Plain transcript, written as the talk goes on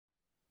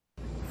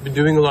been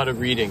doing a lot of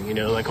reading,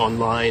 like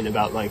online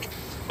about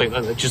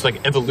just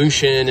like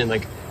evolution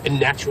and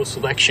natural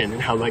selection, and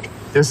how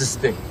there's this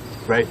thing,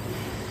 right?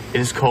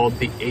 It is called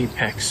the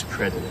apex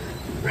predator,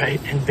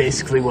 right? And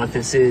basically what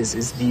this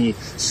is the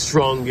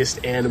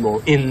strongest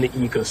animal in the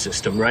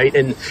ecosystem, right?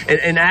 And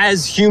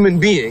as human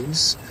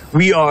beings,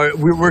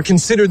 we're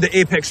considered the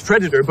apex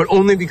predator, but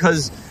only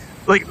because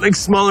like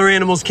smaller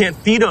animals can't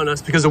feed on us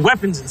because of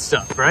weapons and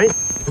stuff, right?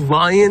 The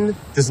lion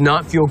does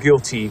not feel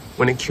guilty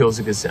when it kills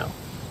a gazelle,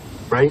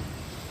 right?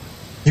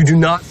 You do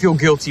not feel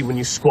guilty when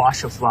you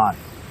squash a fly.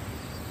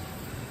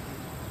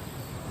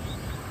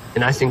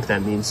 And I think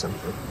that means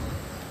something.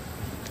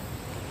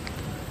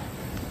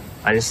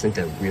 I just think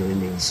that really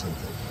means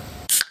something.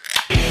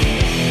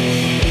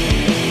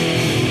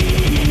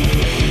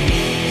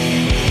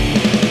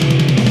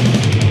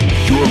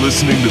 You're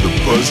listening to the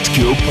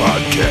Buzzkill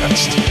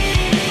Podcast.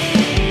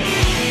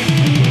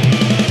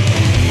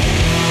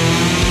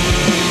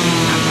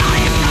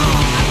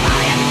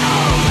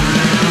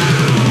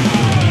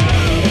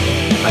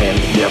 I am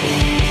the devil,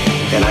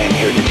 and I am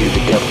here to do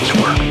the devil's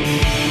work.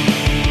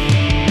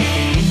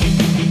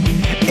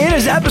 It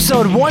is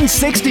episode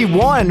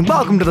 161.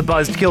 Welcome to the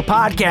Buzzkill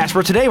Podcast,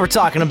 where today we're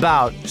talking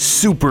about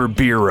Super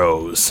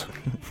Beeroes.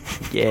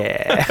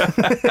 Yeah.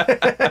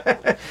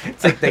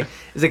 It's like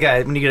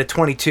when you get a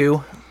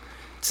 22,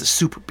 it's a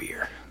super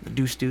beer. The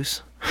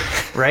deuce.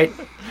 Right?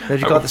 Did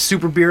you call it the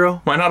Super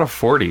Beero? Why not a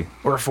 40?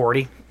 Or a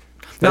 40?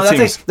 No,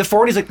 the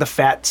 40 is like the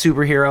fat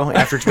superhero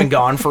after it's been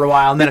gone for a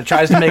while, and then it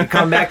tries to make a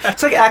comeback.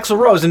 It's like Axl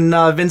Rose and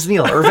Vince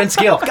Neil, or Vince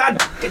Gill.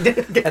 God, no,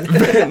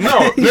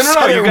 you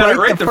got it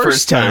right the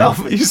first time.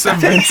 You said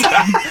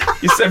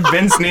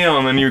Vince Neil,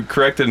 and then you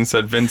corrected and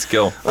said Vince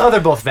Gill. Oh, they're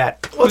both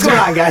fat. What's going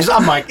on, guys?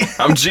 I'm Mike.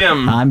 I'm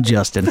Jim. I'm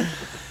Justin.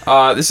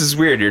 This is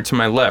weird. You're to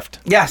my left.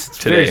 Yes,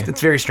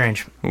 it's very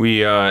strange.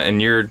 We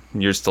and you're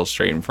still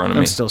straight in front of me.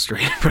 I'm still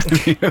straight in front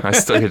of you. I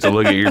still get to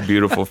look at your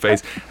beautiful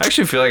face. I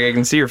actually feel like I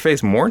can see your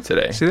face more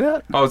today. See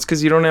that? Oh, it's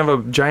because you don't have a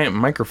giant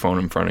microphone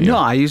in front of you. No,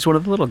 I used one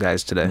of the little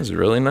guys today. That was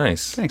really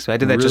nice. Thanks. I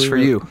did that just for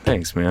you.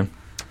 Thanks, man.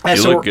 Yeah,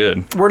 you look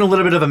good. We're in a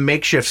little bit of a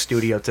makeshift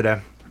studio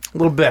today. A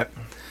little bit.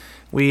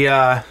 We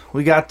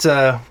got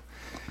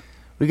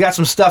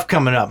some stuff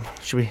coming up.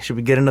 Should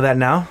we get into that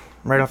now?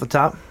 Right off the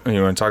top? You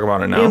want to talk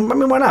about it now? I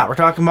mean, why not? We're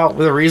talking about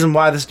the reason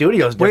why the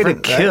studio is different. Way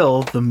to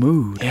kill the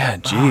mood. Yeah,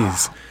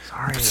 jeez. Oh,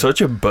 sorry.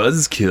 Such a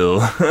buzzkill.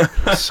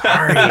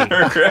 Sorry.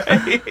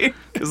 Right?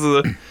 Because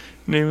of the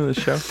name of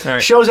the show. All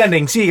right. Show's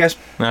ending. See you guys.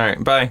 All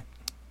right. Bye.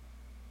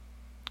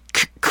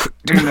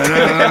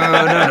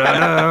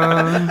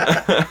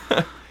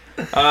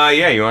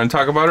 Yeah, you want to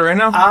talk about it right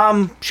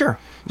now? Sure.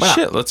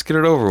 Shit, let's get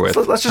it over with.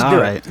 Let's just do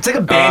it. It's like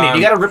a Band-Aid.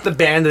 You got to rip the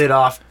Band-Aid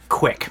off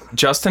quick.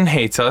 Justin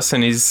hates us,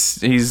 and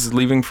he's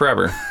leaving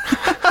forever.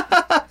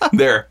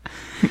 There.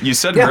 You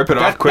said rip it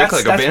off quick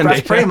like a Band-Aid.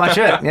 That's pretty much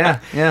it.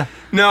 Yeah.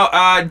 No,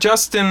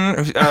 Justin,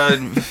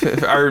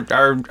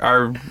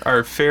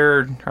 our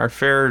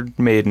fair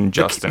maiden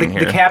Justin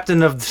here. The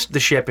captain of the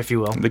ship, if you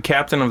will. The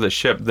captain of the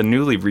ship, the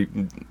newly,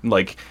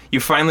 you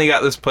finally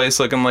got this place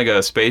looking like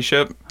a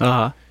spaceship.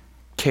 Uh-huh.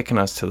 Kicking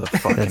us to the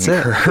fucking That's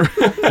curb.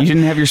 You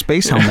didn't have your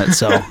space helmet,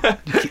 so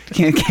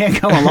you can't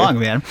come along,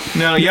 man.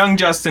 No, young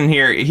Justin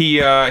here,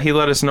 he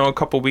let us know a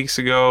couple weeks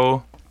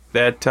ago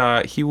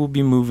that he will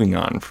be moving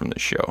on from the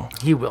show.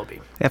 He will be.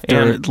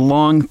 After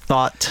long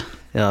thought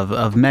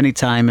of many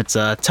time, it's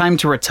time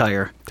to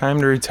retire. Time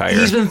to retire.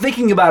 He's been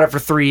thinking about it for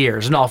 3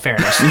 years, in all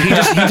fairness. He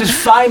just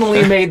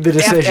finally made the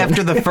decision.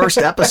 After the first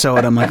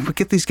episode, I'm like,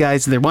 look at these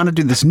guys. They want to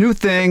do this new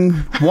thing.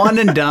 One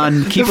and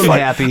done. Keep them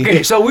happy.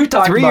 Okay, so we've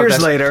talked 3 about years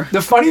this. later.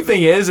 The funny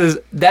thing is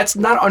that's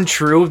not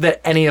untrue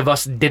that any of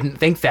us didn't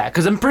think that.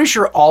 Because I'm pretty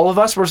sure all of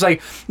us were just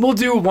like, we'll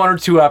do 1 or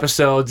 2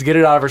 episodes, get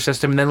it out of our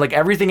system, and then like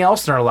everything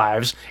else in our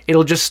lives,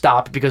 it'll just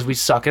stop because we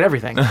suck at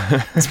everything.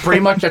 That's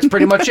pretty much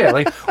it.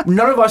 Like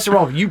none of us are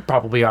wrong. You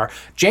probably are.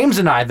 James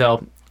and I,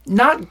 though,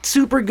 not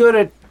super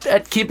good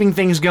at keeping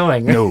things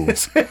going. No,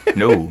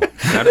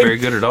 not very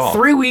good at all.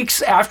 3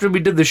 weeks after we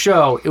did the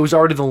show, it was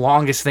already the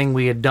longest thing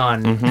we had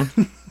done.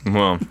 Mm-hmm.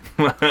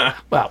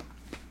 Well,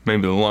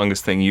 maybe the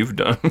longest thing you've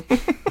done.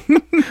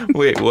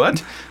 Wait,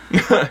 what?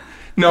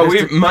 No,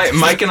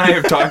 Mike and I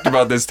have talked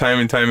about this time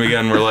and time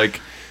again. We're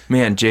like,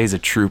 man, Jay's a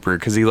trooper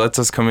because he lets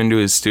us come into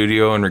his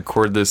studio and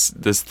record this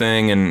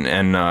thing,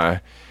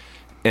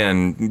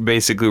 and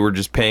basically we're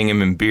just paying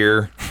him in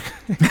beer.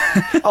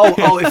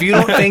 if you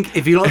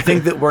don't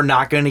think that we're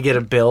not going to get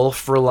a bill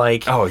for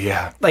like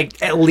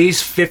at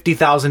least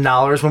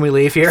 $50,000 when we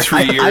leave here.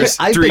 3 years.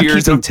 I've 3 been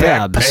years keeping of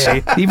tabs.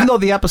 Even though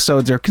the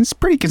episodes are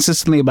pretty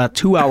consistently about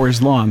 2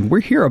 hours long,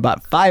 we're here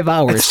about 5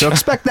 hours. So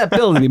expect that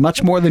bill to be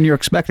much more than you're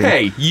expecting.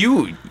 Hey,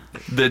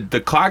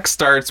 the clock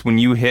starts when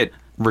you hit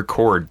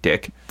record,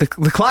 Dick. The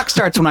clock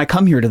starts when I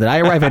come here today. I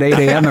arrive at 8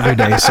 a.m. every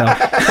day, so.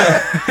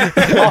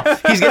 Well,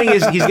 he's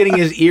getting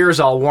his ears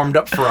all warmed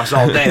up for us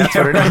all day. That's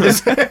what it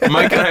is.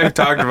 Mike and I have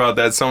talked about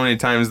that so many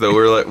times, though.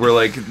 We're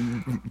like,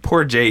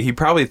 poor Jay. He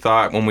probably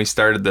thought when we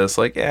started this,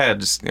 like, I'm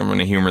going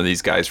to humor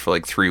these guys for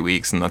like 3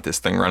 weeks and let this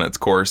thing run its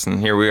course. And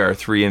here we are,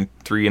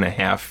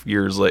 3.5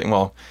 years late.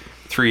 Well,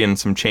 3 and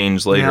some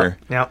change later.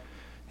 Yep.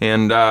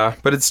 And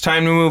but it's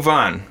time to move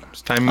on.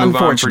 It's time to move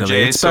on for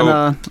Jay. It's been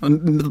a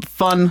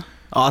fun,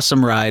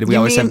 awesome ride. We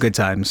always have good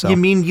times. So. You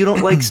mean you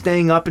don't like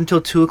staying up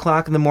until 2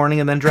 o'clock in the morning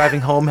and then driving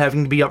home,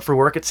 having to be up for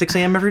work at 6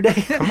 a.m. every day?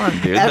 Come on,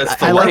 dude. That's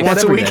the I like life.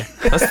 that every day.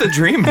 That's the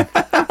dream.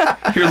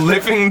 You're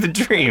living the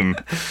dream,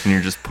 and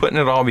you're just putting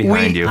it all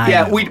behind you.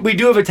 We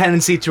do have a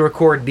tendency to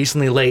record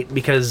decently late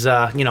because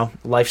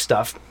life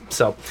stuff.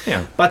 So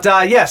yeah, but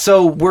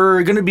so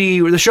we're gonna be,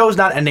 the show's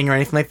not ending or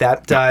anything like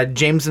that.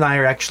 James and I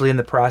are actually in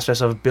the process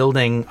of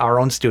building our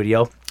own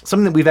studio,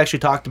 something that we've actually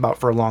talked about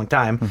for a long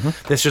time.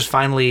 This just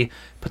finally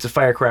puts a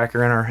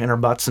firecracker in our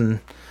butts,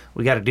 and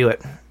we got to do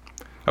it.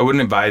 I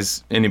wouldn't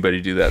advise anybody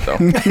to do that, though.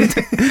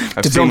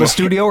 To build a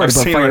studio or to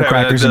put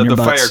firecrackers in your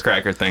butts? The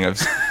firecracker thing.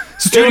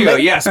 Studio,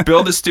 yes.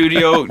 Build a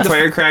studio.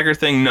 Firecracker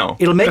thing, no.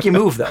 It'll make you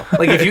move, though.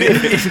 Like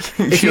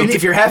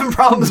if you're having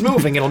problems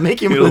moving, it'll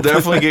make you move. It'll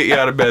definitely get you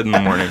out of bed in the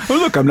morning. Oh,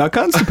 look, I'm not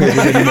constipated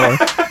anymore.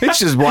 It's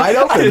just wide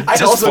open. It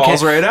just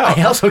falls right out.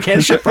 I also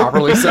can't shit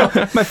properly, so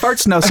my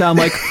farts now sound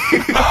like.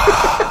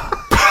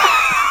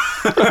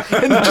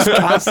 And it just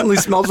constantly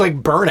smells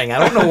like burning. I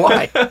don't know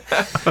why.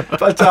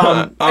 But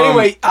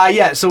anyway,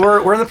 so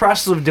we're in the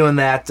process of doing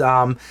that.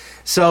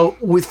 So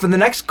for the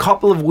next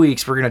couple of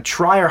weeks, we're going to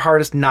try our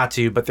hardest not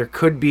to, but there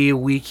could be a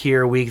week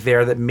here, a week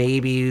there that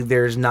maybe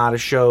there's not a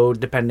show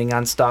depending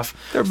on stuff.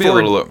 There'll be a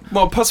little.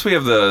 Well, plus we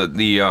have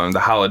the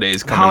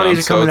holidays coming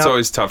up, so it's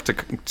always tough to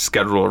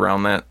schedule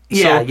around that.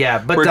 Yeah,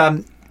 so but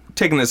we're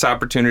taking this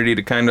opportunity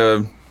to kind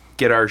of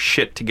get our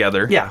shit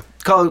together. Yeah.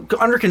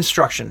 Under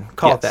construction,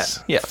 call it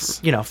that. Yes.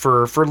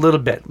 For a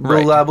little bit.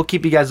 Right. We'll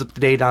keep you guys up to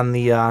date on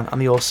the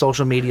old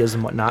social medias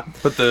and whatnot.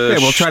 But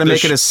we'll try to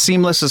make it as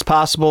seamless as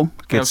possible.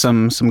 Get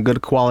some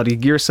good quality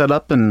gear set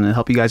up and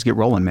help you guys get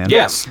rolling, man.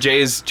 Yes,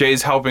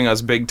 Jay's helping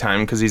us big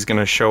time because he's going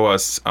to show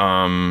us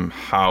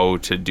how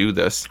to do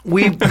this.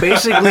 We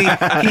basically,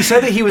 he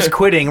said that he was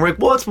quitting. We're like,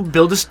 well, let's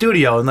build a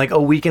studio. And like a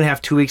week and a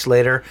half, 2 weeks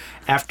later,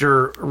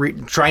 after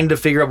trying to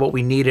figure out what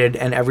we needed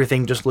and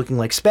everything just looking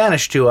like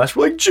Spanish to us,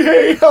 we're like,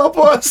 Jay, help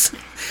us.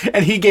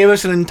 And he gave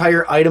us an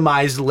entire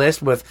itemized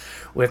list with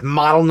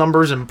model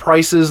numbers and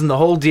prices and the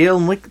whole deal.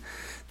 And like,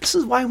 this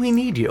is why we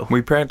need you.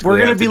 We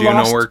practically have to do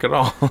no work at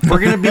all. We're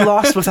going to be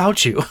lost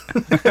without you.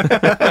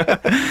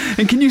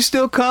 And can you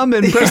still come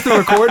and press the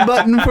record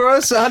button for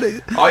us?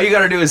 All you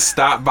got to do is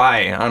stop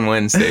by on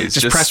Wednesdays.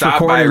 Just press stop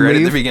record by and right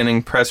leave? at the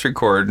beginning, press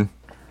record,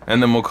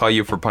 and then we'll call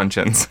you for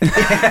punch-ins.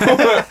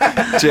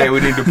 Jay,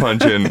 we need to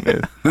punch in.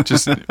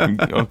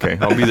 Okay,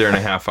 I'll be there in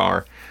a half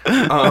hour.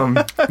 It's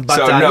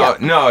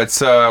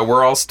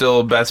we're all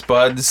still best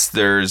buds.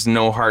 There's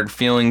no hard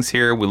feelings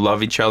here. We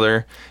love each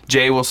other.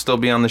 Jay will still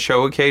be on the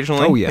show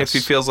occasionally. Oh, yes. If he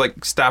feels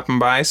like stopping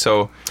by. And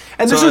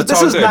this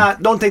is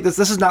not. Don't take this.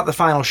 This is not the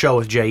final show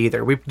with Jay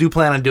either. We do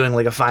plan on doing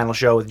like a final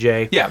show with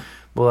Jay. Yeah.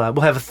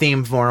 We'll have a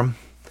theme for him.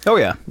 Oh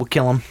yeah. We'll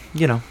kill him.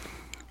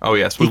 Oh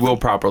yes, we will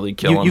properly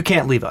kill him. You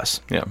can't leave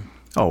us. Yeah.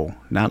 Oh,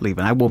 not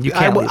leaving. I will.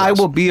 I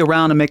will be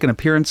around and making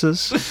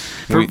appearances.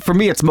 For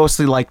me, it's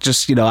mostly like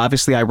just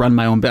obviously I run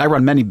my own. I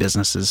run many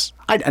businesses.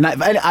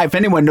 If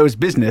anyone knows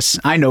business,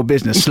 I know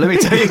business. Let me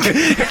tell you.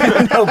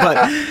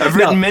 I've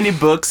written many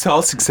books,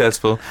 all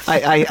successful.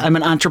 I'm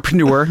an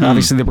entrepreneur.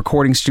 Obviously, the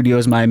recording studio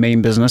is my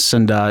main business,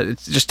 and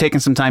it's just taking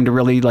some time to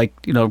really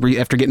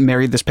after getting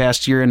married this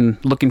past year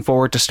and looking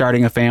forward to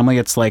starting a family.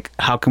 It's like,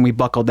 how can we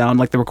buckle down?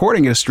 Like the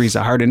recording industry is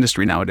a hard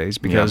industry nowadays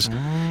because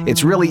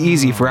it's really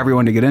easy for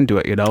everyone to get into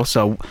it.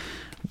 So,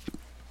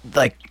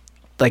 like,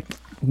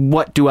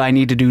 what do I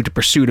need to do to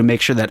pursue to make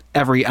sure that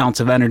every ounce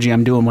of energy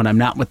I'm doing when I'm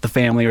not with the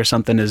family or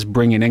something is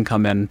bringing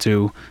income in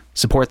to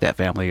support that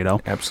family,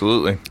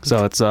 Absolutely.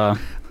 So it's,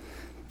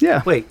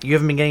 yeah. Wait, you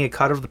haven't been getting a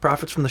cut of the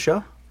profits from the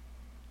show?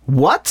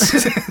 What?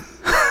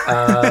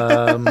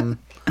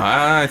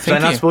 I think am I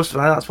not supposed to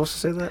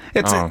say that?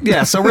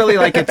 Yeah, so really,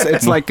 like,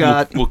 it's like...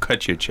 we'll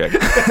cut you a check.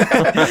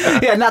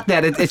 Yeah, not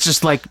that. It's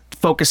just like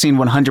focusing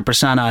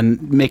 100% on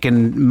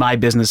making my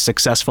business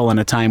successful in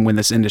a time when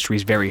this industry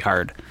is very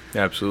hard.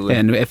 Absolutely.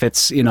 And if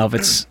it's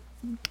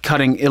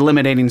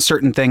eliminating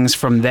certain things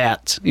from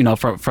that,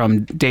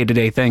 from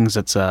day-to-day things,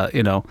 it's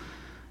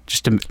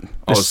just to.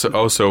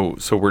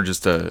 So we're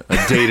just a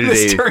day-to-day.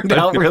 This turned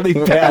out really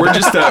bad. We're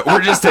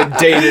just a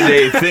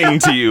day-to-day thing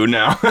to you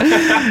now.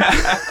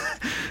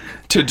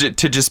 To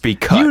just be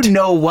cut. You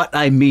know what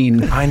I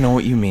mean. I know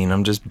what you mean.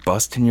 I'm just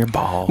busting your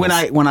balls. When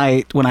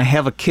I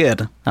have a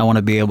kid, I want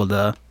to be able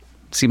to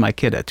see my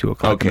kid at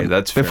 2:00. Okay,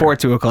 that's fair. before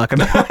 2:00 in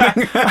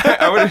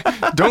the morning.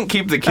 Don't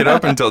keep the kid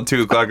up until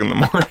 2:00 in the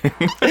morning.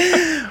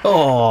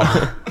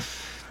 Oh.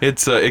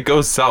 It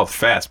goes south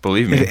fast,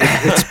 believe me.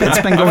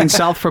 It's been going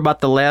south for about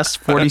the last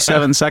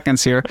 47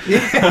 seconds here.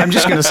 I'm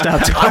just going to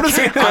stop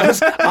talking.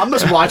 I'm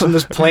just watching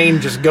this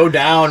plane just go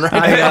down.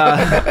 Right?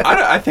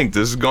 I think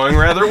this is going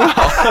rather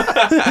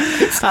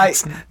well.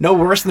 No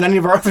worse than any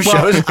of our other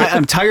shows.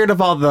 I'm tired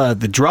of all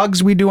the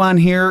drugs we do on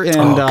here and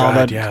all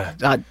God, that. yeah.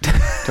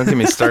 Don't get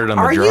me started on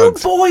the Are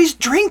drugs. you boys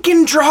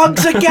drinking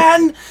drugs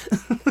again?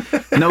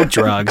 No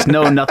drugs,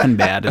 no nothing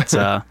bad. It's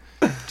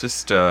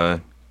Just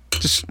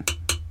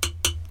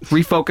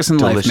refocus in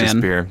life, delicious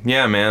man. beer.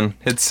 Yeah, man.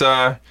 It's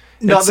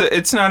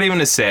it's not even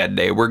a sad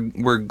day.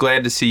 We're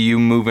glad to see you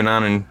moving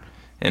on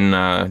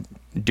and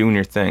doing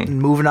your thing.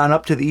 Moving on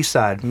up to the east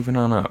side. Moving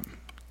on up.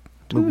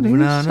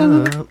 Moving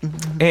on up.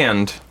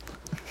 And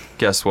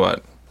guess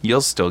what?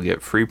 You'll still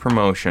get free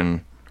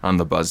promotion on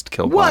the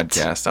Buzzkill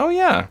podcast. Oh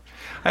yeah.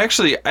 I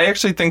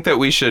actually think that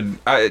we should.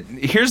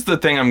 Here's the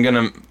thing: I'm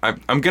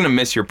gonna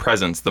miss your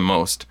presence the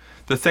most.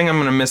 The thing I'm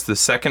gonna miss the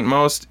second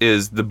most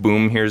is the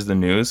boom. Here's the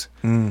news.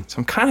 So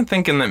I'm kind of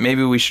thinking that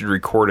maybe we should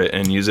record it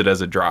and use it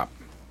as a drop.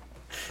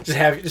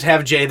 Just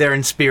have Jay there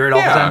in spirit all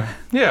the time.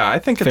 Yeah, I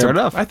think it's Fair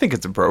enough. I think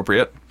it's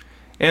appropriate.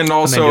 And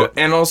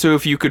also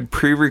if you could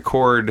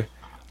pre-record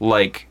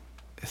like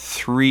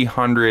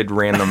 300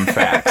 random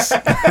facts so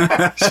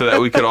that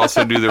we could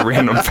also do the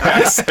random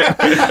facts.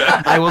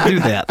 I will do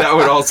that. That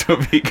would also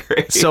be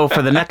great. So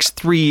for the next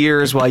 3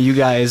 years while you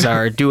guys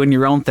are doing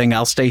your own thing,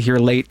 I'll stay here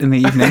late in the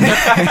evening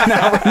and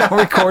I'll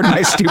record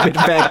my stupid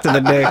fact of the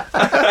day.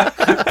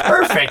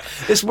 Perfect.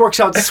 This works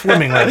out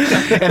swimmingly.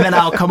 And then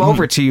I'll come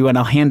over to you and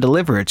I'll hand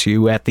deliver it to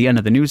you at the end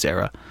of the news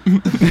era.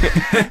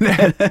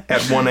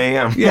 At 1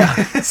 a.m. Yeah.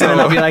 So then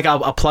I'll be like,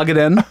 I'll plug it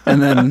in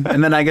and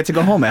then I get to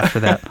go home after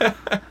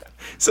that.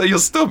 So you'll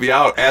still be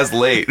out as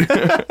late.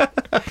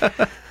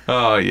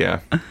 Oh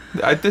yeah,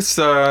 this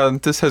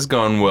has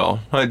gone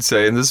well. I'd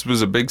say this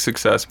was a big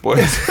success,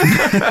 boys.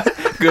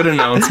 Good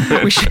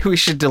announcement. We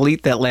should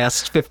delete that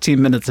last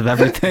 15 minutes of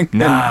everything.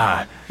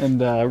 Nah.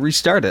 And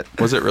restart it.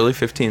 Was it really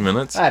 15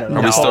 minutes? I don't know.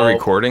 Are we still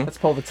recording? Let's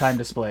pull the time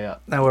display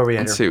up. Now where are we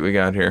at Let's here? see what we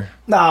got here.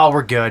 No,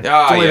 we're good.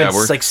 Ah, It's only yeah, been,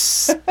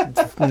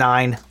 we're- like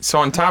 9. So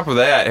on top of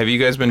that, have you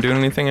guys been doing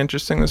anything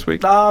interesting this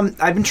week?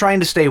 I've been trying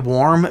to stay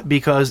warm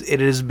because it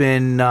has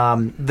been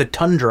the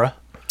tundra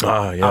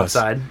Oh yes.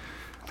 outside.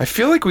 I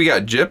feel like we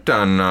got gypped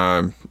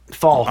on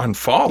Fall.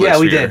 fall. Yeah,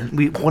 this we year. did.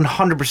 We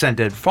 100%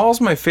 did.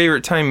 Fall's my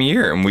favorite time of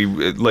year, and we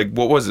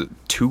what was it?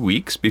 2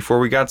 weeks before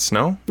we got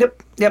snow.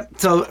 Yep.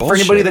 So for Bullshit.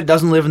 anybody that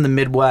doesn't live in the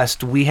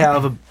Midwest, we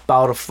have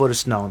about a foot of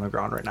snow on the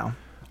ground right now.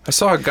 I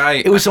saw a guy.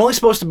 It was only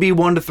supposed to be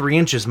 1 to 3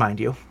 inches, mind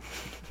you,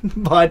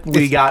 but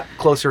we got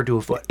closer to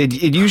a foot. It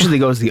usually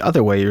goes the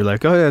other way. You're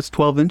like, oh yeah, it's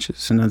 12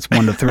 inches, and it's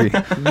 1 to 3.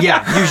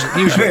 Yeah,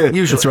 usually.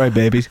 That's right,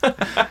 baby.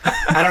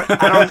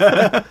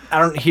 I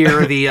don't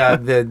hear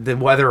the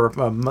weather,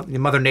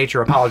 Mother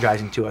Nature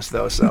apologizing to us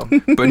though. So,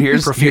 But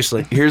here's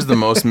profusely. here's the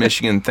most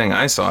Michigan thing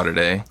I saw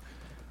today.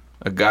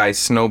 A guy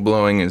snow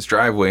blowing his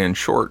driveway in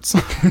shorts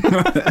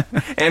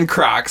and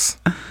Crocs,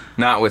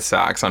 not with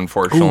socks,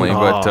 unfortunately.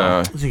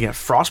 But you get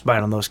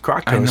frostbite on those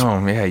Croc I toes.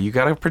 know, yeah, you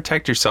gotta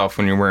protect yourself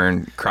when you're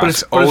wearing Crocs. But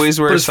his Always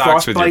wear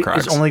socks with your frostbite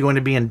Crocs. is only going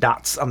to be in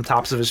dots on the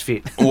tops of his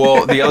feet.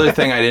 Well, the other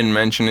thing I didn't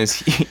mention is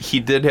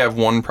he did have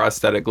one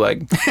prosthetic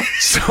leg.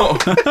 So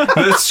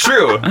that's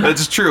true.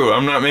 That's true.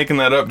 I'm not making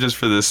that up just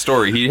for this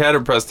story. He had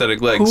a prosthetic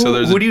leg.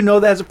 Who do you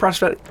know that has a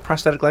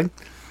prosthetic leg?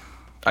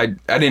 I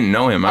didn't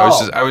know him.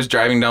 I was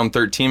driving down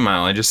 13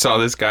 Mile. I just saw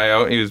this guy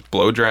out. He was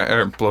blow drying,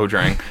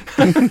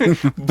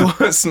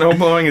 snow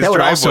blowing his That would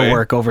driveway. also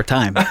work over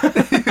time.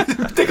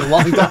 Take a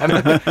long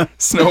time.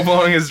 Snow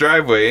blowing his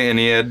driveway, and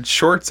he had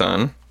shorts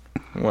on,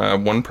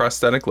 one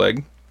prosthetic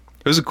leg.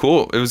 It was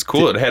cool.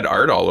 It had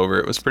art all over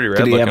it. It was pretty rad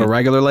Did he looking. have a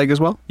regular leg as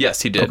well?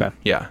 Yes, he did. Okay.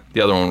 Yeah, the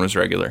other one was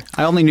regular.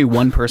 I only knew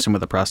one person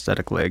with a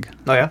prosthetic leg.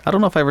 Oh yeah. I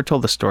don't know if I ever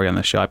told the story on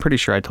the show. I'm pretty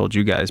sure I told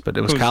you guys, but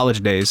it was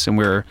college days, and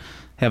we were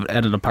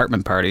at an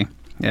apartment party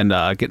and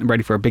getting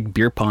ready for a big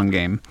beer pong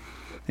game.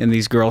 And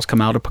these girls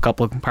come out a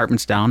couple of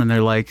apartments down, and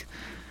they're like,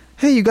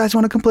 hey, you guys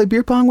want to come play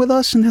beer pong with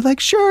us? And they're like,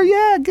 sure,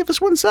 yeah, give us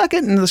 1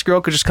 second. And this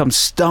girl could just come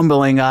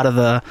stumbling out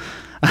of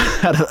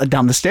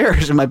down the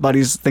stairs, and my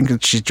buddy's thinking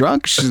she's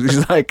drunk.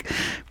 She's like,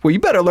 well, you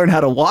better learn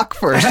how to walk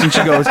first. And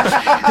she goes,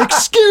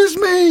 excuse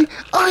me,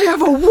 I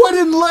have a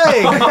wooden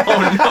leg.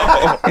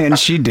 Oh no! And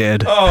she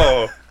did.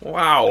 Oh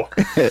wow!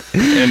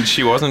 And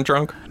she wasn't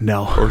drunk,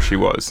 No, or she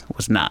was.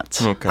 was not.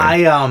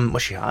 Okay.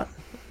 Was she hot?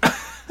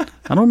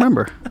 I don't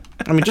remember.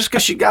 I mean, just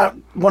because she got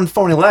one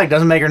phony leg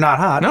doesn't make her not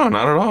hot. No,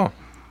 not at all.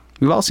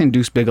 We've all seen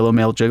Deuce Bigelow,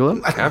 Male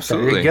Gigolo.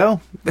 Absolutely. There you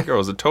go. The girl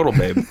was a total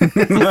babe.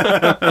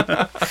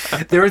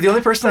 They were the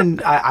only person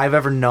I've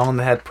ever known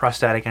that had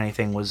prosthetic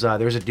anything was there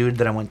was a dude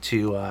that I went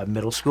to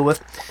middle school with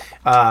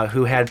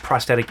who had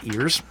prosthetic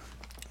ears.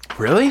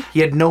 Really? He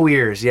had no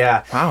ears,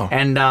 yeah. Wow.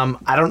 And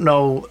I don't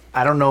know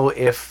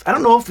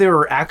if they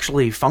were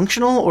actually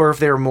functional or if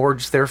they were more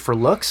just there for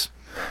looks.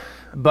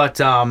 But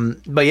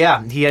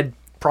yeah, he had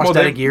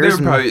prosthetic ears.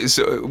 They were probably,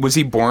 so was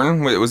he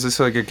born? Was this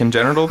like a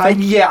congenital thing?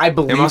 Yeah, I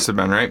believe. It must have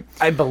been, right?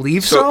 I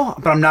believe so,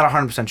 but I'm not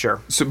 100% sure.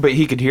 So, but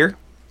he could hear?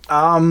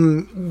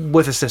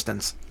 With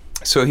assistance.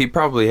 So he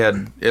probably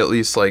had at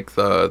least like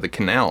the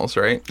canals,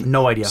 right?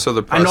 No idea. So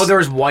the I know there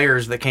was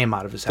wires that came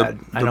out of his head.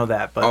 I know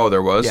that. But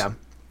there was? Yeah.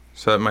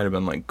 So that might have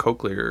been like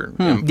cochlear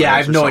implants Yeah, I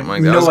have or no, something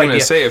like that. no I was idea. going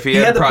to say if he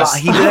had had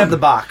he did have the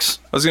box.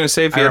 I was going to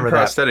say if I he had remember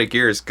that. prosthetic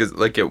ears, because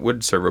like it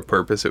would serve a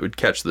purpose. It would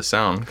catch the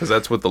sound, because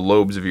that's what the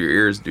lobes of your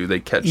ears do. They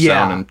catch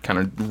Yeah. sound and kind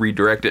of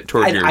redirect it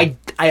toward your.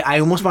 I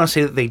almost want to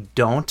say that they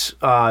don't,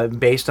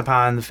 based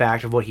upon the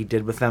fact of what he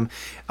did with them.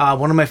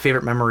 One of my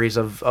favorite memories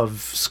of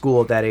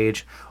school at that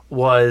age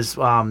was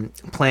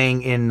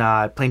playing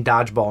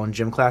dodgeball in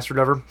gym class or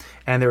whatever.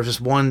 And there was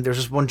this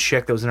one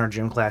chick that was in our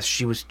gym class.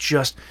 She was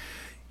just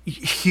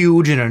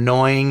huge and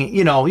annoying.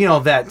 You know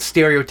that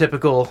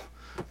stereotypical,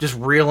 just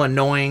real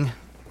annoying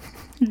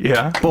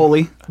Yeah.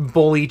 bully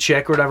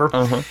chick or whatever.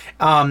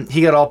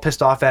 He got all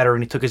pissed off at her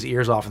and he took his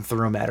ears off and threw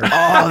them at her.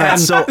 Oh,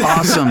 that's so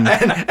awesome.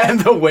 And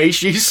the way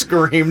she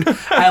screamed,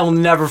 I'll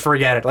never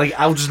forget it. Like,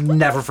 I'll just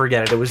never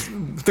forget it. It was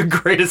the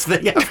greatest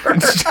thing ever.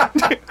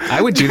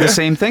 I would do the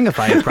same thing if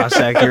I had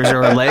prosthetic ears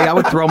or a leg. I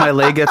would throw my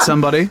leg at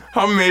somebody.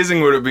 How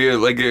amazing would it be,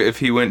 like, if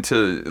he went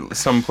to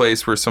some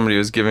place where somebody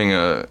was giving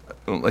a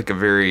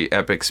very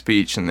epic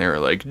speech and they were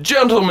like,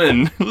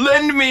 "Gentlemen,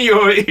 lend me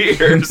your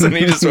ears," and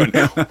he just went,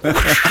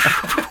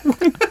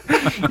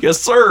 "Yes,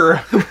 sir."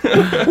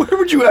 Where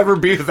would you ever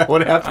be if that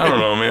would happen? I don't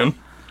know, man.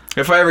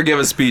 If I ever give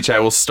a speech, I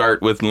will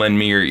start with "lend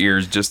me your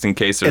ears" just in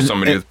case there's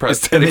somebody with And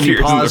prosthetic then you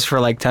ears. pause for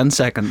like 10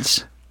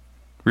 seconds.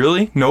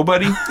 Really?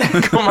 Nobody?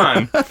 Come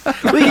on.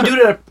 Well, you can do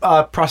it at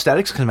a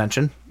prosthetics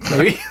convention,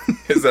 maybe.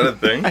 Is that a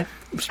thing?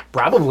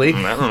 Probably.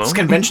 I don't know. It's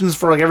conventions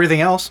for like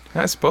everything else.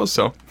 I suppose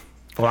so.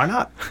 Why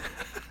not?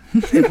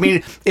 I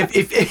mean, if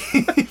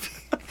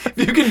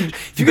you can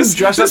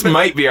dress This up.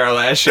 might be our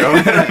last show.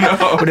 I don't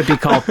know. Would it be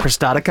called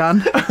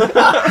Prostaticon?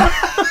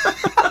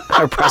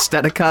 Or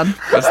Prostheticon?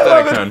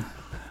 Prostheticon.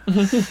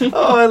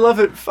 Oh, I love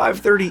it.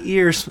 5:30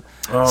 ears.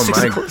 Oh,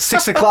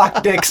 6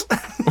 o'clock dicks.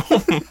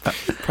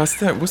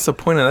 Prosthetic. What's the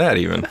point of that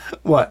even?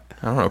 What?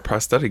 I don't know.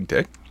 Prosthetic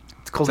dick?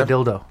 It's called a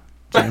dildo,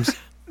 James.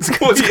 It's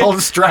called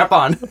a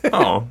strap-on.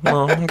 Oh,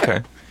 well,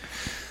 okay.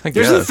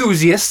 There's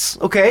enthusiasts,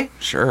 okay?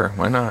 Sure,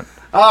 why not?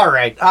 All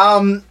right.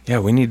 Yeah,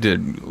 we need to.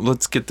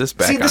 Let's get this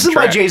back. See, on this is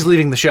why track. Jay's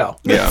leaving the show.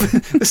 Yeah.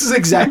 This is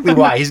exactly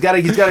why. He's got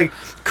to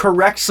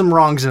correct some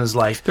wrongs in his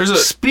life.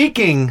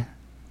 Speaking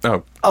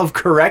Oh, of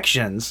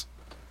corrections,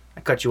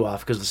 I cut you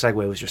off because the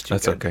segue was just too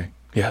that's good. okay.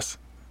 Yes.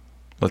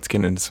 Let's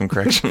get into some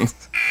corrections.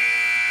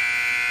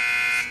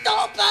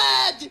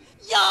 Stupid!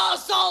 You're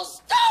so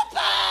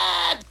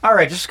stupid! All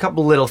right, just a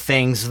couple little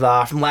things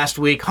from last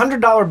week.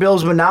 $100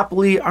 bills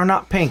Monopoly are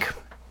not pink.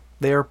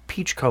 They are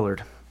peach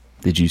colored.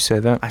 Did you say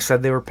that? I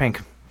said they were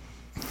pink.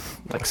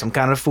 Like some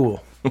kind of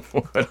fool.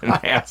 What an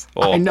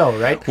asshole. I know,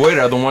 right? Wait,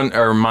 are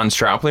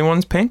Monstropoly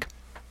ones pink?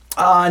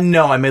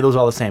 No, I made those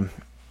all the same.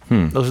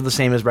 Those are the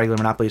same as regular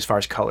Monopoly as far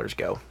as colors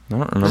go. I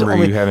don't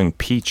remember you having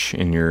peach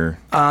in your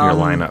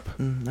lineup.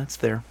 That's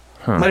there.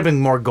 Might have been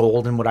more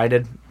gold than what I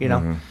did, you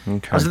know.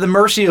 Okay. I was at the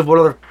mercy of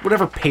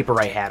whatever paper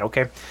I had,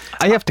 okay?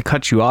 I have to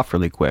cut you off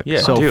really quick.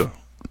 Yeah, so do.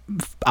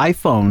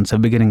 iPhones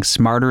have been getting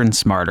smarter and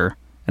smarter.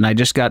 And I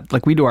just got,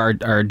 like we do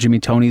our Jimmy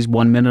Tony's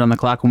 1 minute on the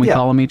clock when we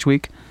call them each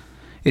week.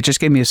 It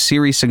just gave me a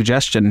Siri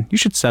suggestion. You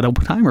should set a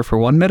timer for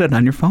 1 minute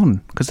on your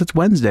phone because it's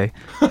Wednesday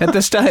at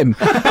this time.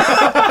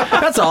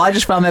 That's all. I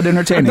just found that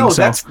entertaining. No,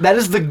 so. that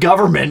is the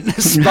government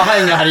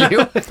spying on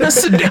you.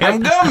 That's the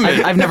damn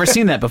government. I've never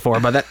seen that before,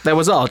 but that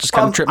was all. It just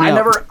kind of tripped me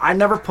out. I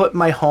never put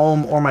my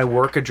home or my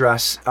work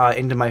address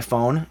into my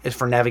phone is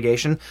for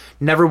navigation.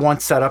 Never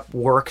once set up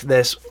work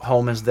this,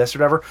 home is this, or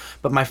whatever.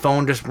 But my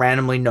phone just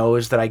randomly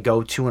knows that I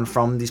go to and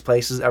from these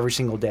places every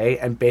single day,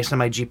 and based on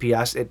my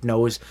GPS, it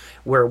knows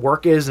where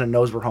work is and it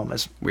knows where home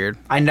is. Weird.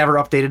 I never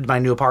updated my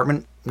new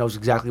apartment. Knows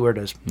exactly where it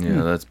is.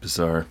 Yeah, that's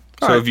bizarre.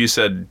 All So right. if you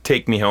said,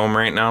 "Take me home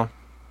right now,"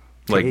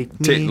 like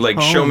Take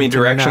me show me home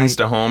directions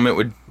tonight. to home, it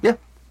would. Yeah.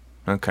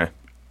 Okay.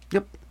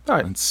 Yep. All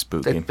right. That's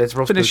spooky. That's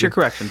real Finish spooky. your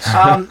corrections.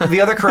 The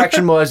other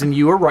correction was, and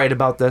you were right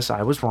about this,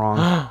 I was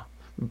wrong.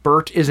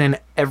 Bert is in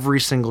every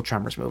single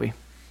Tremors movie.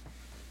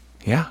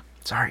 Yeah,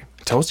 Sorry.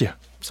 I told you.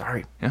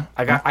 Sorry. Yeah.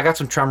 I got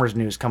some Tremors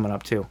news coming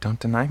up too. Don't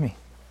deny me.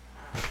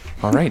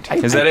 All right.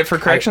 Is that it for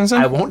corrections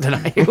then? I won't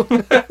deny you.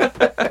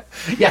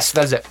 Yes,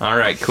 that's it. All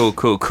right.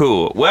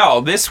 Cool.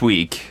 Well, this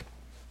week,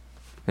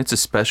 it's a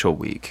special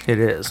week. It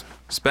is.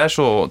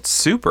 Special. It's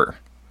super.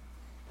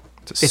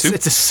 It's a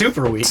It's a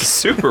super week.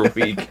 super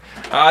week.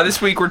 This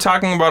week we're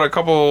talking about a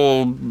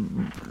couple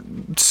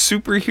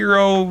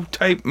superhero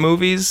type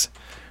movies.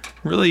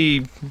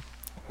 Really,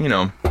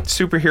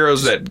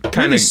 superheroes that kind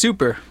Really of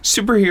super.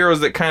 superheroes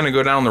that kind of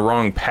go down the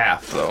wrong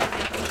path, though,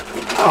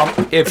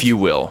 if you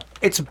will.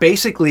 It's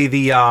basically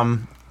the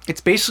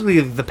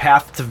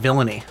path to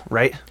villainy,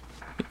 right?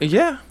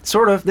 Yeah.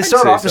 Sort of. They I'd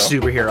start say off as so.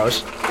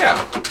 superheroes,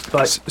 Yeah.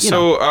 but you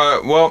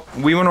know. Well,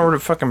 we went over to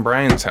fucking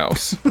Brian's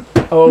house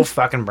Oh,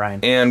 fucking Brian.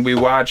 and we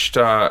watched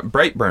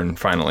Brightburn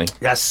finally,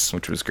 Yes.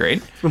 which was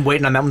great. Been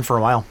waiting on that one for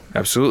a while.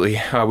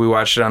 Absolutely. We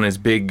watched it on his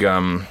big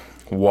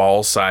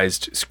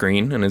wall-sized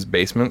screen in his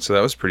basement, so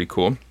that was pretty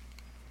cool.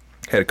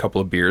 Had a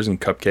couple of beers and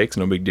cupcakes,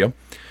 no big deal.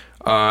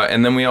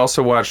 And then we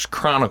also watched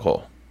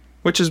Chronicle,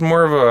 which is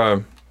more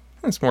of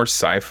it's more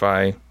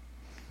sci-fi,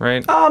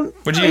 right?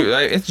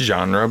 It's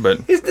genre, but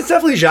It's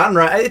definitely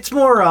genre. It's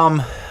more,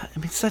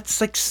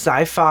 it's like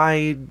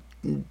sci-fi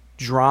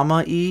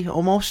drama-y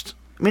almost.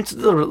 I mean, it's a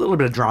little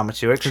bit of drama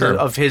to it because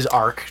of his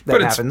arc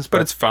that happens.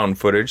 But it's found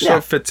footage, so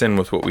it fits in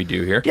with what we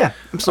do here. Yeah,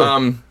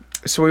 absolutely.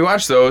 So we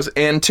watched those,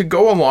 and to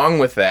go along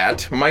with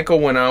that, Michael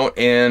went out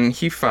and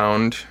he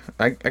found...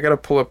 I got to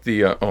pull up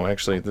the...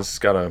 actually, this has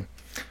got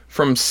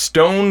from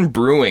Stone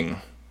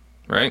Brewing,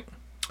 right?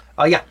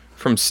 Yeah.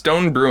 From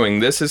Stone Brewing,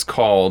 this is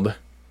called...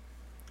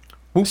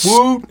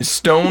 Stone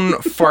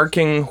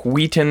Farking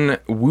Wheaton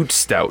Woot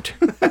Stout.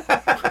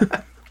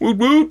 Woot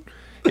woot.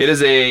 It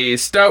is a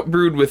stout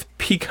brewed with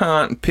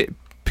pecans. Try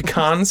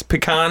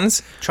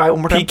it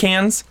one more time.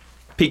 Pecans.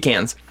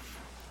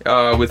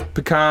 With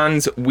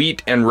pecans,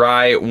 wheat, and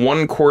rye,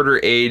 1/4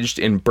 aged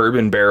in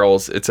bourbon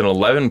barrels. It's an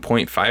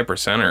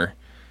 11.5%er.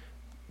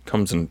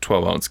 Comes in a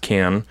 12-ounce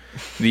can.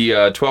 The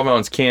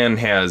 12-ounce can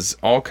has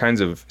all kinds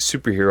of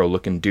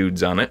superhero-looking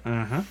dudes on it.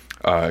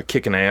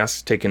 Kicking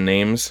ass, taking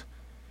names.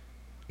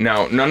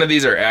 Now, none of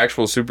these are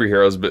actual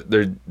superheroes, but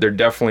they're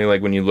definitely,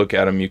 like, when you look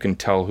at them, you can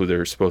tell who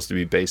they're supposed to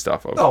be based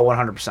off of. Oh,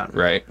 100%.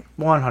 Right?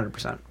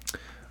 100%.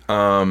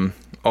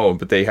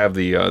 But they have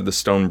the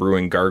Stone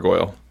Brewing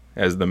Gargoyle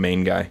as the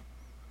main guy,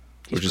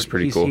 which is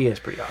pretty cool. He is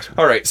pretty awesome.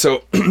 All right,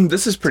 so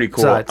this is pretty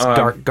cool. It's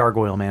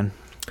Gargoyle Man.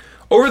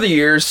 Over the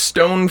years,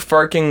 Stone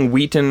Farking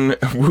Wheaton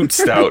Woot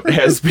Stout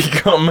has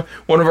become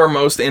one of our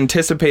most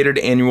anticipated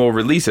annual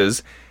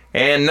releases,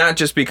 and not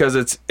just because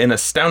it's an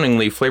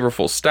astoundingly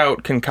flavorful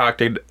stout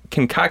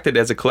concocted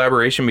as a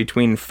collaboration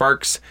between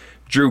Farks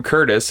Drew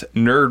Curtis,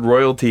 nerd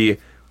royalty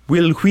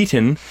Will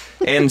Wheaton,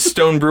 and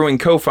Stone Brewing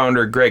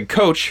co-founder Greg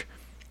Koch.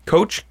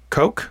 Koch?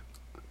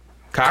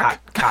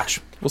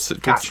 We'll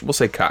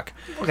say cock.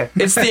 Okay.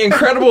 It's the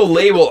incredible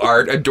label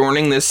art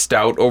adorning this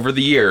stout over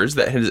the years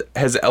that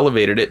has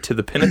elevated it to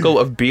the pinnacle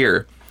of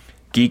beer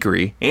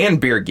geekery and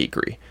beer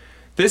geekery.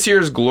 This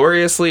year's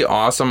gloriously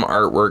awesome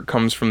artwork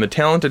comes from the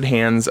talented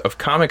hands of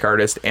comic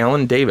artist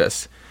Alan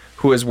Davis,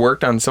 who has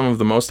worked on some of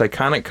the most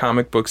iconic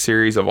comic book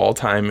series of all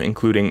time,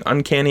 including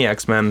Uncanny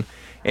X-Men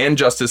and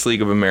Justice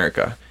League of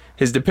America.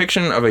 His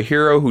depiction of a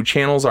hero who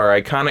channels our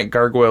iconic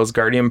gargoyle's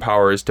guardian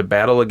powers to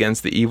battle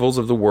against the evils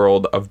of the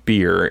world of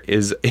beer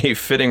is a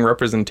fitting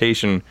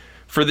representation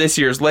for this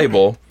year's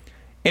label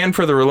and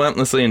for the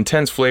relentlessly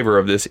intense flavor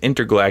of this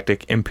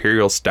intergalactic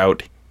imperial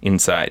stout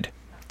inside.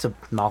 It's a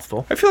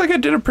mouthful. I feel like I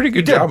did a pretty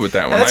good job with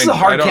that one. This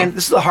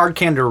is a hard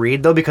can to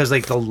read though, because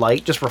like the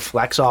light just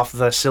reflects off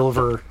the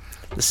silver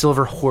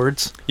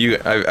hordes.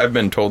 I've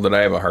been told that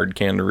I have a hard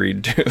can to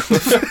read too.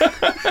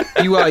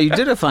 You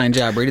did a fine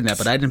job reading that,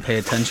 but I didn't pay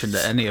attention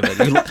to any of it.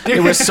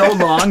 It was so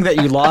long that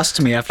you lost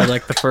me after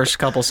like the first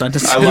couple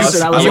sentences. I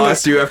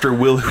lost you after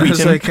Will Wheaton. I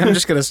was like, I'm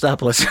just gonna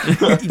stop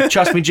listening.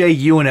 Trust me, Jay,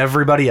 you and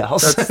everybody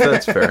else.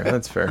 That's fair.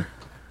 That's fair.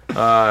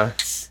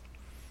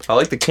 I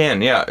like the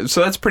can. Yeah,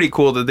 so that's pretty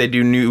cool that they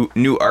do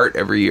new art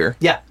every year.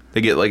 Yeah. They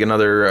get like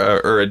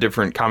another or a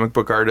different comic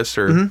book artist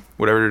or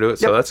whatever to do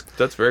it. Yep. So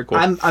that's very cool.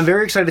 I'm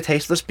very excited to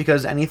taste this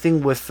because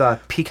anything with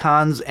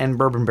pecans and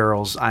bourbon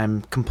barrels,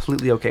 I'm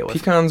completely okay with.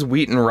 Pecans,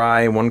 wheat, and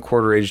rye,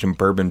 1/4 aged in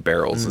bourbon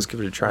barrels. Let's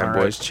give it a try,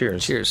 boys. Right.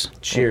 Cheers.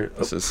 Cheers.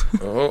 This is.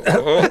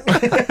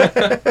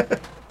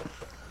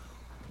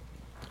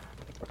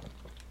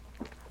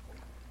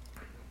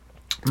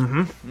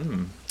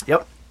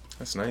 Yep.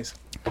 That's nice.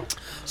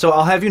 So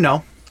I'll have you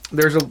know,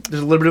 there's a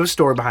little bit of a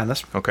story behind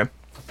this. Okay.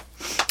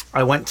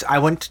 I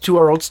went to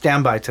our old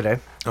standby today.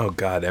 Oh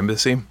God,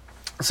 Embassy.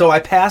 So I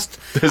passed.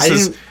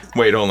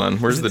 Wait, hold on.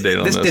 Where's the date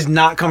on this? This did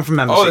not come from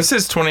Embassy. Oh, this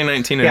is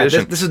 2019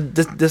 edition.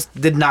 This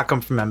did not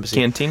come from Embassy.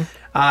 Canteen?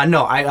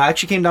 No, I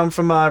actually came down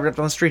from right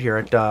down the street here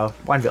at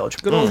Wine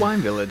Village. Good old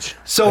Wine Village.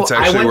 So that's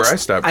actually where I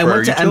stopped. I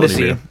went to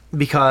Embassy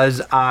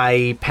because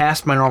I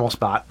passed my normal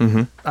spot.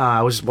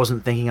 I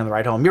wasn't thinking on the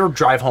ride home. You ever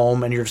drive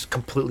home and you're just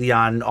completely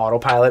on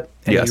autopilot,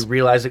 and you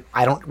realize that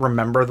I don't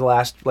remember the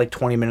last like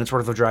 20 minutes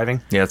worth of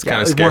driving. Yeah, it's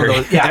kind of scary.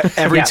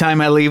 Every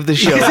time I leave the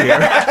show here.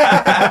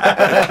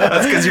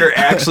 That's because you're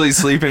actually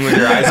sleeping with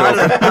your eyes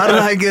open. How did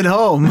I get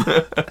home?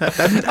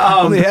 I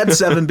only had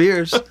 7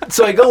 beers.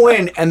 So I go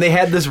in, and they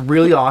had this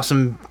really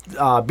awesome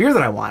beer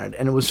that I wanted,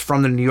 and it was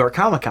from the New York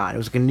Comic Con. It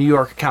was like a New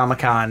York Comic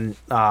Con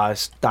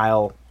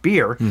style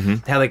beer.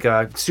 It had like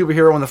a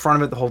superhero on the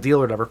front of it, the whole deal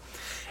or whatever.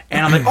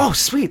 And I'm like, oh,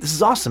 sweet, this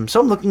is awesome. So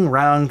I'm looking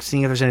around,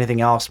 seeing if there's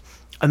anything else.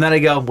 And then I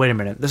go, wait a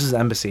minute, this is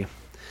Embassy.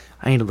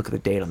 I need to look at the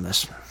date on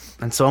this.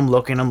 And so I'm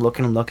looking.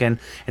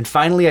 And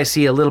finally I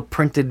see a little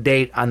printed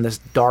date on this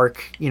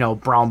dark,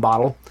 brown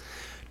bottle.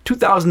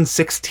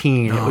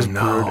 2016 it was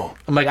brewed.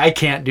 I'm like, I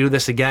can't do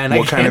this again.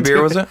 What kind of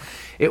beer was it?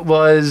 It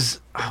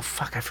was, I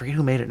forget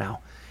who made it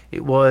now.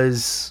 It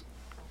was...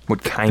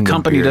 What kind the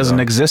company of beer, doesn't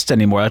though? exist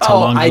anymore. That's how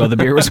long ago the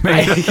beer was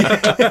made.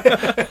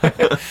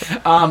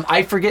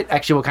 I forget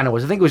actually what kind it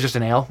was. I think it was just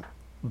an ale,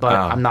 but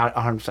I'm not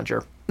 100%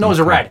 sure. No, it was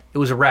a red. It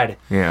was a red.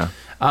 Yeah.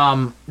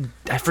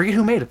 I forget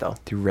who made it though.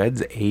 Do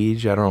reds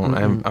age? I don't.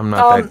 I'm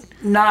not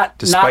that. Not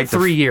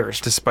 3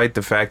 years. Despite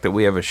the fact that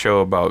we have a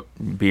show about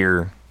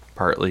beer,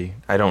 partly,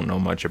 I don't know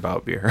much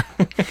about beer.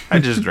 I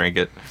just drink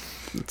it.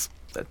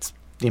 That's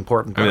the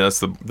important I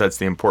part. mean, that's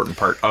the important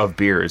part of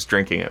beer is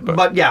drinking it.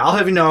 But yeah, I'll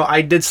have you know,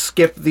 I did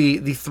skip the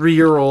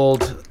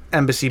 3-year-old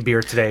Embassy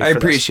beer today. I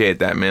appreciate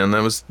that, man.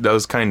 That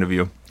was kind of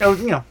you. Oh,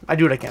 you know, I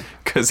do what I can.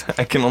 Because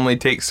I can only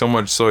take so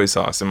much soy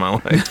sauce in my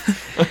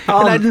life.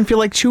 And I didn't feel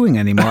like chewing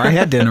anymore. I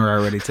had dinner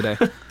already today.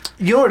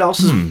 You know what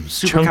else is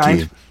super chunky.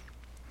 kind?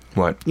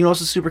 What? You know what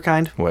else is super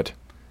kind? What?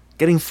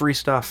 Getting free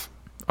stuff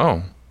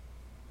Oh.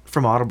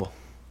 from Audible.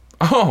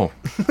 Oh,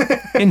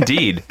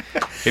 indeed.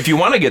 If you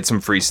want to get some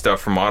free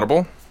stuff from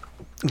Audible,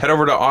 head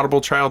over to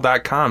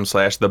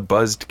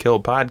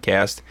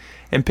audibletrial.com/thebuzzedkillpodcast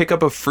and pick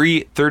up a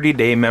free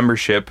 30-day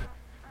membership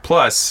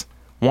plus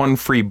one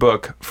free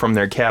book from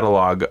their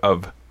catalog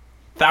of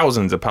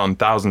thousands upon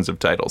thousands of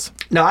titles.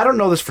 Now, I don't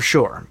know this for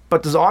sure,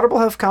 but does Audible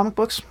have comic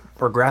books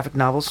or graphic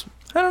novels?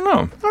 I don't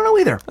know. I don't know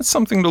either. That's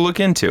something to look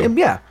into.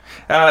 Yeah.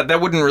 That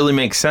wouldn't really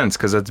make sense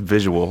because that's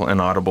visual and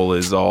Audible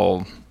is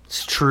all...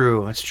 It's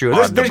true. It's true.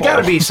 There's got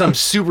to be some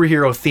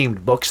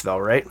superhero-themed books, though,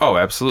 right? Oh, Do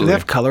absolutely. they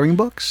have coloring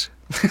books?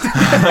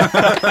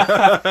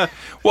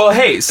 Well,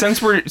 hey,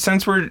 since we're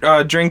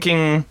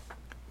drinking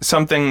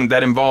something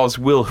that involves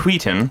Will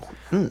Wheaton,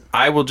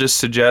 I will just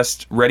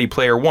suggest Ready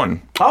Player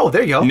One, Oh,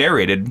 there you go.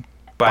 narrated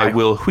by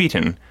Will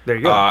Wheaton. There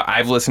you go.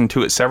 I've listened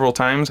to it several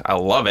times. I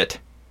love it,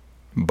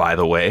 by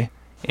the way,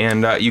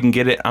 and you can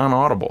get it on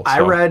Audible. I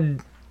so-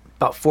 read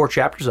about 4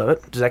 chapters of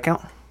it. Does that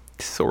count?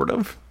 sort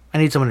of. I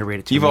need someone to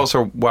read it to You've me.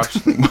 also watched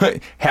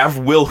have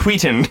Will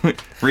Wheaton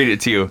read it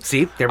to you.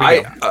 See, there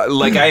we go.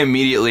 I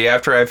immediately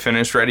after I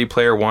finished Ready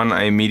Player One,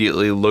 I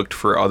immediately looked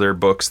for other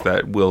books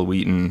that Will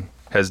Wheaton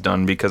has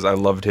done because I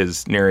loved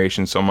his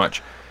narration so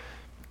much.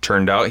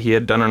 Turned out he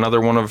had done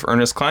another one of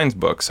Ernest Cline's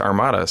books,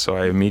 Armada, so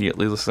I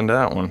immediately listened to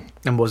that one.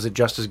 And was it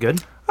just as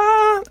good?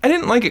 I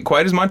didn't like it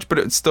quite as much, but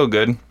it's still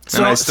good. So-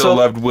 and I still so-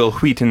 loved Will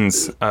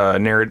Wheaton's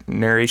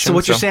narration. So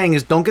what you're saying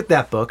is don't get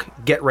that book,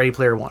 get Ready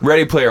Player One.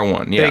 Ready Player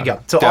One, yeah. There you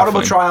go. So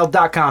definitely.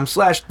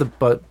 audibletrial.com/the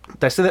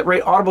did I say that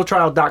right?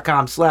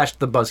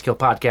 audibletrial.com/the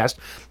Buzzkill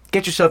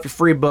Get yourself your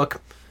free book.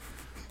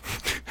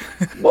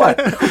 What?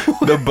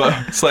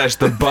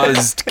 the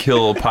Buzzed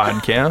Kill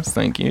podcast.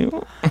 Thank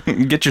you.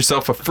 Get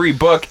yourself a free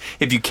book.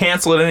 If you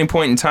cancel at any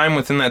point in time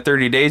within that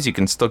 30 days, you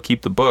can still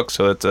keep the book.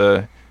 So that's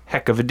a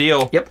heck of a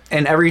deal. Yep.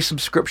 And every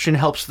subscription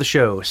helps the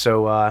show.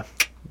 So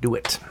do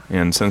it.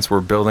 And since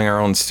we're building our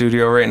own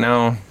studio right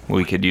now,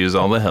 we could use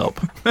all the help.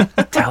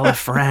 Tell a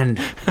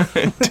friend.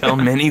 Tell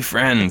many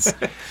friends.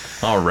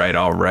 All right.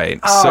 All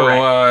So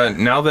right.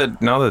 now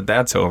that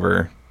that's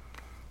over,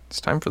 it's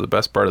time for the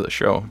best part of the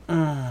show.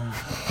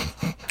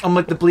 I'm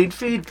like the bleed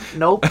feed.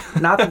 Nope,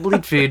 not the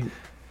bleed feed.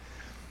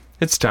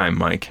 It's time,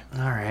 Mike.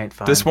 All right,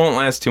 fine. This won't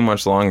last too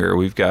much longer.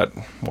 We've got,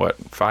 what,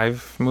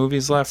 5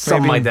 movies left?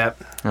 Something maybe? like that.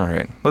 All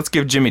right. Let's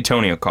give Jimmy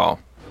Tony a call.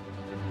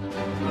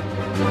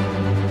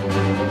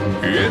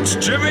 It's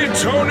Jimmy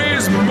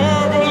Tony's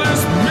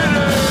Marvelous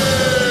Minute!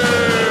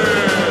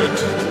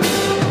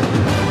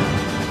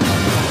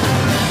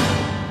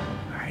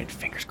 All right,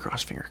 fingers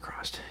crossed.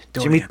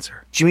 Don't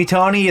answer. Jimmy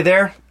Tony, you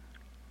there?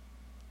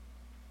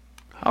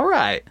 All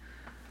right.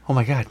 Oh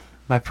my God,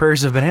 my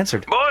prayers have been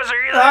answered. Boys,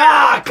 are you there?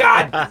 Ah,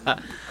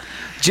 God.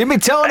 Jimmy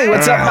Tony,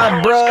 what's up, my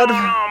What's brud? going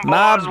on,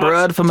 My boys?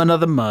 brud from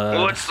another mud.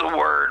 What's the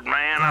word,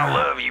 man? I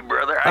love you,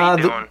 brother. How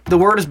you doing? The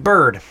word is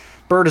bird.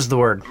 Bird is the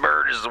word.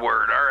 Bird is the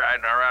word. All right.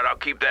 I'll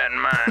keep that in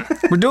mind.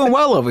 We're doing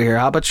well over here.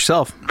 How about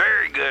yourself?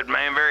 Very good,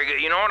 man. Very good.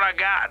 You know what I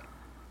got?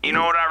 You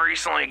know what I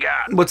recently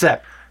got? What's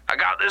that? I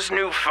got this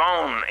new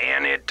phone,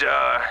 and it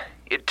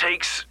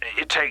takes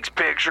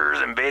pictures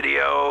and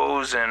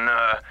videos and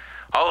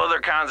all other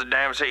kinds of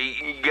damn stuff.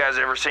 You guys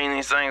ever seen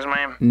these things,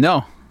 man?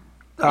 No.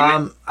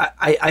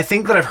 I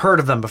think that I've heard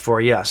of them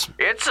before. Yes.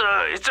 It's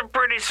a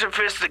pretty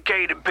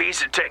sophisticated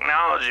piece of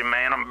technology,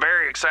 man. I'm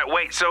very excited.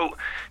 Wait, so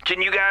can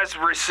you guys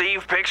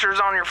receive pictures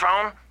on your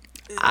phone?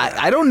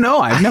 I don't know.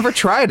 I've never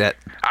tried it.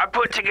 I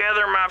put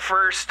together my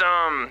first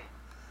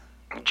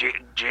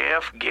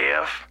GIF.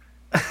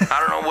 I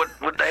don't know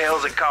what the hell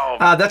is it called.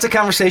 That's a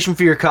conversation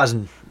for your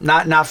cousin,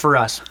 not for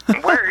us.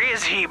 Where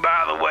is he,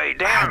 by the way?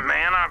 Damn,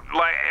 man!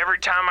 Like every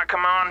time I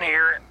come on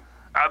here,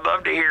 I'd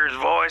love to hear his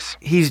voice.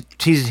 He's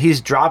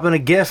dropping a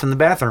GIF in the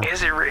bathroom.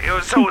 Is it?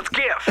 So it's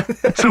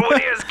GIF. So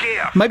it is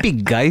GIF. Might be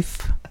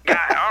Geith.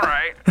 Guy, all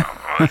right.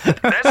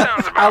 That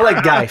sounds about I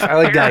like right. Geif. I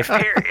like Geif.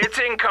 Here, it's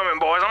incoming,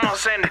 boys. I'm gonna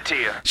send it to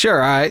you.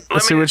 Sure, all right.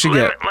 Let's see what you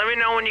get. Let me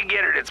know when you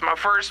get it. It's my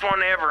first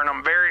one ever, and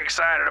I'm very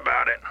excited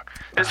about it.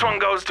 This one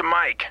goes to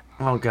Mike.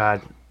 Oh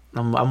God,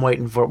 I'm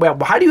waiting for it. Well,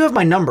 how do you have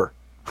my number?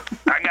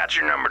 I got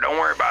your number. Don't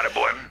worry about it,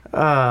 boy.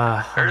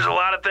 There's a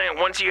lot of things.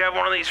 Once you have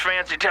one of these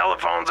fancy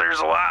telephones, there's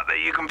a lot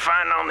that you can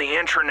find on the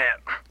intranet.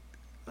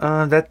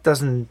 That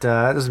doesn't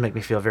make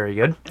me feel very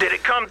good. Did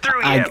it come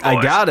through yet, boys? I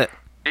got it.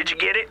 Did you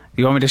get it?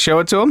 You want me to show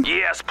it to him?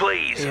 Yes,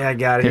 please. Yeah, I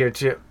got it here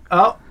too.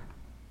 Oh,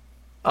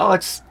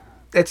 it's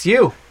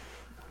you.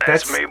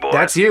 That's me, boys.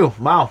 That's you.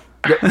 Wow.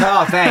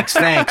 Oh, thanks.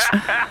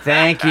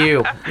 Thank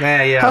you.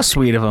 Yeah. How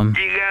sweet of him.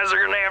 You guys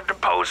are gonna have to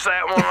post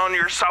that one on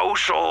your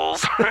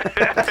socials.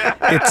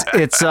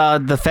 It's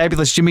the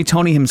fabulous Jimmy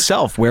Tony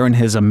himself wearing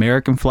his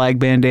American flag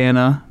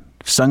bandana,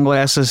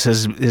 sunglasses,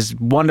 his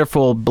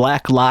wonderful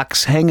black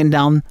locks hanging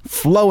down,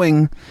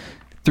 flowing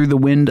through the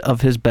wind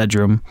of his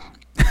bedroom.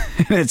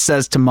 And it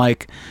says to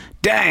Mike,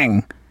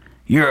 "Dang,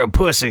 you're a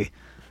pussy."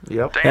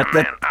 Yep. Damn,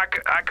 man,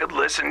 I could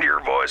listen to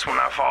your voice when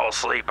I fall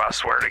asleep. I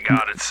swear to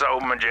God, it's so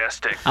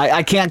majestic.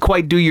 I can't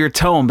quite do your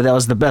tone, but that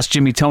was the best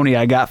Jimmy Tony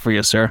I got for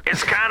you, sir.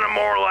 It's kind of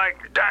more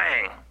like,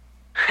 dang,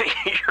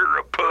 you're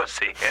a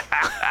pussy.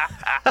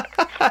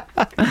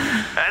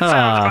 That sounds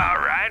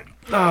about right.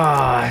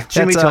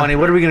 Jimmy That's, Tony,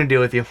 what are we going to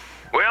do with you?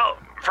 Well,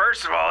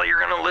 first of all, you're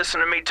going to listen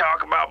to me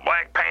talk about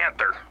Black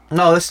Panther,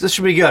 No, this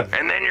should be good.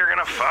 and then you're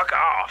going to fuck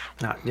off.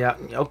 Yeah.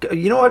 Okay.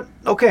 You know what?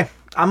 Okay.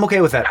 I'm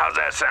okay with that. How's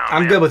that sound,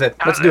 I'm man? good with it.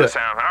 How's Let's that do it.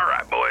 sound? All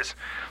right, boys.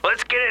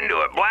 Let's get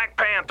into it. Black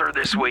Panther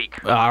this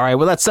week. All right,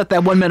 well, let's set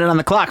that 1 minute on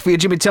the clock for you,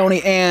 Jimmy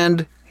Tony,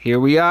 and here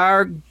we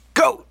are.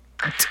 Go!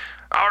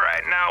 All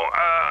right, now,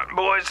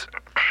 boys,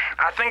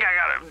 I think I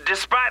gotta,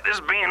 despite this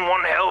being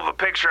one hell of a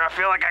picture, I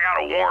feel like I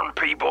gotta warn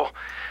people.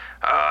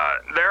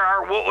 There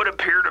are what would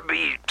appear to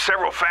be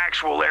several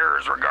factual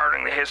errors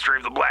regarding the history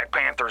of the Black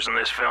Panthers in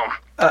this film.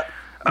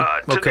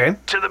 Okay.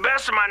 To the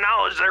best of my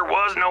knowledge, there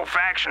was no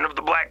faction of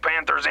the Black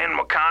Panthers in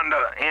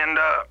Wakanda, and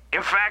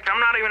in fact,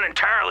 I'm not even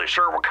entirely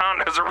sure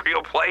Wakanda is a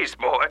real place,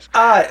 boys.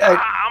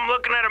 I'm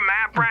looking at a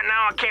map right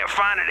now. I can't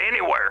find it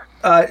anywhere.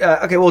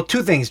 Okay. Well,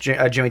 two things,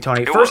 Jimmy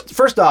Tony.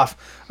 First off,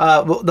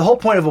 the whole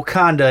point of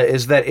Wakanda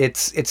is that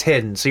it's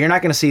hidden, so you're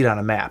not going to see it on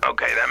a map.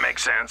 Okay, that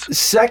makes sense.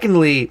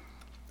 Secondly,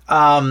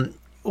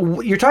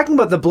 you're talking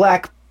about the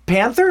Black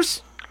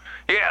Panthers,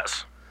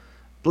 Yes.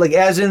 like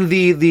as in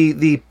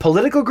the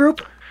political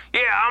group. Yeah,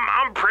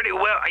 I'm pretty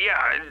well.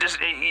 Yeah, just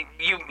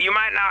you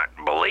might not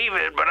believe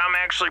it, but I'm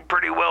actually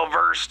pretty well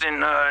versed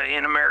in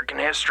American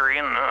history,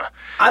 and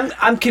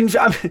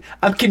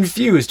I'm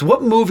confused.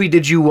 What movie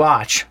did you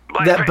watch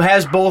that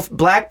has both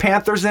Black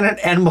Panthers in it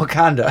and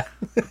Wakanda?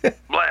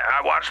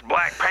 I watched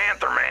Black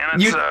Panther,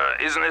 man. It's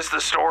isn't this the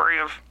story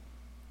of?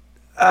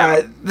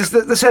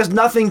 This has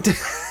nothing to.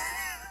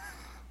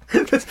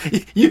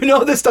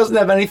 This doesn't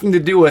have anything to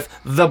do with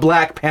the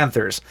Black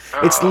Panthers.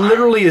 It's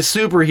literally a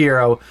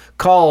superhero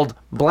called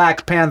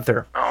Black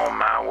Panther. Oh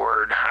my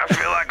word! I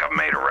feel like I've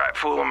made a right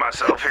fool of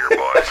myself here,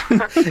 boys.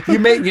 You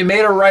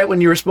made a right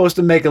when you were supposed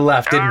to make a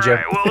left, didn't you? All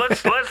right, well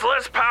let's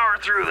power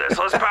through this.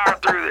 Let's power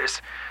through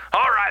this.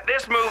 All right,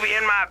 this movie,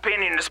 in my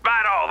opinion,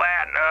 despite all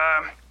that,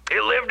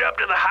 it lived up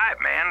to the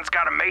hype, man. It's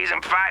got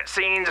amazing fight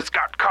scenes. It's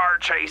got car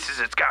chases.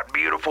 It's got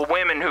beautiful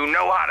women who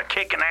know how to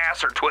kick an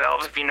ass or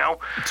 12s, if you know.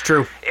 It's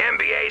true.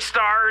 NBA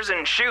stars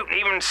and shoot,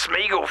 even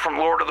Smeagol from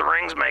Lord of the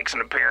Rings makes an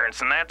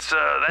appearance, and that's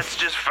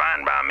just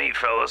fine by me,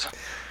 fellas.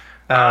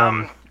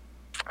 I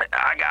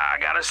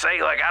gotta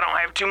say, like, I don't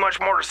have too much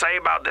more to say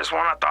about this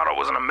one. I thought it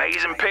was an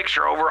amazing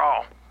picture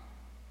overall.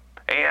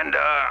 And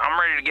I'm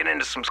ready to get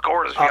into some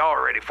scores if y'all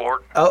are ready for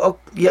it. Oh,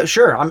 yeah,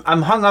 sure.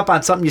 I'm hung up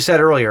on something you said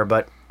earlier,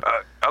 but.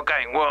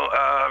 Okay, well,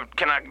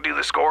 can I do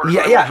the scores?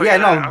 Yeah,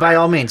 no, by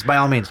all means. All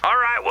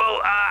right,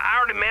 well, I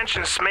already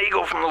mentioned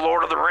Smeagol from the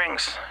Lord of the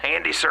Rings.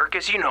 Andy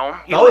Serkis, you know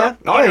him.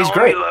 He's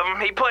great. You love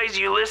him. He plays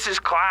Ulysses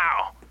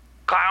Clow.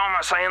 Clow, am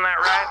I saying that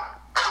right?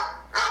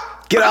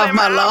 Get off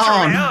my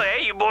lawn. Hell,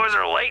 hey, you boys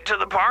are late to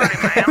the party,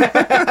 man.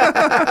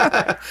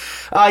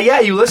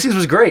 Yeah, Ulysses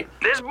was great.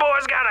 This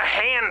boy's got a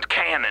hand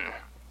cannon.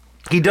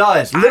 He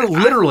does.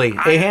 Literally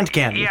a hand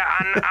cannon. Yeah,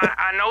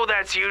 I know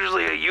that's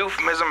usually a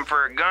euphemism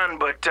for a gun,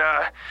 but,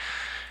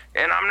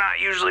 and I'm not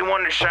usually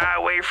one to shy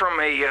away from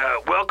a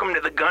welcome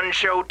to the gun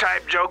show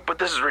type joke, but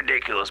this is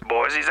ridiculous,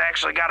 boys. He's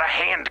actually got a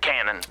hand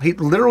cannon. He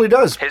literally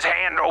does. His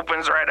hand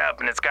opens right up,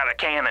 and it's got a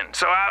cannon.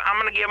 So I'm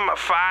going to give him a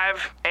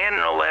 5 and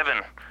an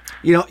 11.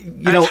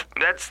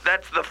 That's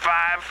the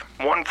 5,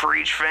 one for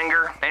each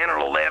finger, and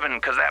an 11,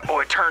 because that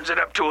boy turns it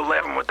up to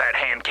 11 with that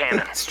hand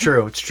cannon. It's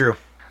true.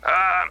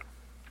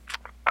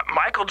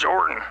 Michael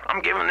Jordan,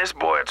 I'm giving this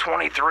boy a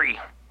 23.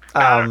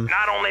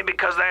 Not only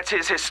because that's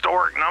his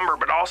historic number,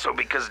 but also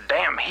because,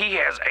 damn, he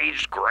has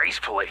aged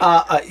gracefully.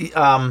 Okay.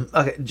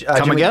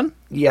 Come again?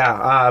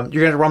 Yeah.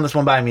 You're gonna run this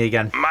one by me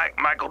again.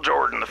 Michael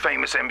Jordan, the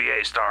famous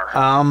NBA star.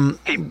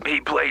 He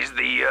plays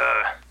the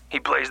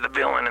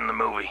villain in the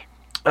movie.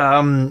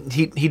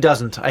 He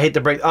doesn't. I hate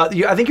to break.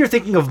 I think you're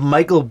thinking of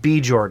Michael B.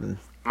 Jordan.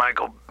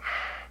 Michael,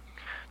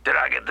 did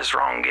I get this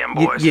wrong again,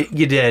 boys?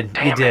 You did.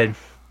 Damn you did. It.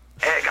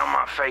 Egg on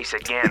my face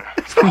again.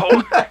 It's the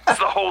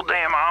whole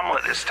damn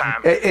omelet this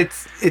time.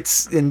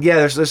 And yeah,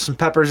 there's some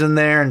peppers in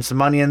there and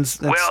some onions.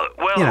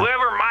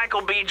 Whoever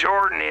Michael B.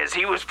 Jordan is,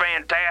 he was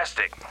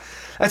fantastic.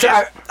 That's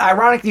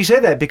ironic you say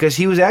that because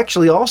he was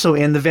actually also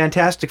in the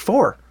Fantastic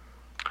Four.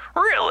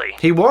 Really?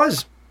 He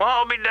was. Well,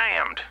 I'll be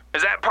damned.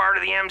 Is that part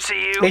of the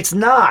MCU? It's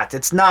not.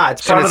 It's not.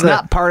 It's And part it's of the.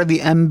 not part of the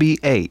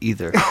MBA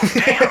either.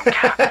 Damn,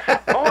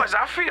 God. Boys,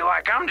 I feel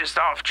like I'm just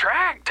off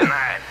track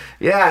tonight.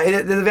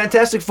 Yeah, the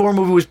Fantastic Four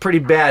movie was pretty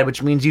bad,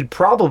 which means you'd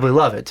probably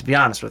love it, to be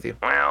honest with you.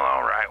 Well,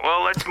 all right.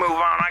 Well, let's move on.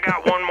 I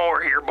got one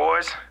more here,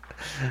 boys.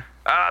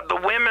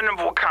 The women of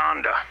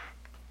Wakanda.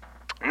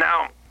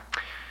 Now,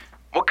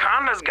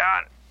 Wakanda's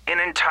got an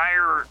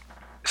entire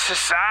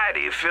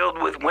society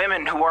filled with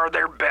women who are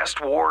their best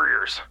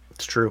warriors.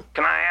 It's true.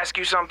 Can I ask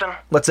you something?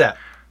 What's that?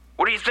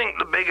 What do you think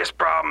the biggest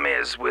problem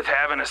is with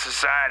having a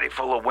society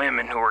full of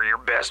women who are your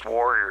best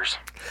warriors?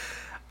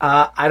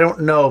 I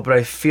don't know, but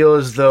I feel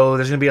as though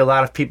there's going to be a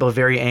lot of people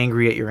very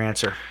angry at your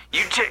answer.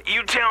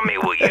 You tell me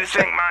what you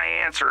think my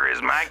answer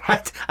is, Mike.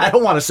 I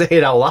don't want to say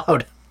it out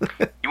loud.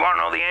 You want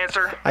to know the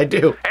answer? I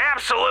do.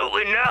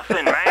 Absolutely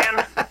nothing,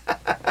 man.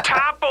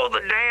 Topple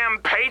the damn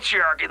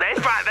patriarchy.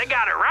 They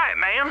got it right,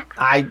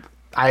 man.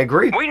 I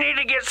agree. We need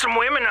to get some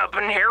women up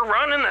in here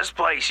running this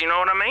place, you know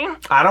what I mean?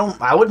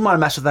 I wouldn't want to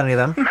mess with any of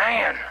them.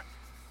 Man,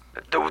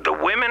 the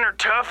women are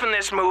tough in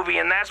this movie,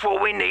 and that's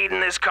what we need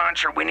in this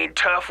country. We need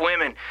tough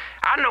women.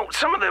 I know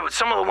some of the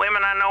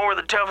women I know are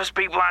the toughest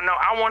people I know.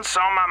 I once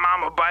saw my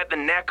mama bite the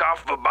neck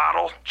off of a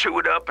bottle, chew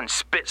it up, and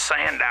spit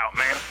sand out,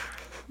 man.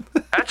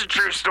 That's a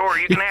true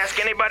story. You can ask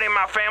anybody in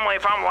my family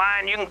if I'm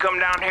lying. You can come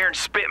down here and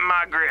spit in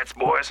my grits,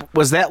 boys.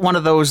 Was that one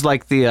of those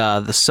like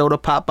the soda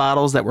pop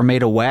bottles that were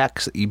made of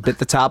wax? You bit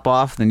the top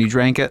off, then you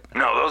drank it?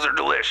 No, those are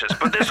delicious.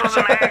 But this was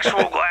an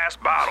actual glass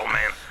bottle,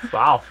 man.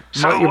 Wow.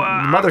 So, Your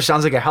mother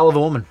sounds like a hell of a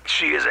woman.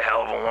 She is a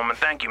hell of a woman.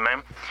 Thank you,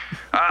 ma'am.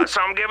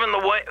 So I'm giving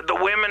the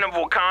women of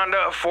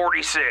Wakanda a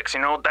 46. You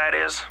know what that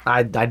is?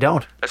 I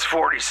don't. That's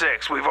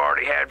 46. We've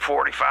already had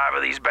 45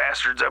 of these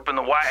bastards up in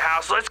the White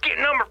House. Let's get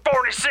number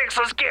 46.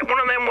 Let's get one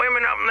of them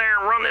women up in there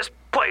and run this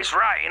place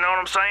right. You know what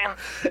I'm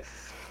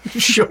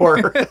saying?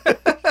 Sure.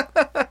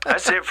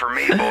 That's it for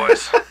me,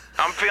 boys.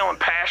 I'm feeling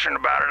passionate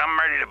about it. I'm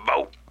ready to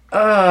vote.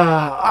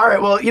 All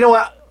right. Well, you know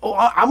what?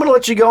 I'm going to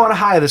let you go on a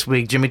high this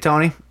week, Jimmy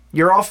Tony.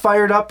 You're all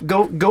fired up.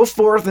 Go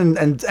forth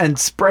and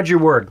spread your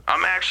word.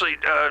 I'm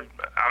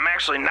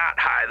actually not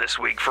high this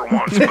week for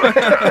once, but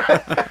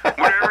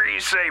whatever you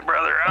say,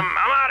 brother. I'm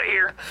out of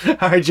here.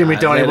 All right, Jimmy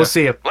Tony. later. We'll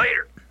see you.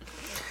 Later.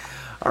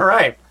 All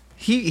right.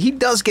 He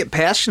does get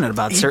passionate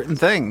about certain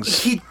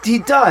things. He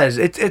does.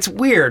 It's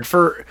weird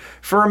for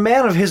a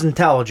man of his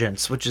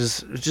intelligence, which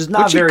is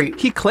not Which very.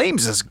 he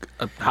claims is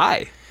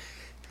high.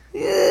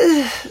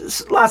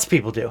 Lots of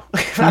people do.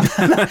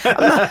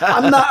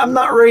 I'm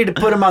not ready to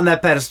put him on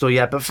that pedestal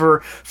yet, but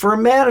for a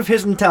man of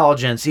his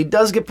intelligence, he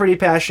does get pretty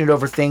passionate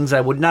over things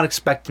I would not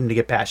expect him to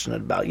get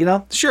passionate about. You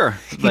know, Sure,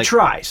 he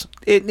tries.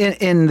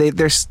 And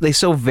they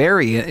so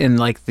vary in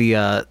like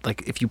the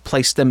like if you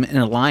place them in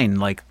a line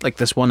like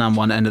this one on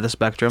one end of the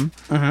spectrum,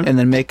 and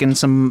then making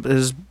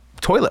his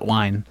toilet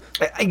wine.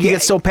 He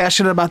gets so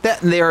passionate about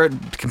that, and they are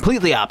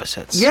completely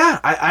opposites. Yeah,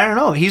 I don't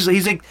know. He's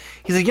like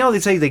you know, they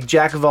say like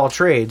jack of all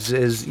trades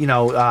is, you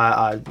know,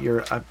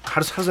 you're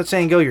how does that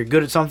saying go? You're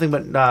good at something,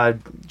 but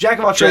jack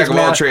of all trades. Jack of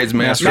all trades,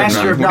 master of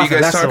none. of What are you nothing.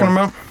 guys That's the talking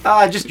one.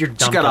 about? Just your dumb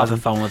Just got off cousin.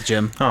 the phone with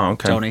Jim. Oh,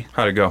 okay. Tony.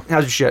 How'd it go?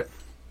 How's your shit?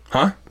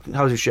 Huh?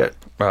 How's your shit?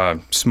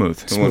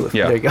 Smooth. Smooth.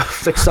 Yeah. There you go.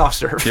 It's like soft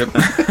serve. Yep.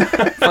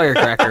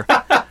 Firecracker.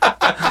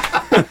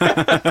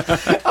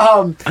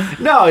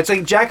 No, it's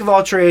like jack of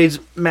all trades,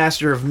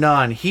 master of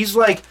none. He's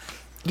like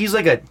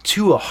a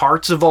two of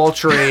hearts of all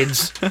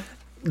trades,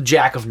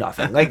 jack of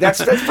nothing. Like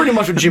that's pretty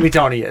much what Jimmy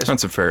Tony is.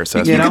 That's a fair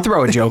assessment. You You know? could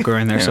throw a joker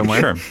in there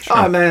somewhere. Sure.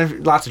 Oh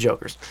man, lots of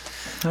jokers.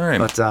 All right.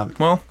 But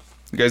well,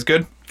 you guys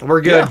good?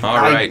 we're good. Yeah. All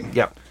right.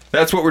 Yep.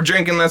 That's what we're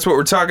drinking. That's what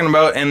we're talking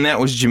about. And that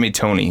was Jimmy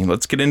Tony.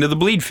 Let's get into the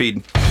bleed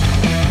feed.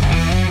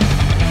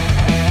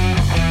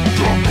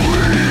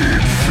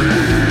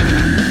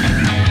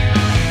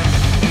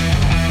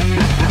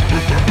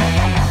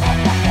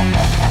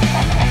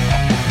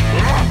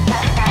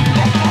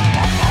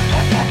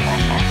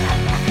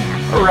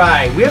 All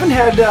right. We haven't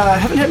had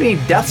any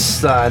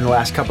deaths in the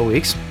last couple of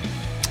weeks.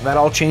 That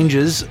all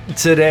changes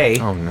today.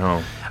 Oh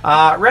no.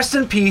 Rest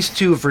in peace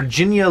to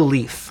Virginia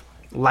Leith.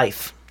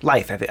 Leith.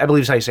 I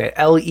believe is how you say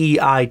it.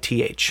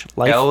 Leith.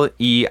 Leith.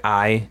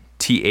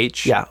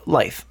 Leith. Yeah,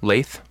 Leith.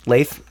 Leith.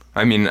 Leith.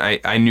 I mean,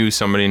 I knew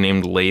somebody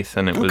named Leith,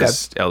 and it was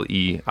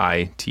Leith.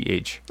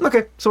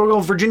 Okay, so we're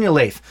going Virginia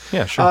Leith.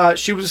 Yeah, sure.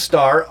 She was a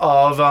star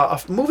of a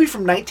movie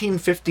from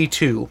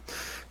 1952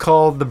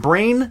 called The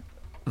Brain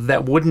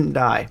That Wouldn't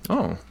Die.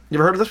 Oh, You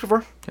ever heard of this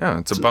before? yeah.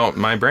 It's about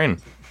my brain.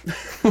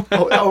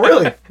 Oh,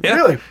 really? Yeah.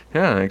 Really?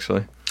 Yeah,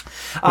 actually.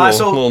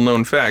 So Little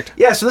known fact.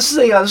 yeah, so this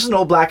is an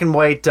old black and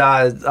white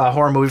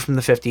horror movie from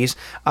the 50s.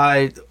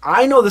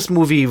 I know this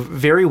movie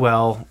very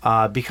well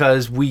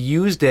because we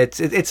used it.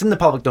 It's in the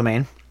public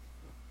domain,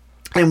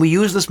 and we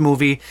used this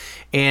movie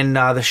in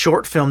the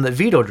short film that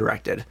Vito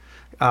directed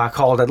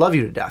called "I Love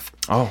You to Death."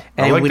 Oh,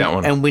 and I like that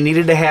one. And we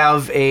needed to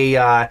have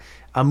a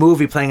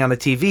movie playing on the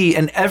TV,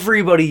 and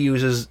everybody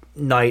uses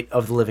Night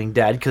of the Living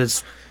Dead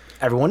because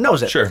everyone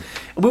knows it. Sure.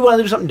 We wanted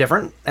to do something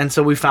different, and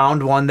so we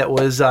found one that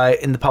was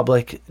in the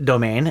public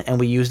domain, and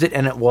we used it,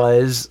 and it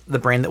was the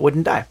brain that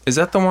wouldn't die. Is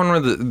that the one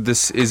where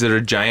is it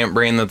a giant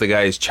brain that the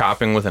guy is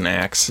chopping with an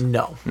axe?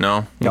 No.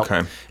 No? Nope.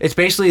 Okay. It's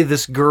basically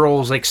this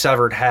girl's like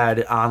severed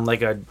head on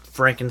like a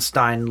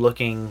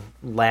Frankenstein-looking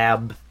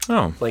lab,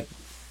 like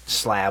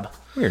slab.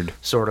 Weird.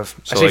 Sort of.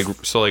 So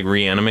like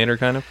Reanimator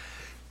kind of?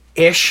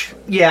 Ish.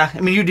 Yeah.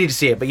 I mean, you need to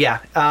see it, but yeah.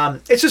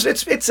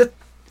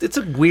 It's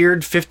a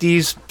weird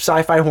 50s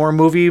sci-fi horror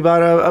movie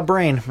about a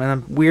brain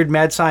and a weird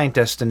mad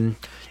scientist, and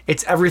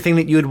it's everything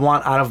that you'd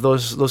want out of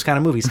those kind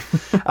of movies.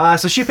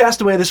 So she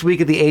passed away this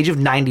week at the age of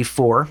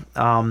 94.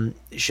 I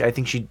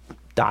think she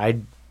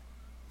died.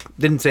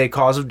 Didn't say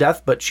cause of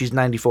death, but she's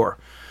 94.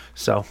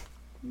 So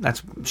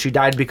she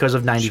died because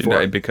of 94. She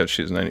died because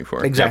she's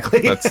 94.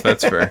 Exactly. Yep,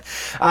 that's fair.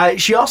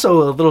 She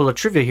also, a little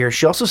trivia here,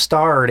 she also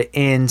starred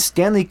in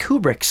Stanley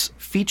Kubrick's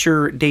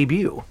feature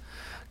debut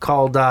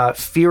called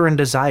Fear and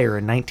Desire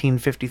in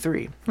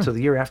 1953, so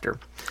the year after.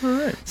 All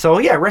right. So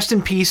yeah, rest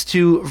in peace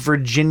to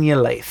Virginia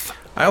Lath.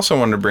 I also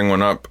wanted to bring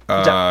one up,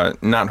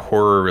 not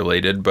horror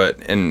related,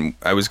 and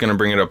I was going to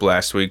bring it up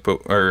last week,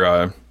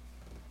 or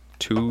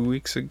 2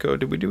 weeks ago.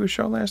 Did we do a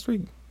show last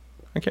week?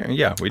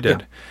 Yeah, we did.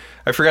 Yeah.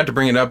 I forgot to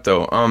bring it up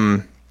though.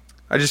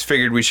 I just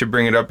figured we should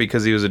bring it up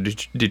because he was a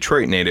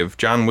Detroit native.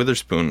 John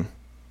Witherspoon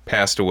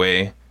passed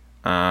away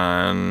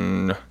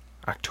on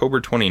October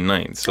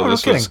 29th. So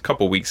this was a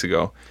couple weeks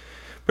ago.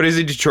 But he's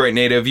a Detroit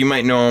native. You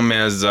might know him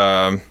as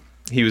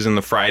he was in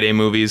the Friday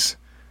movies.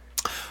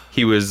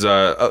 He was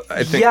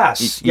I think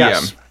Yes.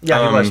 Yeah,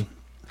 he was.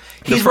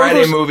 The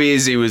Friday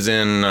movies, he was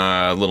in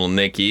Little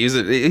Nicky.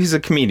 He's a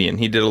comedian.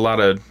 He did a lot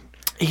of...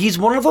 He's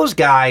one of those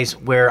guys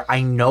where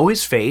I know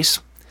his face,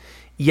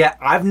 yet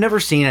I've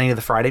never seen any of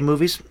the Friday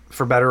movies,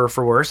 for better or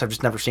for worse. I've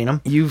just never seen them.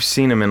 You've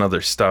seen him in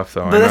other stuff,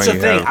 though. But that's the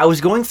thing. I was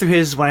going through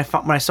his... When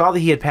I saw that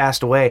he had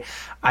passed away,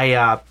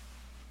 I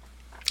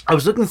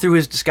was looking through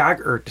his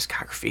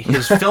discography,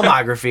 his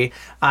filmography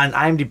on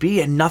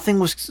IMDb, and nothing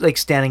was like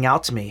standing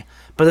out to me.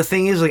 But the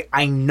thing is, like,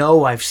 I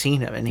know I've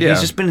seen him, and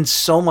he's just been in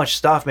so much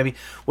stuff. Maybe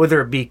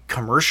whether it be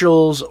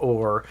commercials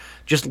or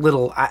just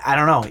little, I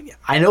don't know.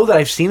 I know that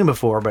I've seen him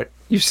before, but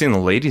you've seen The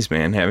Ladies'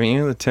 Man, haven't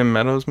you? The Tim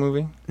Meadows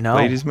movie. No,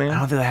 Ladies' Man. I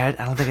don't think I had.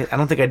 I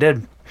don't think I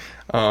did.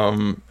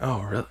 Oh,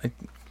 really?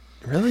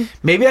 Really?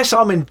 Maybe I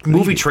saw him in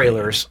movie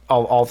trailers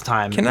all the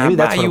time. Can Maybe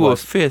I buy you a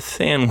fifth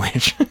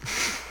sandwich?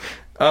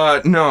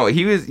 No,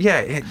 he was.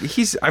 Yeah,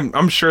 he's.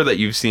 I'm sure that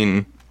you've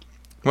seen.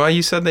 Well,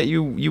 you said that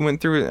you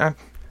went through it.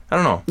 I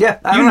don't know. Yeah,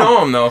 you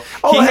know him though.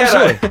 Oh,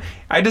 absolutely.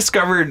 I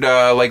discovered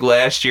like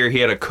last year he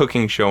had a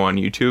cooking show on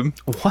YouTube.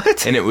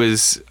 What? And it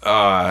was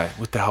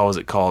what the hell was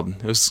it called?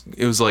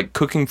 It was like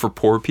Cooking for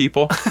Poor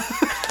People.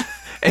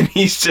 And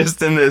he's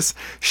just in this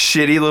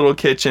shitty little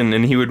kitchen,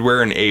 and he would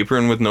wear an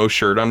apron with no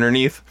shirt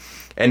underneath,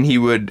 and he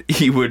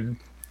would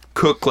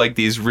cook like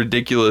these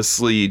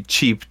ridiculously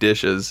cheap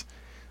dishes.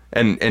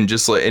 And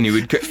he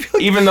would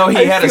even though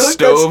he had a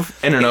stove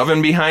and an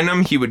oven behind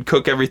him, he would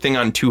cook everything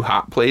on two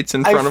hot plates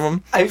in front of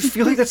him. I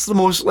feel like that's the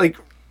most like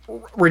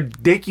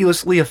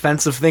ridiculously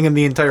offensive thing in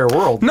the entire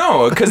world.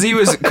 No, because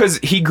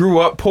he grew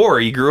up poor.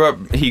 He grew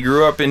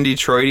up in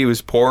Detroit. He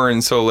was poor,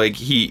 and so like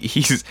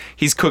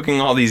he's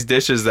cooking all these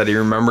dishes that he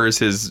remembers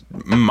his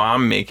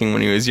mom making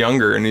when he was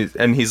younger,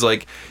 and he's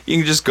like, you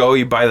can just go,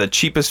 you buy the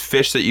cheapest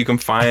fish that you can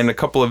find, a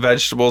couple of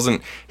vegetables, and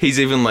he's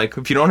even like,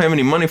 if you don't have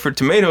any money for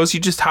tomatoes, you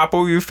just hop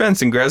over your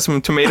fence and grab some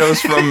tomatoes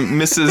from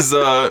Mrs.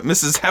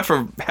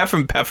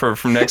 Heffenpfeffer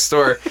from next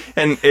door,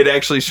 and it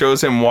actually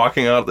shows him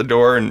walking out the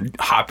door and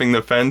hopping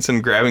the fence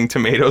and grabbing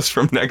tomatoes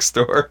from next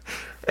door.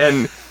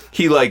 And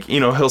he like,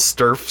 he'll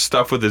stir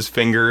stuff with his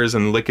fingers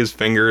and lick his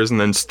fingers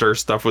and then stir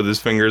stuff with his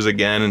fingers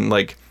again, and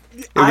like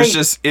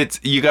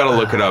you gotta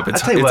look it up.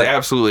 It's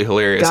absolutely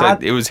hilarious.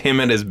 It was him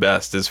at his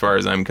best as far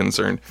as I'm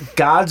concerned.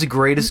 God's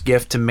greatest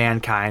gift to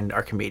mankind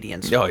are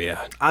comedians. Oh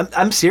yeah.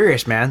 I'm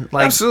serious, man.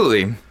 Like,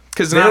 absolutely.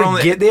 Because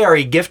they are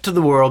a gift to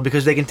the world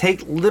because they can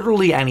take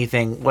literally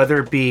anything, whether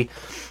it be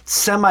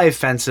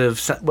semi-offensive,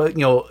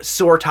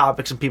 sore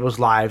topics in people's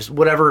lives,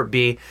 whatever it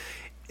be,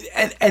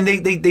 and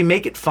they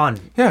make it fun.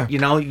 Yeah.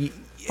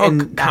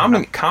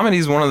 Comedy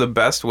is one of the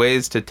best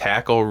ways to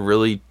tackle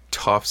really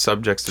tough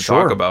subjects to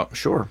talk about.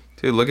 Sure.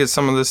 Dude, look at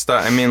some of this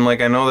stuff. I mean,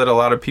 like, I know that a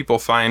lot of people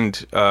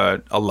find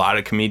a lot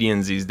of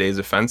comedians these days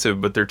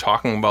offensive, but they're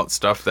talking about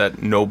stuff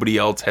that nobody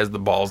else has the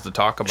balls to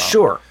talk about.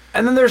 Sure.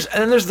 And then there's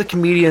the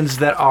comedians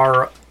that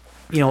are,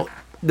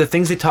 the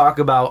things they talk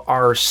about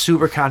are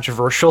super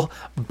controversial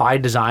by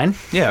design.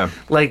 Yeah.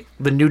 Like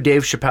the new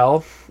Dave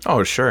Chappelle.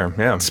 Oh, sure.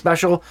 Yeah.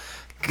 Special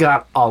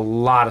got a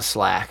lot of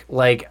slack.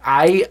 Like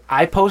I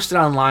posted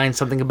online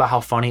something about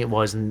how funny it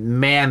was, and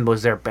man,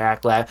 was there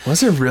backlash.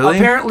 Was it really?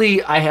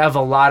 Apparently, I have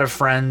a lot of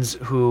friends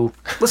who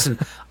listen.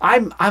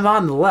 I'm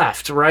on the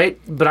left, right?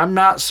 But I'm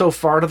not so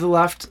far to the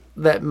left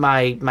that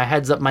my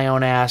head's up my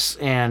own ass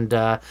and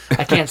I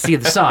can't see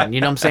the sun.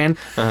 You know what I'm saying?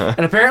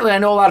 And apparently I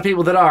know a lot of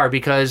people that are,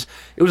 because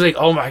it was like,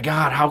 oh my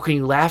God, how can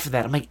you laugh at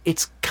that? I'm like,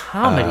 it's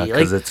comedy.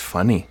 Because it's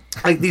funny.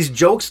 Like, these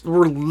jokes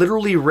were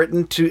literally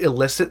written to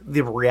elicit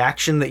the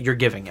reaction that you're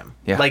giving him.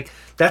 Yeah. Like,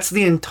 that's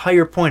the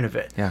entire point of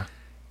it. Yeah.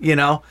 You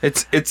know?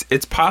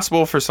 It's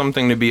possible for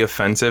something to be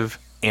offensive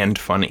and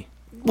funny.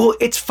 Well,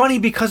 it's funny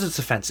because it's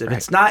offensive. Right.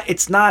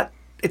 It's not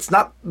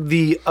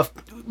the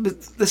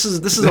this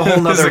is a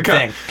whole nother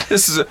thing.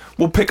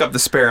 We'll pick up the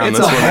spare on It's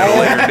this a one at a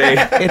later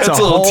date. It's a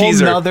little whole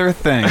teaser. nother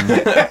thing.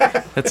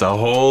 It's a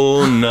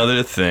whole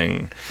nother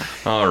thing.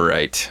 All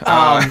right.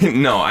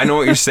 No, I know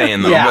what you're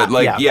saying though. Yeah,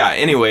 but yeah.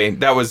 Anyway,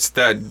 that was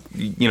that.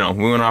 You know,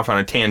 we went off on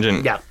a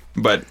tangent. Yeah.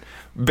 But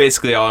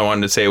basically, all I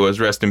wanted to say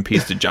was rest in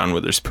peace to John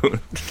Witherspoon.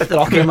 That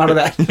all came out of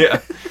that. Yeah.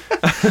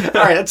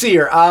 All right, let's see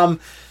here.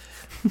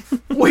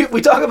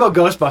 We talk about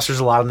Ghostbusters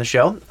a lot on the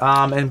show,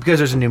 and because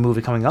there's a new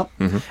movie coming up.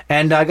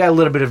 And I got a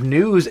little bit of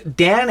news.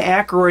 Dan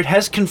Aykroyd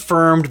has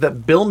confirmed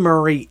that Bill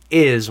Murray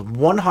is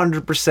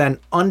 100%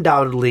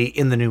 undoubtedly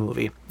in the new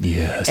movie.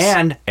 Yes.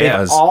 And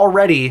they've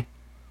already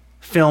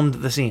filmed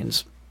the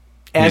scenes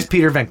as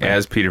Peter Venkman.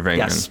 As Peter Venkman.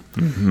 Yes.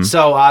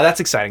 So that's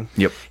exciting.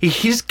 Yep. He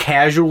just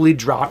casually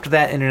dropped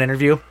that in an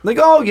interview. Like,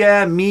 oh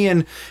yeah, me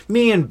and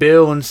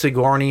Bill and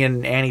Sigourney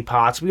and Annie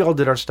Potts, we all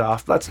did our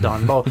stuff. That's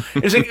done. Well,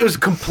 it was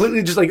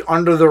completely just like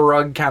under the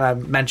rug kind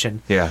of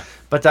mention. Yeah.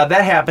 But that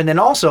happened, and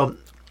also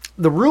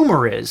the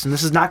rumor is, and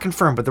this is not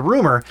confirmed, but the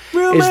rumor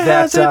is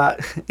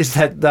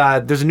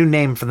that there's a new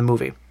name for the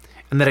movie,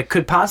 and that it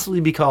could possibly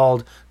be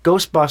called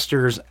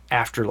Ghostbusters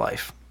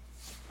Afterlife.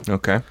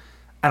 Okay.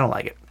 I don't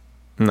like it.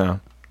 No.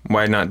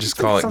 Why not just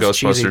call it sounds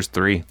Ghostbusters cheesy.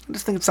 3? I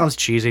just think it sounds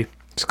cheesy.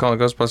 Just call it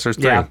Ghostbusters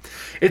 3. Yeah.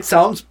 It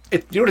sounds...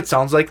 you know what it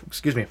sounds like?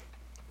 Excuse me.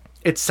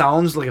 It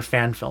sounds like a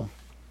fan film.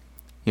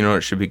 You know what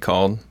it should be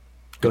called?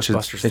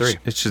 Ghostbusters 3.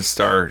 It should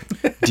star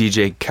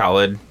DJ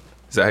Khaled.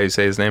 Is that how you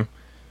say his name?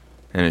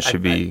 And it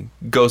should be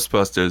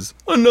Ghostbusters,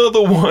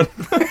 another one.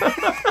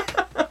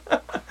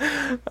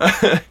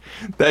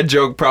 That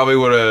joke probably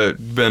would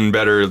have been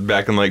better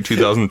back in like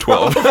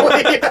 2012.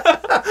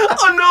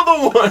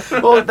 Another one.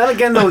 Well, then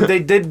again, though, they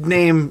did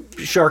name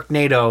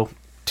Sharknado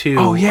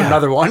to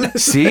another one.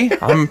 See?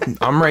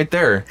 I'm right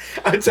there.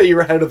 I'd say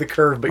you're ahead of the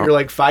curve, but you're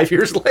like 5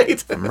 years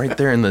late. I'm right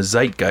there in the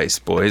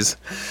zeitgeist, boys.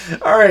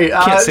 All right.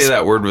 Can't say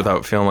that word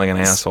without feeling like an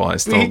asshole. I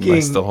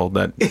still hold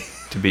that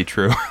to be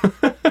true.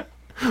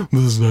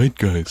 The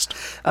zeitgeist.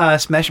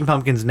 Smashing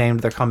Pumpkins named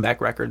their comeback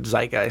record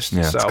Zeitgeist.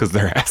 Yeah, it's because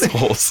they're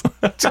assholes.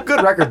 It's a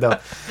good record, though.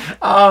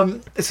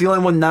 It's the only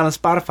one not on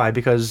Spotify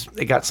because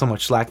it got so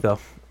much slack, though.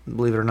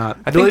 Believe it or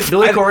not. Billy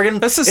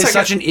Corgan is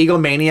such an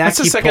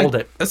egomaniac. He pulled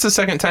it. That's the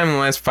second time in the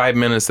last 5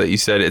 minutes that you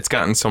said it's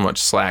gotten so much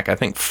slack. I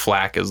think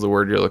flack is the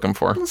word you're looking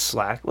for.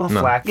 Slack. Well,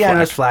 flack. Yeah,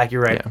 that's flack.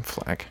 You're right. Yeah,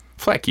 flack.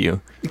 Flack you.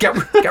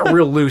 Got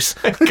real loose.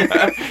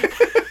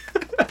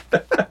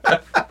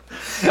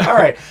 All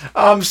right.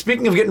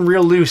 Speaking of getting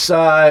real loose,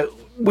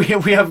 we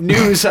have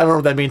news. I don't know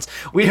what that means.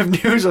 We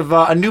have news of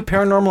a new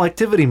Paranormal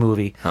Activity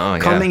movie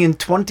coming in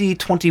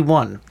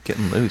 2021.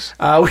 Getting loose.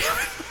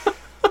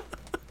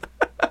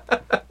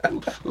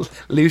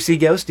 Lucy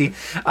Ghosty.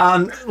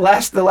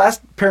 The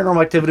last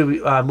Paranormal Activity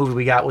movie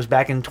we got was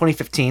back in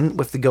 2015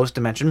 with the Ghost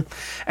Dimension,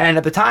 and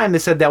at the time they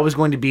said that was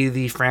going to be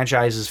the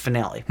franchise's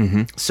finale.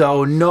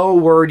 So no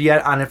word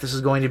yet on if this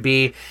is going to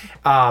be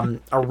a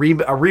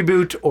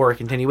reboot or a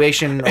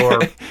continuation or.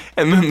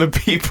 And then the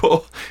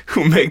people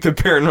who make the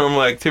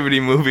Paranormal Activity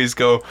movies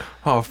go,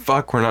 "Oh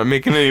fuck, we're not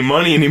making any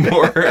money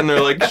anymore," and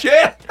they're like,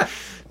 "Shit,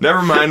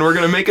 never mind, we're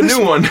gonna make a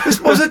new one." This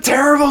was a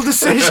terrible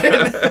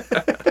decision.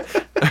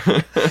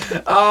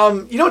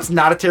 You know, it's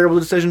not a terrible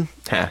decision.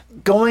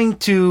 Going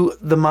to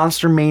the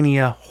Monster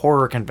Mania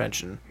horror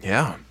convention.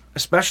 Yeah.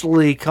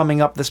 Especially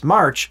coming up this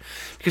March,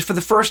 because for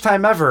the first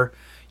time ever,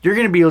 you're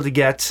going to be able to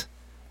get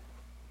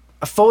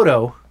a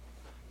photo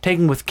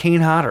taken with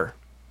Kane Hodder.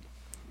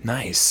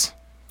 Nice.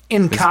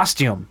 In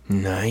costume.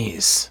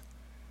 Nice.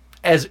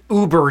 As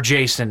Uber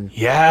Jason.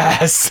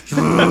 Yes.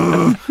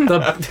 the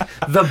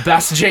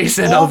best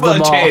Jason of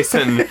them all.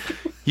 Jason.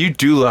 You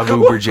do love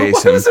Uber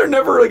Jason. Why was there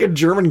never like a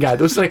German guy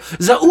that was like,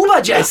 the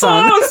Uber Jason?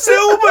 Oh,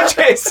 the Uber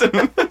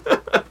Jason.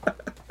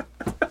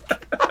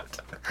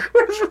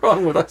 What is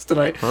wrong with us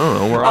tonight? I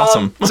don't know. We're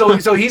awesome.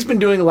 So he's been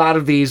doing a lot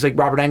of these. Like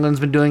Robert Englund's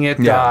been doing it.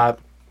 Yeah.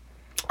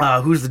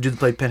 Who's the dude that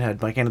played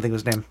Pinhead? I can't think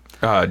of his name.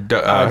 Doug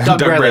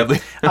Bradley.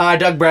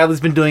 Doug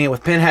Bradley's been doing it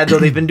with Pinhead, though.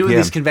 They've been doing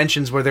these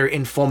conventions where they're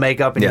in full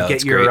makeup and you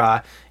get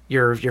your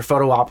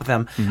photo op with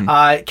them.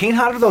 Kane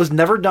Hodder, though, has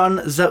never done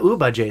the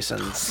Uber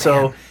Jason.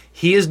 So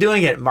he is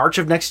doing it March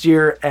of next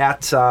year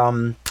at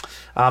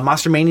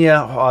Monster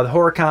Mania, the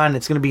HorrorCon.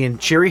 It's going to be in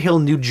Cherry Hill,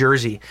 New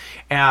Jersey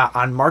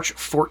on March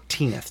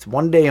 14th.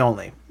 One day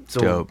only. So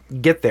dope.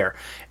 Get there.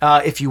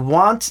 If you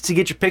want to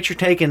get your picture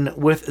taken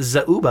with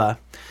Zauba,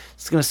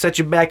 it's going to set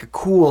you back a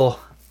cool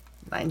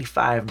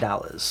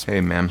 $95.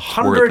 Hey, man.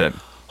 Worth it.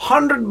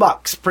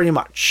 $100 pretty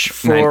much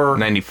for...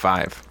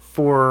 95.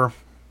 For...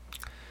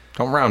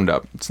 Don't round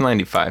up. It's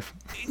 95.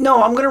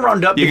 No, I'm gonna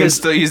round up You can because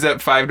still use that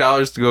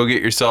 $5 to go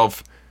get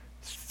yourself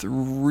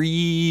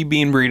 3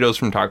 bean burritos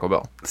from Taco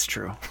Bell. it's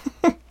true.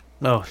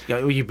 No,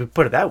 you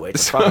put it that way.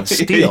 It's a fucking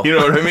steal. You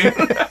know what I mean?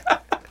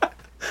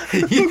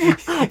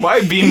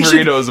 Why bean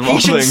burritos of all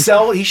things?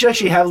 He should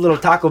actually have a little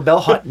Taco Bell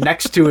hut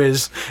next to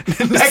his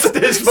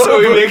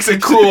So he makes a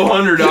cool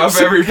 100 off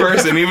every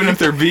person, even if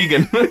they're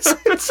vegan.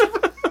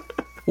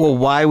 Well,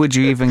 why would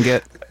you even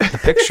get the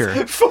picture?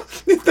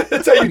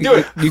 That's how you do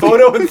it.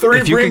 Photo and 3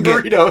 If you bean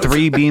could get burritos.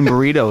 3 bean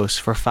burritos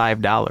for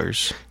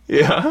 $5,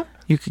 Yeah.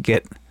 you could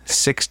get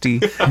 60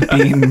 bean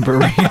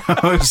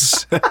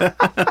burritos.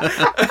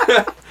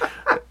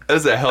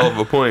 That's a hell of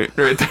a point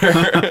right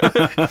there.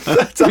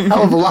 That's a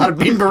hell of a lot of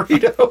bean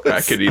burritos.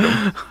 I could eat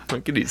them. I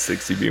could eat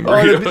 60 bean Oh,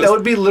 burritos. that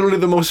would be literally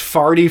the most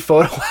farty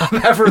photo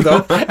ever,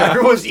 though.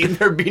 Everyone's eating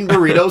their bean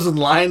burritos in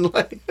line.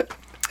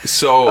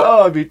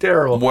 So, It'd be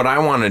terrible. what I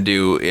want to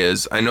do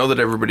is, I know that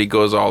everybody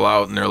goes all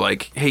out and they're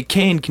like, hey,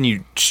 Kane, can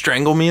you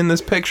strangle me in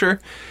this picture?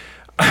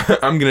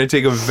 I'm going to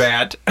take a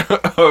vat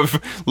of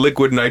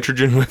liquid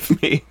nitrogen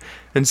with me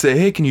and say,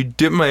 hey, can you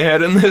dip my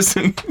head in this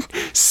and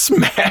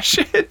smash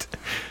it?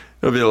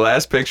 It'll be the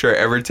last picture I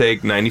ever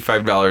take.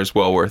 $95,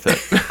 well worth it.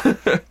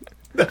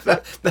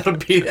 That'll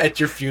be at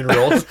your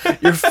funeral.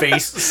 Your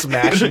face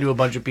smashed into a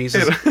bunch of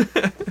pieces.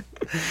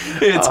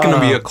 It's going to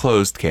be a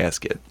closed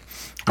casket.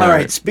 All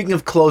right. Speaking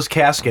of closed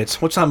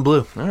caskets, what's on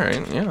blue? All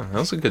right, yeah, that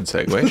was a good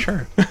segue,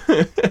 sure.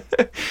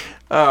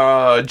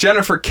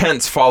 Jennifer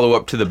Kent's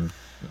follow-up to the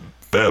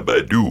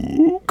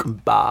Babadook.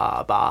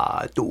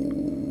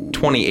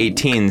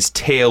 2018's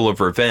Tale of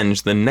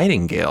Revenge, The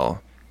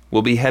Nightingale,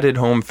 will be headed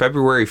home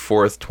February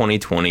 4th,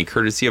 2020,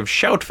 courtesy of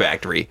Shout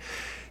Factory.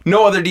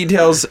 No other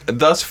details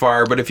thus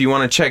far, but if you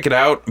want to check it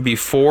out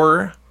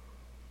before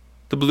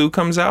the blue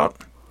comes out,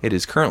 it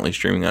is currently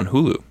streaming on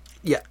Hulu.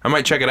 Yeah. I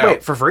might check it out.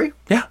 Wait, for free?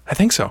 Yeah, I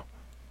think so.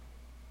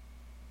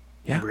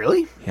 Yeah.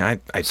 Really? Yeah,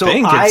 I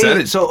think it said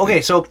it.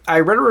 So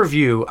I read a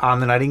review on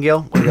The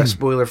Nightingale, like a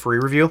spoiler-free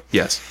review.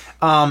 Yes.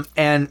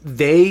 And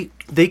they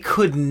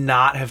could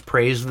not have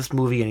praised this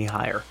movie any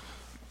higher.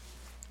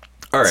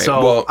 All right.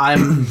 So well,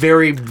 I'm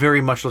very,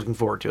 very much looking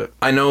forward to it.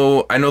 I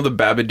know the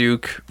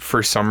Babadook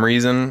for some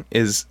reason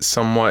is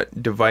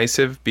somewhat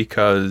divisive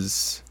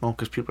because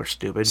Because people are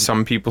stupid.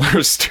 some people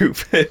are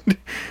stupid.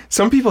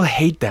 Some people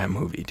hate that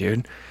movie,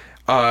 dude.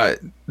 The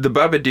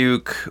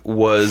Babadook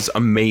was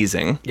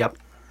amazing. Yep.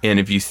 And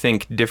if you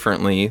think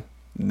differently,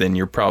 then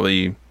you're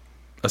probably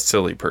a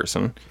silly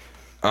person.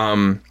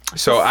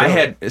 So I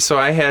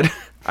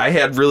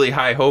had really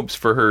high hopes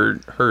for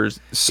her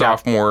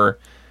sophomore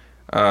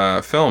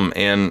film,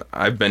 and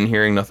I've been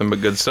hearing nothing but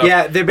good stuff.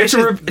 Yeah,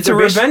 it's a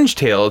revenge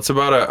tale. It's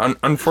about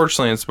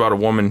unfortunately, it's about a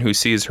woman who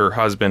sees her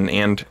husband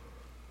and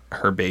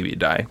her baby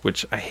die,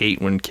 which I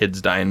hate when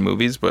kids die in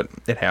movies, but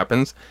it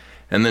happens.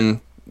 And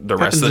then the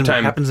rest of the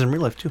time happens in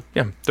real life too.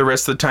 Yeah, the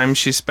rest of the time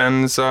she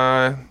spends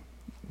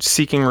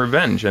seeking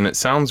revenge, and it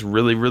sounds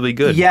really, really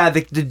good. Yeah,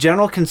 the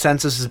general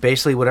consensus is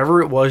basically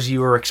whatever it was you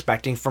were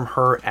expecting from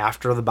her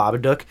after the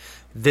Babadook,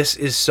 this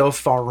is so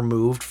far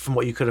removed from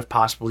what you could have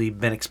possibly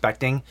been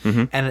expecting,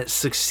 and it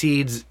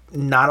succeeds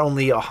not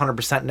only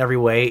 100% in every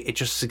way, it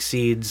just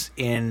succeeds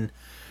in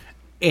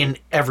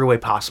every way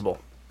possible.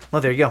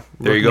 Well, there you go.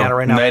 There you Looking go. at it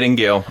right now.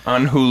 Nightingale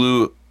on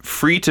Hulu,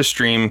 free to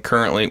stream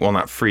currently. Well,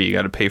 not free. You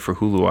got to pay for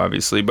Hulu,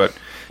 obviously, but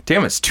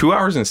damn, it's 2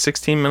 hours and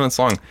 16 minutes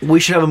long.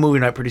 We should have a movie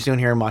night pretty soon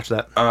here and watch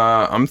that.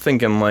 I'm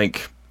thinking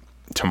like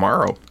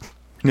tomorrow.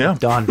 Yeah.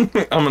 Done.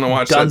 I'm going to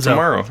watch that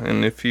tomorrow.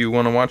 And if you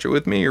want to watch it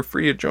with me, you're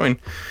free to join.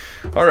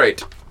 All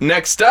right.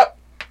 Next up.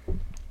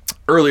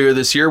 Earlier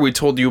this year, we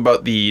told you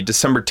about the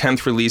December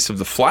 10th release of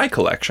the Fly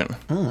Collection,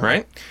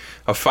 right?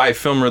 A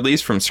 5-film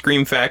release from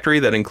Scream Factory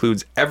that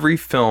includes every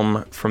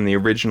film from the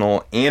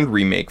original and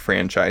remake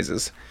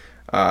franchises.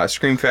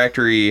 Scream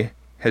Factory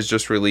has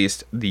just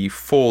released the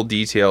full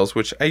details,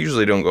 which I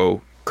usually don't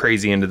go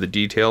crazy into the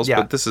details,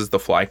 but this is the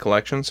Fly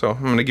Collection, so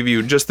I'm going to give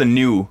you just the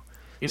new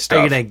stuff.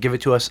 Are you going to give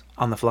it to us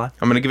on the fly?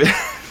 I'm going to give it...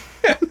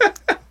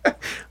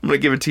 I'm going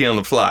to give it to you on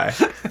the fly.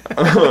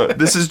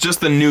 This is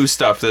just the new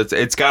stuff.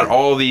 It's got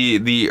all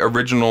the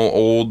original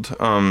old...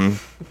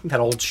 that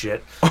old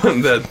shit. all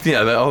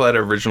that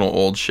original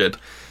old shit.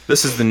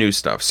 This is the new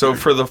stuff. So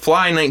for The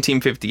Fly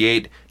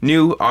 1958,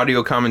 new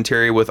audio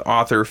commentary with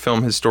author,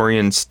 film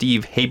historian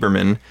Steve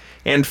Haberman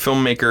and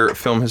filmmaker,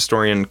 film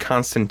historian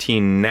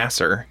Konstantin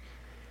Nasser.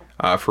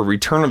 For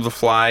Return of the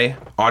Fly,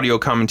 audio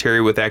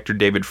commentary with actor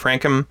David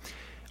Frankham,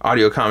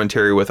 audio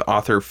commentary with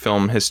author,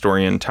 film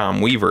historian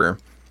Tom Weaver.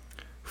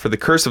 For The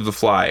Curse of the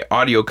Fly,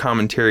 audio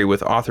commentary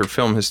with author,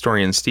 film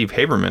historian Steve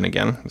Haberman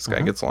again. This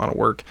guy gets a lot of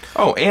work.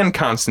 Oh, and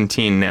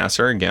Konstantin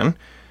Nasser again.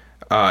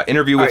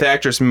 Interview with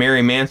actress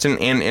Mary Manson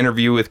and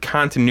interview with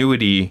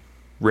continuity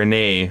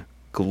Renee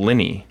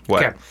Glennie.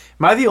 What? Okay.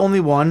 Am I the only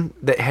one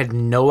that had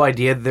no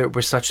idea there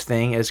was such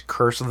thing as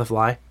Curse of the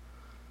Fly?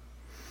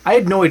 I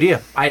had no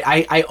idea.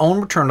 I own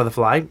Return of the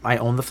Fly. I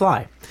own The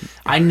Fly.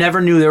 I never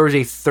knew there was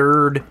a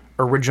third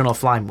original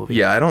Fly movie.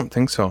 Yeah, I don't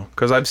think so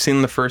because I've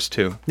seen the first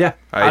two. Yeah.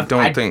 I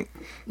don't think.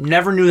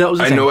 Never knew that was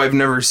a thing. I know I've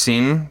never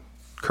seen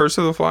Curse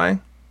of the Fly,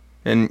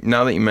 and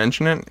now that you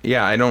mention it,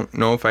 yeah, I don't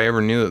know if I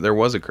ever knew that there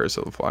was a Curse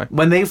of the Fly.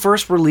 When they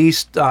first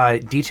released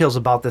details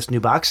about this new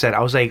box set,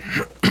 I was like,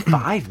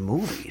 5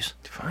 movies.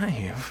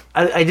 5.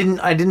 I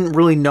didn't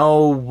really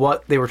know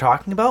what they were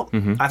talking about.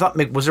 I thought,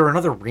 was there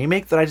another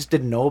remake that I just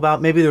didn't know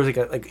about? Maybe there was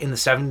like in the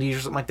 70s or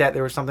something like that.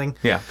 There was something.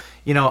 Yeah.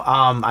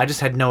 I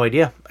just had no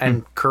idea.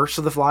 And Curse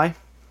of the Fly?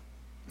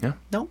 Yeah.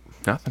 Nope.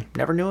 Nothing.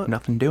 Never knew it.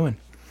 Nothing doing.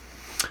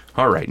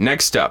 All right.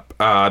 Next up,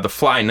 The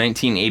Fly,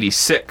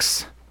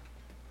 1986.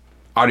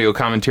 Audio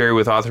commentary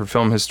with author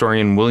film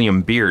historian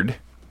William Beard.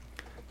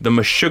 The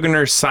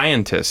Meshuggah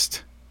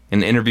Scientist.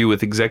 An interview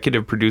with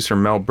executive producer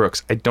Mel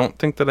Brooks. I don't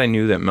think that I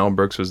knew that Mel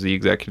Brooks was the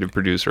executive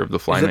producer of The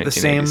Fly, Is it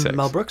 1986. the same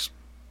Mel Brooks?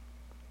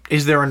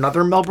 Is there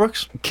another Mel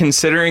Brooks?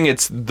 Considering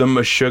it's the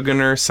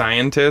Meshuggah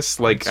Scientist,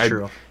 like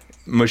True.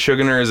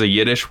 Meshuggah is a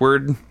Yiddish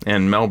word,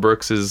 and Mel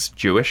Brooks is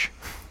Jewish.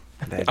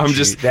 I'm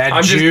just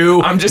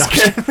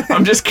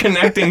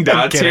connecting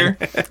dots here.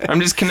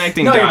 I'm just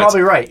connecting No, dots. you're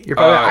probably right.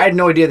 I had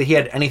no idea that he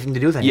had anything to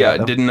do with any Yeah, of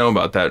that. didn't know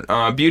about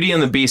that. Beauty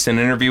and the Beast, an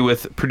interview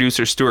with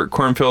producer Stuart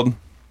Cornfield.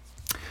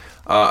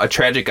 A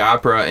tragic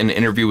opera, an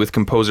interview with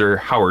composer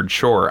Howard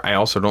Shore. I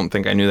also don't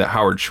think I knew that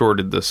Howard Shore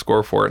did the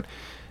score for it.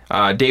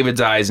 David's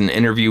Eyes, an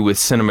interview with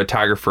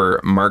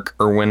cinematographer Mark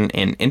Irwin,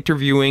 and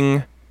interview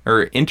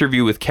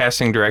with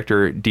casting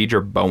director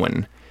Deidre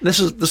Bowen. This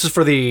is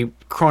for the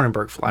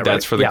Cronenberg Fly, right?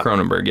 That's for the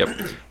Cronenberg, yep.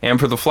 And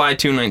for The Fly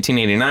 2,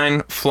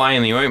 1989, Fly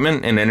in the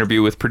Ointment, an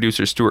interview with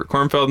producer Stuart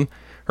Cornfield.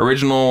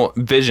 Original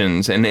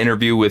Visions, an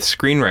interview with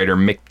screenwriter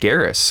Mick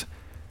Garris.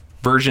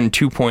 Version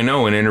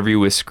 2.0, an interview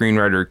with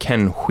screenwriter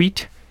Ken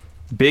Wheat.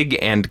 Big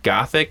and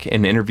Gothic,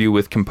 an interview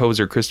with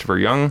composer Christopher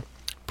Young.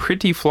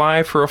 Pretty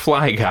Fly for a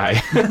Fly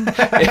Guy.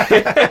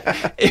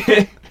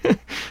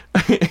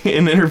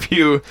 An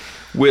interview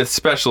with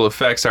special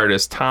effects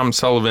artist Tom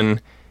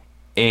Sullivan.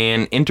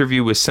 An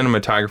interview with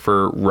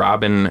cinematographer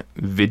Robin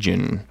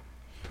Vigeon.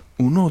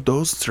 1,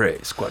 2, 3,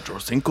 4,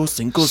 5,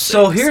 6.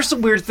 So here's the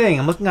weird thing.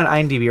 I'm looking on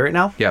IMDb right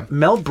now. Yeah.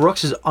 Mel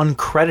Brooks is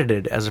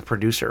uncredited as a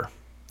producer on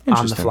The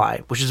Interesting. Fly,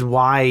 which is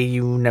why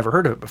you never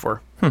heard of it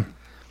before.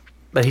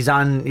 But he's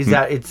got an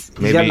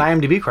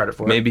IMDb credit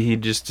for it. Maybe he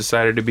just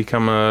decided to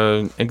become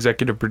a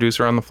executive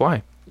producer on The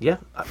Fly. Yeah.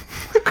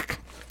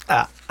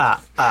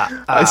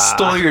 I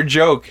stole your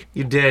joke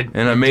You did.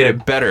 and I You made did.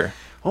 it better.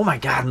 Oh my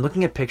God, I'm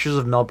looking at pictures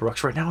of Mel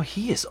Brooks right now.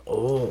 He is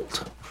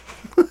old.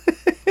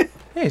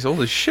 Hey, he's old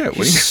as shit.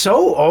 What He's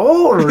so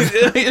old.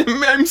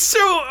 I'm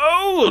so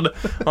old.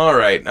 All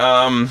right.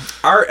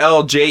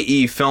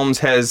 RLJE Films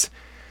has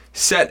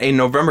set a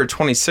November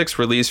 26th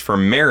release for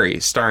Mary,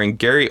 starring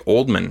Gary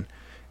Oldman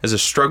as a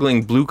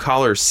struggling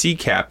blue-collar sea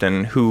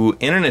captain who,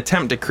 in an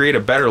attempt to create a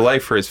better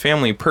life for his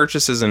family,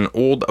 purchases an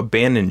old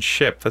abandoned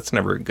ship. That's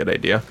never a good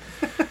idea.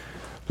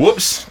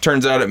 Whoops.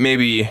 Turns out it may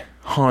be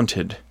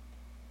haunted.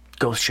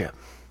 Ghost ship.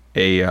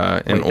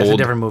 An That's a old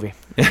different movie.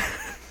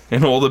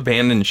 An old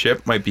abandoned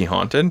ship might be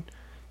haunted.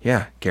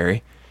 Yeah,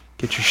 Gary,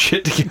 get your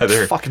shit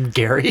together. Fucking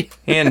Gary.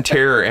 And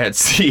terror at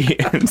sea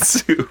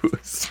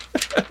ensues.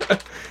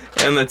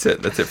 And that's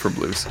it. That's it for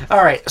blues.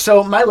 All right,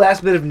 so my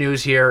last bit of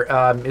news here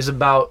is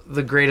about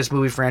the greatest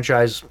movie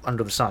franchise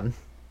under the sun,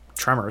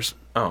 Tremors.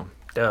 Oh,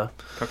 Duh.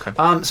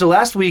 okay. So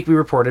last week we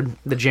reported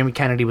that Jamie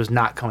Kennedy was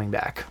not coming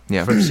back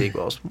Yeah. for the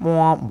sequels.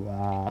 Wah,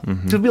 wah.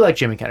 So we like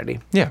Jamie Kennedy.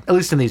 Yeah. At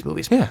least in these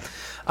movies. Yeah.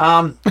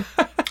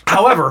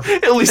 However,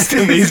 At least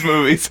in these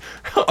movies.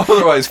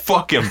 Otherwise,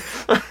 fuck him.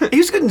 he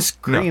was good in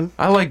Scream.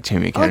 I like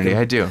Jamie Kennedy. him.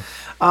 I do.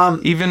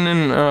 Even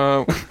in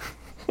what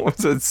was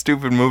that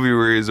stupid movie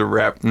where he's a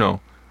rap?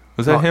 No,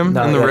 was that him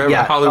No, in the yeah, rap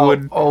yeah.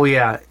 Hollywood? Oh,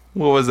 yeah.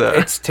 What was that?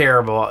 It's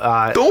terrible.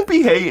 Don't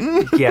be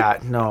hating. Yeah,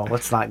 no,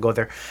 let's not go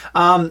there.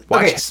 Watch.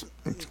 Okay,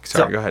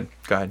 Sorry. Go ahead.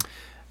 Go ahead.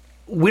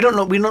 we don't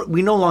know.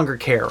 We no longer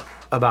care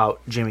about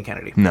Jamie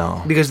Kennedy.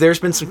 No. because there's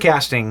been some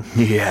casting.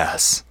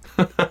 Yes.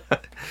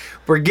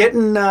 We're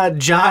getting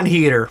John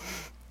Heater,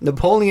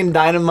 Napoleon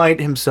Dynamite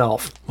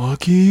himself.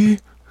 Lucky.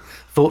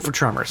 Vote for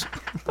Tremors.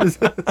 That's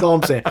all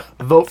I'm saying.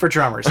 Vote for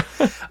Tremors.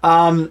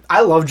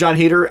 I love John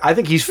Heater. I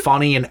think he's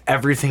funny in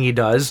everything he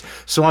does.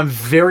 So I'm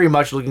very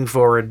much looking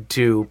forward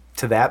to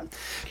that.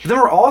 But then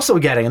we're also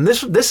getting, and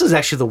this is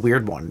actually the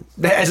weird one,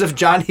 as if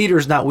John Heater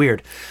is not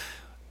weird.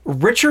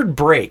 Richard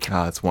Brake,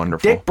 Oh, that's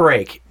wonderful. Dick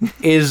Brake,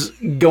 is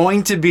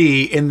going to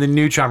be in the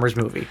new Tremors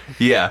movie.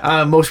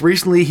 Yeah. Most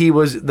recently, he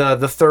was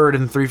the third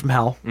in Three from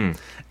Hell.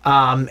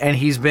 And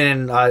he's been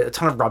in a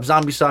ton of Rob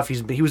Zombie stuff.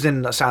 He was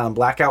in Silent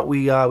Blackout.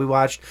 We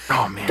watched.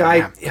 Oh, man,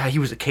 guy! Yeah, he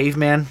was a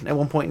caveman at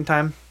one point in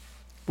time.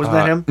 Wasn't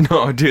that him?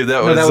 No, dude,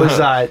 that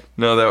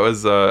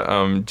was.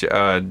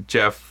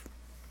 Jeff.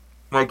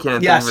 I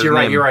can't. Yes, think of his you're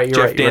right, name. you're right, you're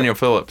Jeff right, you're Daniel right.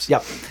 Phillips.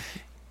 Yep.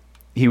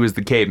 He was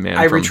the caveman.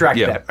 I retract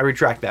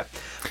that.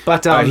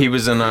 But he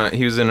was in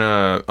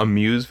a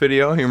Muse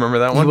video. You remember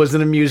that one? he was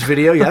in a Muse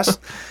video. Yes.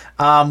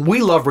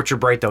 We love Richard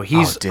Brake though.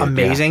 He's dude,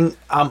 amazing.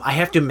 I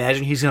have to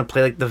imagine he's going to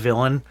play like the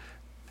villain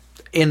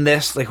in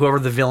this, like whoever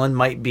the villain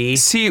might be.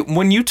 See,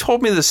 when you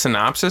told me the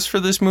synopsis for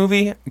this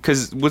movie,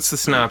 because what's the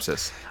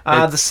synopsis?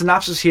 The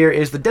synopsis here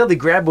is the deadly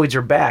graboids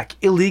are back,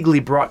 illegally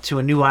brought to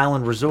a new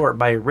island resort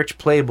by a rich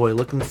playboy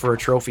looking for a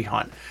trophy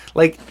hunt.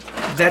 Like,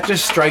 that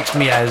just strikes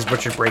me as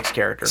Richard Brake's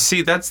character.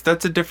 See, that's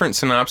a different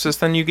synopsis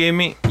than you gave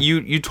me.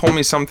 You told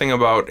me something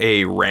about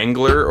a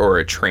wrangler or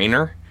a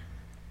trainer,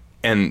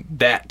 and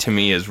that to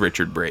me is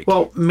Richard Brake.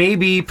 Well,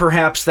 maybe,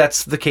 perhaps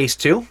that's the case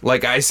too.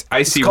 Like I see.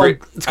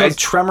 It's called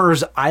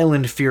Tremors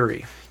Island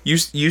Fury.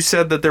 You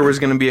said that there was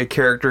going to be a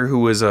character who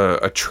was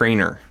a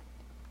trainer,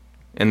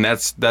 and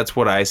that's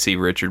what I see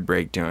Richard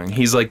Brake doing.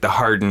 He's like the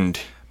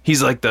hardened.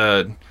 He's like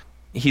the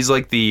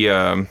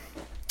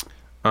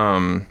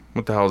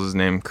what the hell's his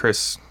name?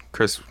 Chris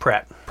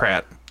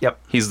Pratt. Yep.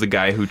 He's the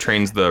guy who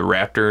trains the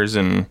raptors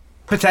in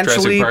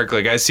Potentially. Jurassic Park.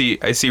 Like I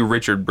see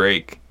Richard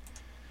Brake.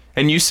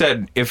 And you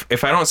said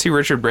if I don't see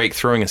Richard Brake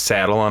throwing a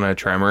saddle on a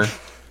tremor,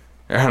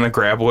 on a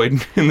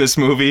graboid in this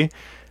movie,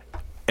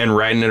 and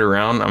riding it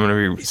around, I'm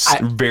going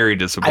to be very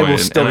disappointed. I will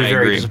still and be I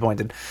very agree.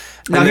 disappointed.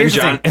 Now, And then, here's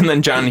the thing. and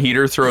then John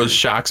Heater throws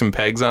shocks and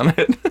pegs on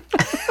it.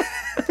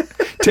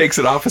 Takes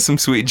it off with some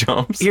sweet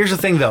jumps. Here's the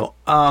thing, though.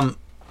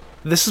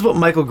 This is what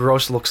Michael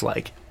Gross looks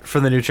like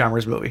for the new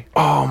Tremors movie.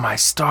 Oh, my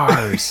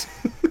stars.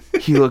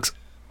 He looks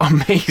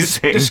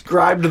amazing.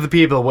 Describe to the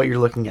people what you're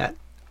looking at.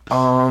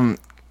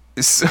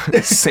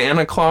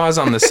 Santa Claus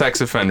on the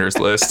sex offenders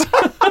list.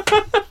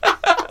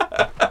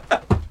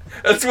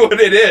 That's what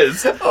it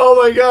is. Oh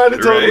my god,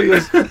 it totally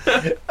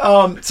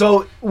is.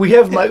 So we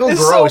have Michael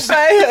Gross. So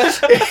bad.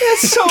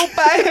 It's so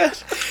bad.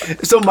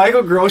 So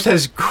Michael Gross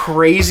has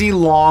crazy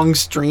long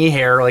stringy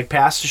hair, like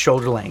past the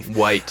shoulder length.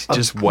 White,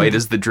 just white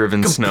as the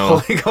driven snow.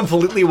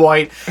 Completely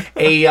white.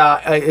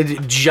 A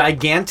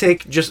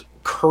gigantic, just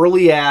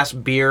curly ass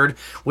beard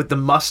with the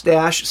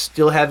mustache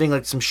still having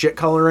like some shit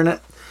color in it.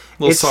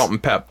 Little salt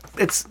and pep.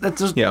 That's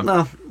just Yeah. no,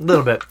 a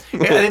little bit.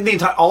 I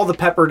think all the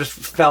pepper just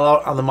fell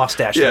out on the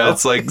mustache. Yeah, though.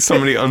 it's like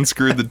somebody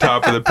unscrewed the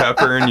top of the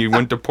pepper and you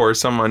went to pour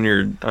some on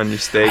your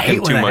steak hate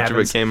and when too that much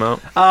happens. of it came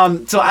out.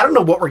 So I don't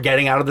know what we're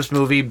getting out of this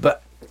movie,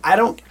 but I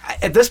don't.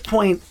 At this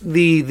point,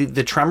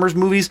 the Tremors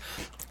movies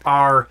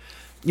are,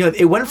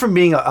 it went from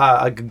being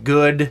a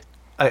good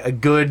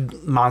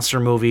monster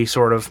movie,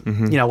 sort of,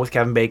 with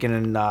Kevin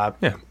Bacon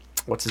and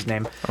what's his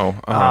name?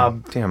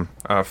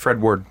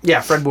 Fred Ward. Yeah,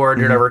 Fred Ward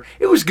or whatever.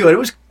 It was good. It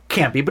was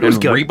campy, but it was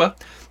And good. Reba.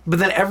 But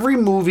then every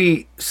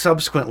movie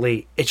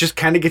subsequently, it just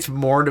kind of gets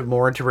more and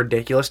more into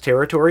ridiculous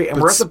territory, and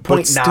we're at the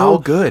point but now still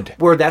good.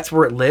 where that's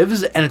where it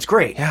lives, and it's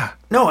great. Yeah.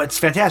 No, it's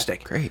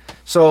fantastic. Great.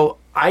 So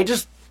I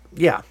just,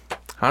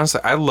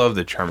 Honestly, I love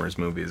the Tremors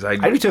movies. I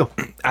do too.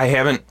 I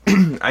haven't.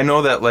 I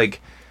know that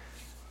like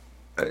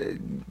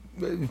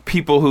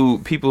people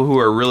who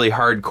are really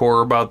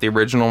hardcore about the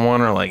original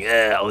one are like,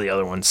 all the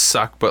other ones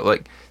suck. But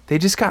like, they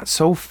just got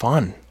so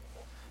fun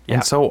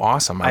and so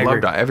awesome. I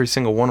loved agree. every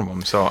single one of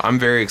them. So I'm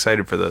very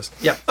excited for this.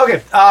 Yep.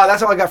 Okay.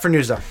 That's all I got for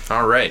news, though.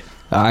 All right.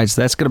 All right,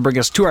 so that's going to bring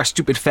us to our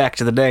stupid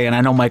fact of the day. And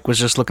I know Mike was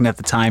just looking at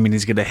the time, and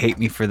he's going to hate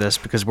me for this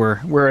because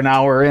we're an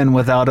hour in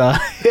without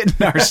hitting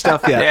our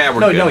stuff yet. Yeah, we're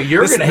No, good. no,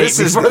 you're going to hate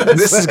me for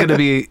this. This is going to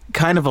be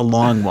kind of a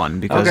long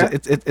one because Okay.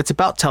 it's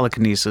about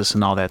telekinesis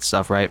and all that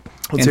stuff, right?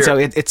 Let's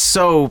and hear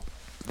so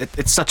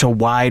it's such a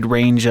wide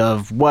range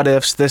of what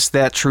ifs, this,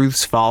 that,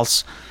 truths,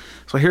 false.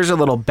 So here's a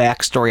little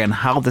backstory on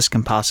how this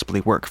can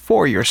possibly work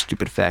for your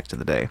stupid fact of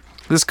the day.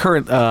 This is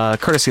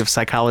courtesy of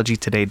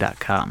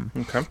psychologytoday.com.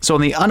 Okay. So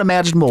in the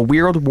unimaginable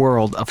weird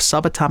world of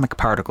subatomic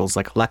particles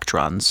like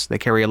electrons, they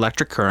carry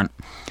electric current.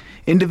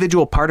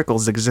 Individual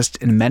particles exist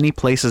in many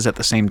places at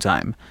the same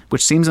time,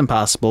 which seems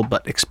impossible,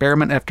 but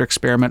experiment after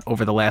experiment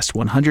over the last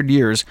 100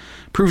 years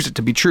proves it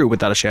to be true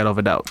without a shadow of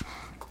a doubt.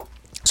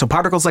 So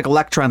particles like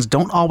electrons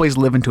don't always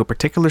live into a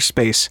particular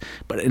space,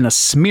 but in a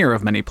smear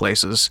of many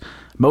places,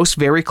 most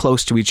very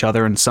close to each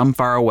other and some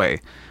far away.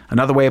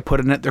 Another way of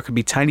putting it, there could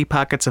be tiny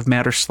pockets of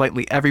matter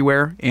slightly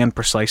everywhere and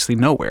precisely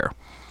nowhere.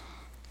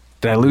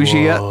 Did I lose you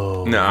yet?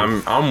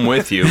 No, I'm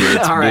with you, but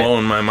it's All right.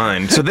 blowing my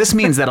mind. So this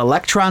means that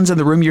electrons in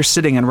the room you're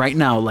sitting in right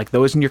now, like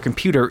those in your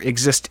computer,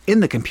 exist in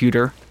the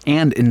computer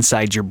and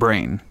inside your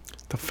brain.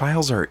 The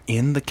files are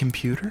in the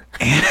computer?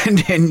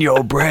 And in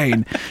your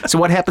brain. So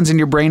what happens in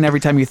your brain every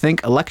time you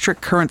think? Electric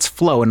currents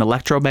flow and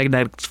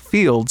electromagnetic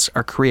fields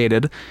are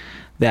created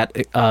that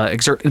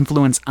exert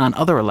influence on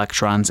other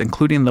electrons,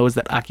 including those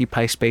that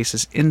occupy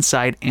spaces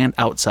inside and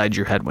outside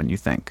your head when you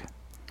think.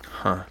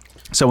 Huh.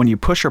 So when you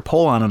push or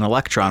pull on an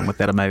electron with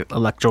that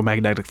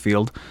electromagnetic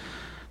field,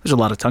 there's a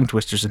lot of tongue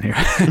twisters in here.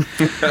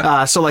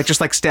 So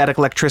just like static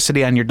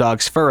electricity on your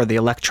dog's fur, the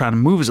electron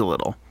moves a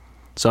little.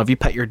 So if you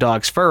pet your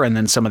dog's fur and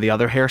then some of the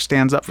other hair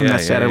stands up from that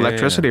static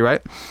electricity,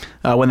 right?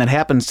 When that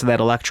happens to that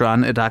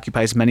electron, it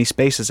occupies many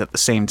spaces at the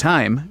same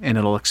time, and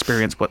it'll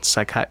experience what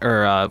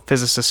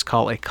physicists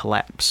call a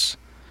collapse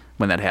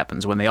when that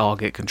happens, when they all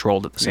get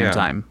controlled at the same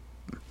time,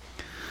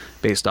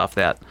 based off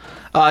that.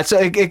 So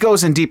it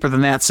goes in deeper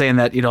than that, saying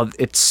that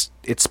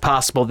it's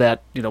possible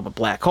that with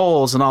black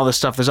holes and all this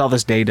stuff, there's all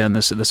this data in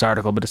this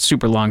article, but it's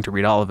super long to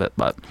read all of it.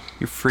 But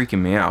You're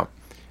freaking me out.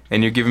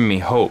 And you're giving me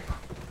hope.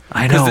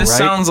 I know, this right?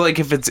 sounds like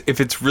if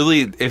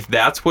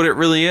that's what it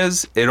really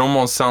is, it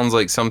almost sounds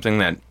like something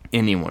that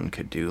anyone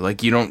could do.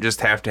 Like, you don't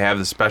just have to have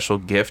the special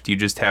gift, you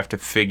just have to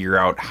figure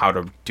out how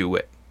to do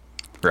it,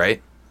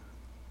 right?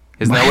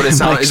 Isn't that what it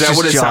sounds? Is that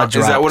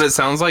what it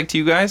sounds like to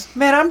you guys?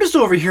 Man, I'm just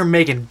over here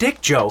making dick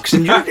jokes,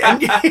 and you're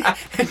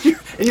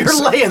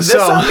laying this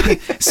on me.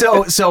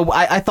 So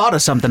I thought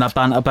of something up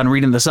on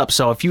reading this up.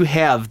 So if you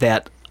have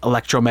that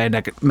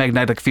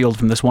magnetic field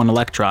from this one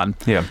electron,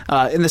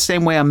 in the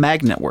same way a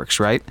magnet works,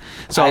 right?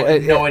 So I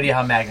have no idea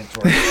how magnets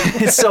work.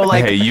 So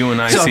like, hey, you and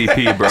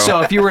ICP, bro.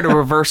 So if you were to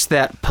reverse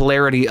that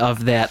polarity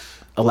of that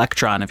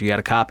electron, if you had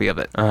a copy of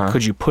it,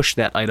 could you push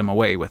that item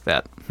away with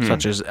that,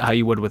 such as how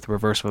you would with the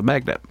reverse of a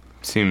magnet?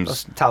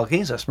 Seems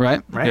telekinesis,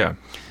 right? Yeah.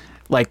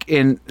 Like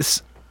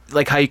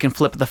how you can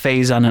flip the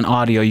phase on an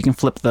audio, you can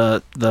flip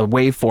the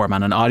waveform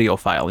on an audio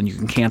file, and you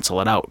can cancel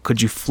it out.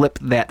 Could you flip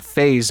that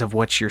phase of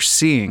what you're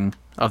seeing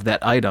of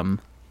that item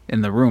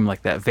in the room,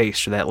 like that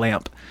vase or that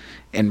lamp,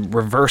 and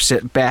reverse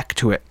it back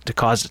to it to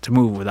cause it to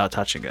move without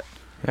touching it?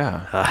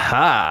 Yeah.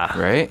 Aha!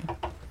 Right?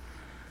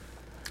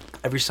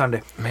 Every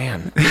Sunday.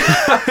 Man.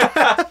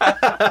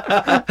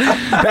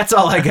 That's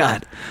all I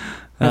got.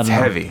 That's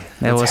heavy.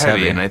 That was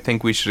heavy, and I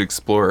think we should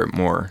explore it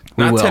more.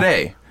 We Not will.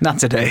 today. Not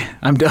today.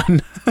 I'm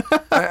done.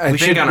 I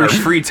think on our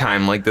free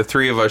time, like the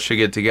three of us should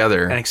get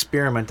together and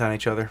experiment on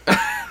each other.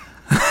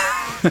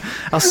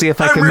 I'll see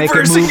if I can make it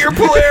move. I'm reversing your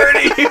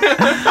polarity.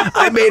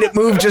 I made it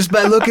move just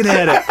by looking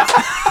at it.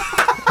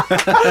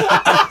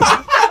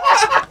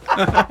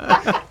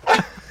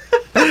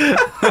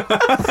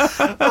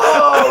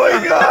 Oh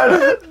my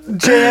God,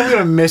 Jay, I'm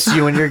gonna miss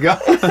you when you're gone.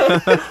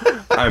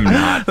 I'm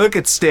not. Look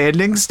at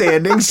standing. It's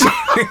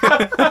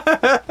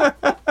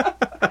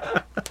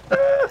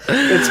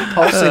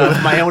pulsing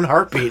with my own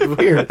heartbeat.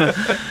 Weird. All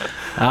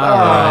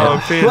right.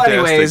 Fantastic. Well,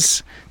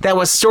 anyways, that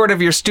was sort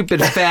of your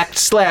stupid fact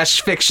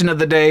 / fiction of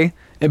the day.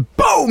 And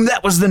boom,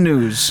 that was the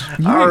news.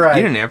 All right.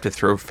 You didn't have to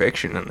throw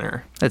fiction in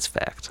there. That's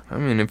fact. I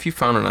mean, if you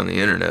found it on the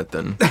internet,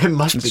 then It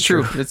must be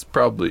true. It's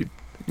probably,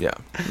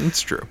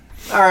 it's true.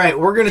 All right,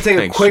 we're going to take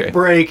Thanks, a quick Jay.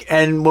 break,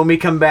 and when we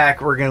come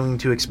back, we're going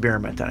to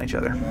experiment on each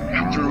other.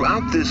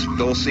 Throughout this,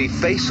 they'll see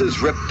faces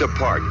ripped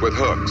apart with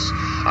hooks,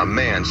 a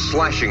man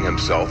slashing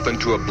himself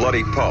into a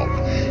bloody pulp,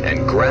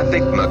 and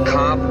graphic,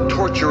 macabre,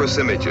 torturous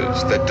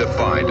images that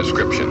defy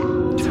description.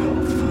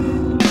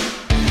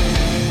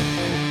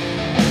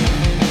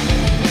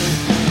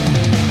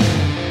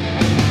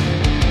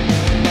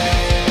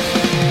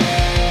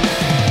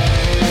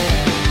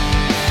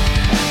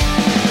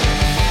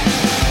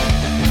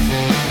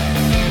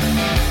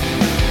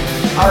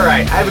 All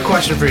right, I have a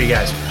question for you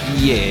guys.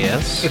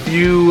 Yes. If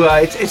you,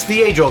 it's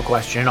the age-old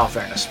question. In all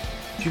fairness,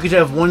 if you could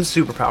have one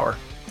superpower,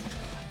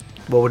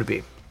 what would it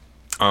be?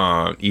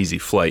 Easy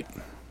flight.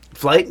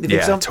 Flight? You think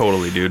Yeah, so?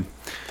 totally, dude.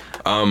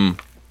 And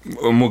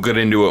we'll get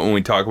into it when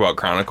we talk about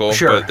Chronicle.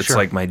 Sure, but it's sure.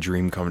 like my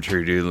dream come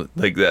true, dude.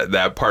 Like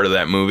that part of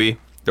that movie,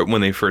 that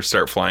when they first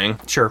start flying.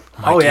 Sure.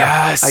 Like,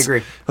 Yeah, yes! I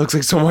agree. Looks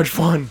like so much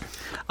fun.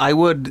 I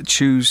would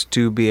choose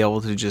to be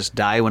able to just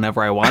die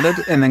whenever I wanted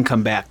and then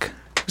come back.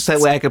 Just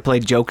that way I could play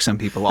jokes on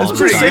people all the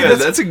Pretty time. good.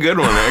 That's a good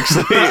one,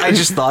 actually. I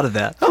just thought of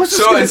that.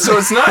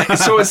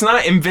 So it's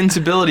not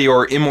invincibility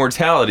or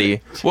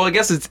immortality. Well, I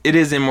guess it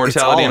is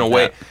immortality It's in all a of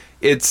way. that.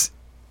 It's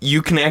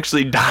you can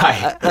actually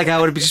die. Like I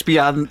would just be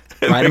on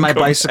riding my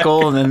come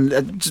bicycle and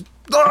then just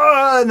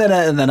and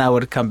then I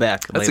would come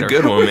back That's later. a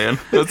good one, man.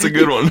 That's a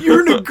good one.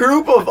 You're in a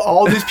group of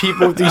all these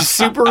people with these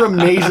super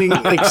amazing,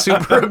 like,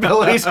 super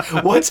abilities.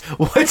 What's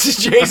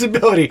Jay's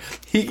ability?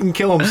 He can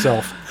kill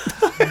himself.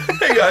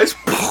 Hey guys.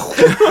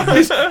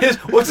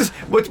 What's his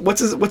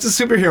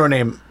superhero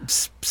name?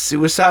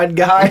 Suicide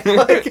guy?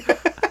 Like,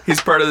 He's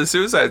part of the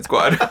Suicide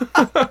Squad.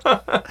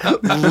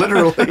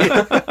 literally.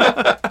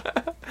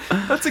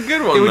 That's a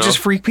good one. It would though. just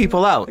freak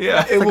people out.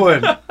 Yeah. It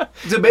would.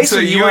 So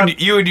basically, So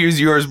you would use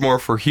yours more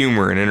for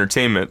humor and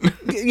entertainment.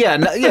 Yeah,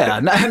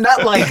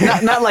 not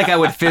like I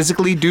would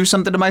physically do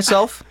something to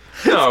myself.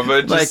 No,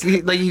 but Like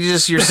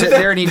just, you're sitting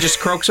there and he just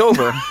croaks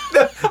over.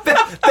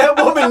 that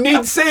woman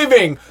needs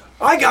saving.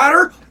 I got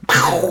her.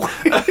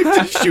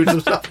 Just shoots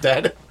himself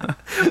dead.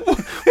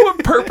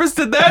 what purpose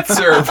did that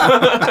serve?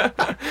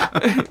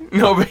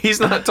 No, but he's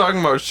not talking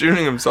about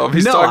shooting himself.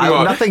 He's No, talking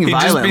about nothing he'd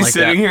just violent be like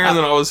sitting that. here and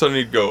then all of a sudden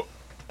he'd go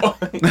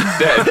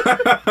dead.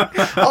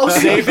 I'll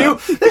save you.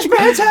 This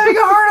man's having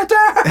a heart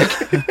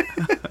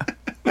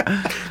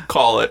attack.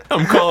 Call it.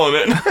 I'm calling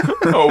it.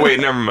 Oh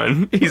wait, never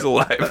mind. He's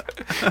alive.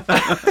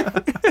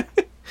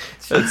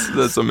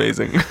 That's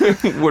amazing.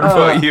 What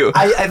about you?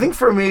 I think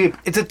for me,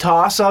 it's a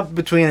toss-up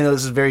between, I know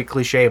this is very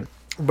cliche,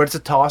 but it's a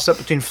toss-up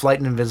between flight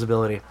and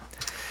invisibility.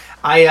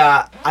 I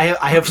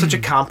have such a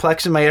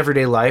complex in my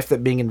everyday life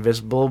that being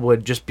invisible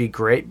would just be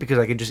great because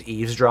I could just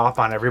eavesdrop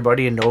on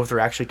everybody and know if they're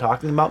actually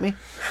talking about me.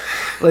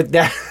 Like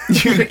that.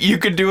 You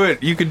could do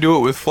it. You could do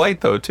it with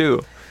flight though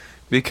too.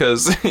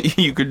 because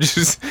you could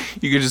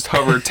just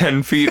hover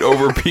 10 feet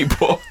over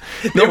people.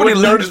 Nobody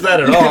noticed that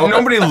at all.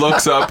 Nobody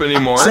looks up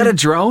anymore. Is that a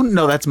drone?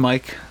 No, that's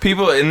Mike.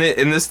 People in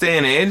this day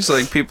and age,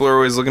 like, people are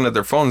always looking at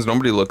their phones.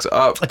 Nobody looks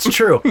up. That's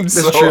true.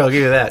 That's So- true. I'll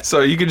give you that.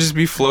 So you could just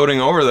be floating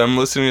over them,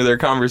 listening to their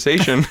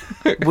conversation.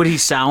 Would he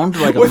sound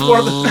like a... With one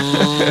of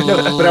the,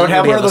 no, but I would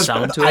have Would he one of have a those.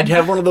 sound to it? I'd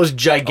have one of those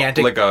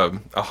gigantic. Like a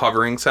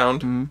hovering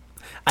sound.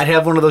 I'd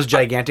have one of those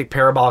gigantic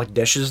parabolic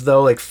dishes,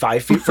 though, like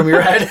 5 feet from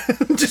your head,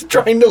 just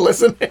trying to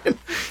listen in.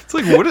 It's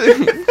like,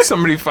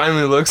 somebody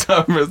finally looks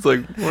up and it's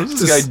like, what is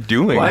this guy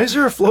doing? Why is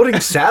there a floating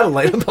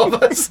satellite above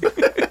us?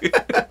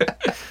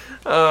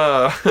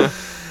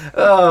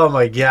 Oh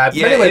my god!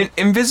 Yeah, But anyway,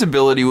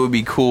 invisibility would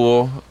be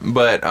cool,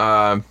 but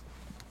I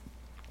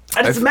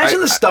just imagine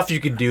the stuff you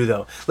could do,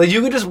 though. Like,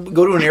 you could just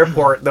go to an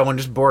airport, though, and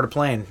just board a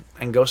plane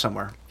and go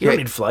somewhere. You don't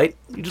need flight.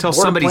 You just Until board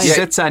a somebody plane.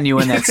 sits on you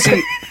in that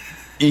seat,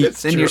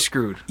 then you're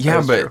screwed.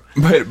 yeah, That's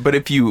but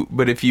if you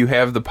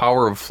have the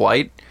power of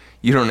flight,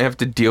 you don't have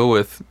to deal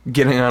with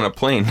getting on a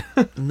plane.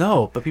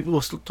 No, but people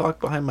will still talk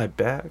behind my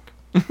back.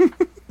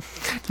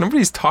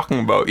 Nobody's talking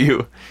about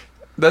you.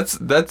 That's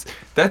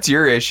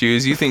your issue.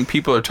 Is you think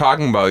people are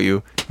talking about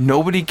you.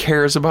 Nobody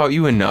cares about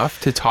you enough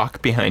to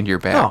talk behind your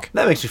Oh, back.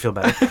 that makes me feel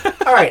better.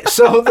 All right,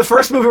 so the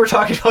first movie we're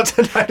talking about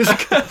tonight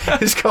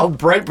is called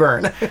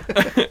Brightburn.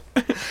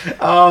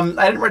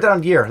 I didn't write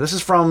down year. This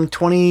is from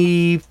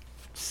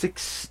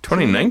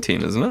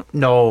 2019, isn't it?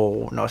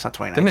 No, it's not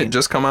 2019. Didn't it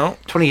just come out?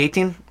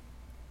 2018?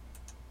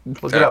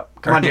 Let's get up.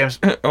 Come on, James.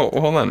 Oh,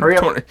 hold on. Hurry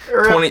up.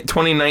 Hurry up.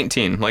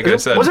 2019, like I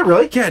said. Was it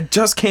really? Yeah, it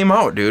just came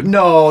out, dude.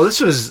 No, it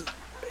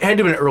had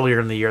to have been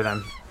earlier in the year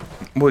then.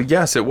 Well,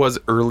 yes, it was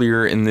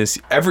earlier in this.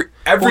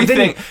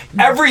 Everything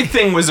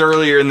was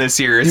earlier in this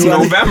year. It's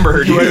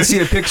November, You want to dude. see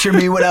a picture of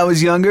me when I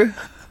was younger?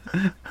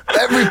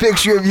 Every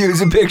picture of you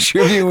is a picture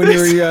of you when you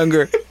were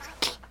younger.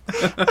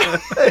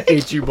 I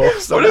hate you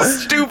both so What a much.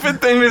 stupid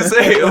thing to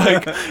say.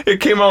 Like, it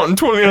came out in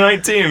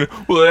 2019.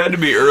 Well, it had to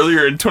be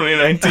earlier in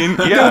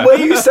 2019. Yeah. The way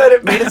you said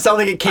it made it sound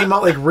like it came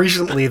out like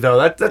recently, though.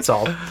 That's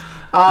all.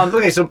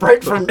 Okay, so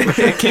Brightburn.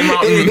 It came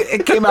out in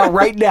It came out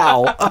right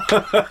now.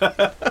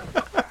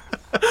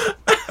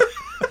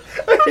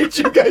 I hate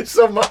you guys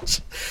so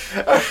much.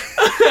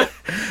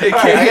 It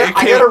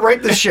I gotta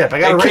write the ship.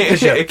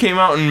 It came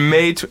out in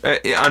May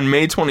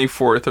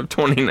 24th of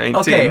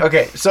 2019.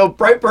 Okay. So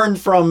Brightburn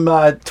from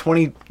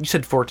 20. You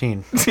said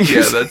 14.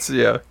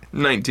 Yeah,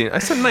 19. I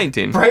said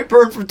 19.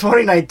 Brightburn from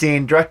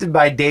 2019, directed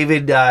by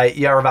David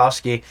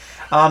Yarovsky.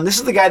 This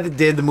is the guy that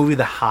did the movie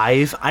The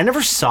Hive. I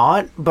never saw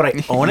it, but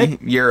I own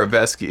it.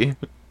 Yarovsky.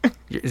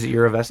 Is it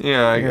Yarovsky?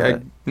 Yeah,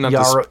 not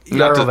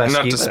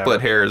to split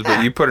hairs,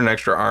 but you put an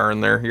extra R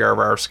in there.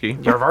 Yarovsky.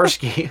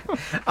 Yarovsky.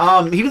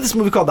 He did this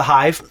movie called The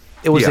Hive.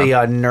 It was a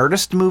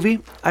Nerdist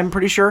movie, I'm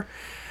pretty sure.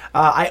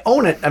 I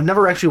own it. I've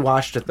never actually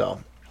watched it,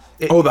 though.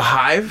 The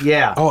Hive?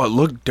 Yeah. Oh, it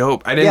looked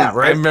dope. I didn't. Yeah,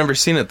 right? I've never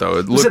seen it though.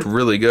 It looked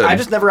really good. I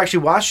just never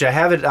actually watched it. I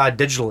have it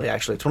digitally,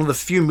 actually. It's one of the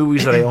few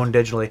movies that I own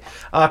digitally.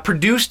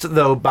 Produced,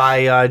 though,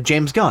 by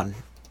James Gunn.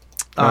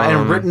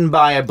 And written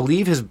by, I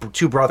believe, his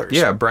two brothers.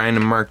 Yeah, Brian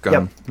and Mark Gunn.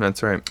 Yep.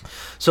 That's right.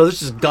 So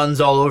this is guns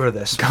all over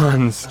this.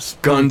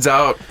 Guns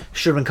out.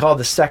 Should have been called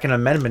the Second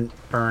Amendment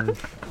burn.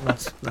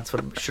 That's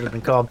what it should have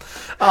been called.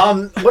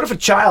 What if a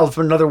child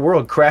from another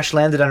world crash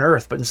landed on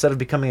Earth, but instead of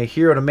becoming a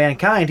hero to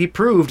mankind, he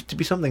proved to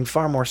be something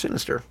far more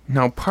sinister?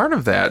 Now, part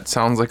of that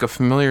sounds like a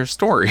familiar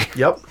story.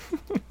 Yep.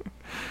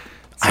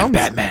 I'm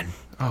Batman.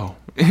 Oh,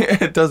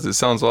 it does. It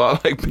sounds a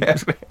lot like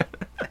Batman.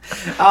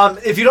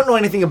 If you don't know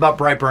anything about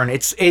Brightburn,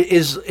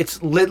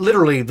 it's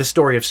literally the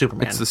story of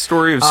Superman. It's the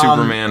story of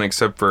Superman,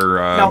 except for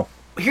now,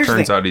 here's the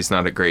turns thing. out he's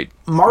not a great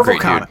Marvel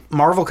great dude.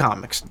 Marvel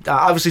Comics.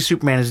 Obviously,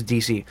 Superman is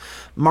DC.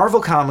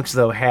 Marvel Comics,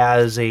 though,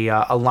 has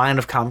a line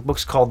of comic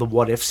books called the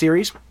What If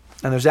series,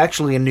 and there's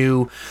actually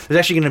going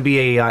to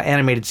be a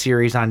animated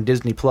series on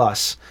Disney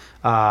Plus,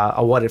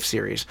 a What If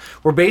series,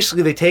 where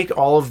basically they take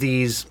all of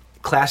these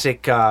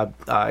classic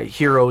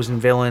heroes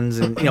and villains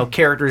and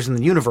characters in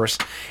the universe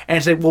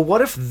and say, well, what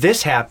if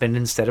this happened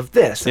instead of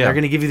this? And they're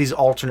going to give you these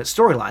alternate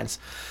storylines.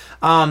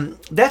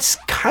 That's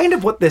kind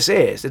of what this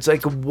is. It's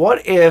like,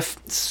 what if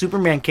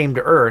Superman came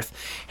to Earth,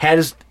 had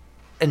his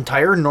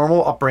entire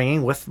normal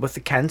upbringing with the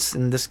Kents?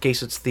 In this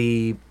case, it's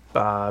the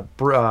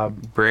Brayers.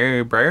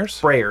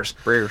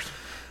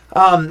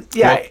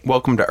 Yeah.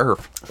 Welcome to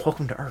Earth.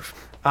 Welcome to Earth.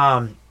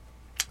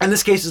 In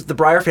this case, it's the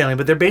Breyer family,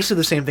 but they're basically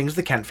the same thing as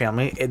the Kent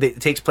family.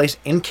 It takes place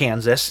in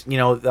Kansas.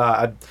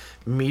 A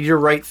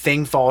meteorite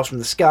thing falls from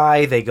the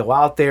sky. They go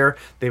out there.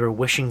 They were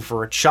wishing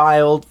for a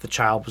child. The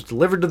child was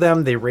delivered to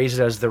them. They raise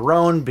it as their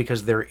own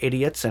because they're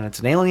idiots and it's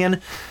an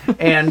alien.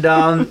 And,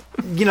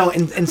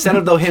 instead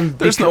of him...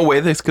 There's no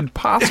way this could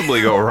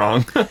possibly go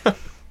wrong.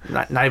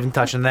 Not even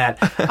touching that.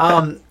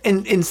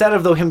 And instead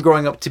of him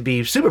growing up to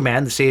be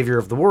Superman, the savior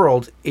of the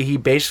world, he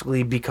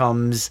basically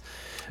becomes...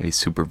 A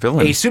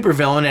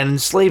supervillain and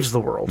enslaves the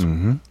world.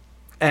 Mm-hmm.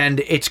 And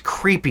it's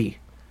creepy.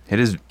 It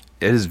is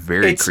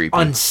very creepy. It's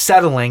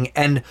unsettling,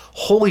 and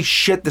holy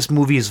shit, this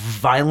movie is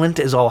violent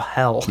as all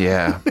hell.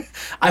 Yeah.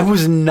 I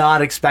was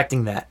not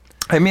expecting that.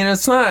 I mean,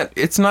 it's not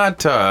It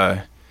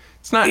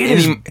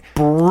is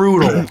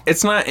brutal.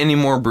 It's not any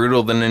more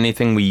brutal than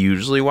anything we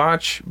usually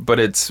watch, but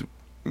it's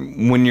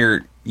when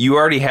you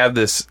already have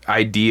this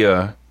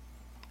idea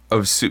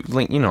of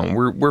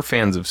we're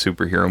fans of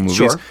superhero movies.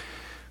 Sure.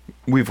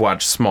 We've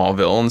watched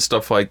Smallville and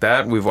stuff like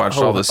that. We've watched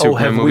all the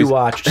Superman have movies. we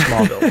watched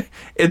Smallville?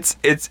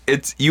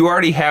 it's you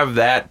already have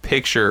that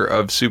picture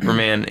of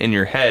Superman in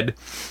your head,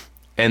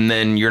 and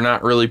then you're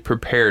not really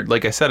prepared.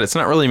 Like I said, it's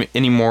not really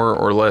any more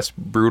or less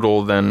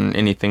brutal than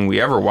anything we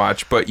ever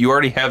watch, but you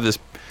already have this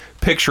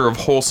picture of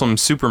wholesome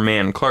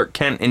Superman, Clark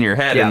Kent, in your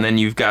head, and then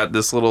you've got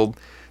this little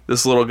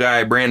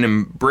guy,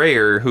 Brandon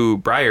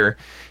Breyer,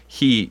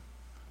 he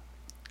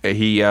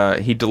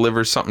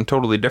delivers something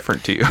totally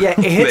different to you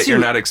that you're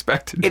not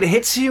expecting. It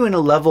hits you in a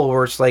level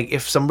where it's like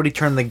if somebody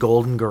turned the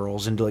Golden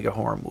Girls into like a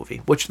horror movie,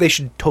 which they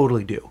should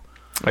totally do.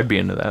 I'd be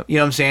into that. You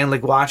know what I'm saying?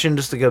 Like watching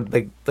just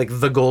like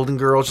the Golden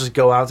Girls just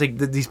go out, like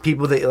these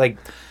people that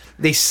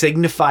they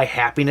signify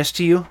happiness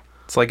to you.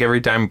 It's like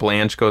every time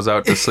Blanche goes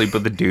out to sleep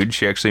with a dude,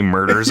 she actually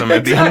murders him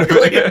at the end of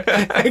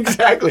it.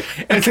 Exactly.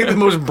 And it's like the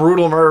most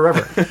brutal murder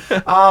ever.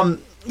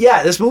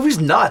 Yeah, this movie's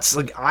nuts.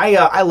 Like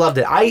I loved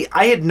it. I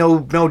had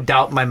no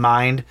doubt in my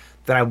mind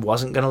that I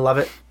wasn't gonna love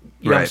it.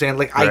 You know what I'm saying?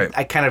 Like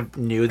I kind of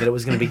knew that it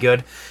was gonna be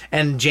good.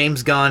 And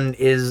James Gunn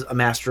is a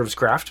master of his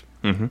craft.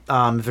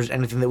 Mm-hmm. If there's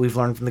anything that we've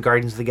learned from the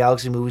Guardians of the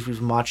Galaxy movies we've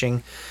been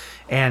watching,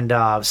 and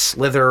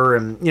Slither,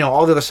 and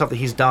all the other stuff that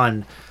he's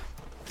done,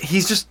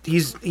 he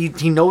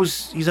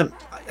knows he's a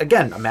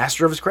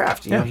master of his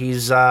craft. You know,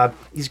 he's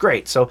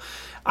great. So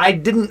I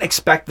didn't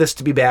expect this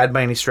to be bad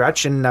by any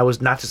stretch, and I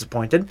was not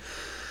disappointed.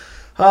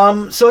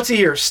 So let's see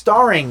here.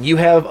 Starring, you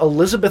have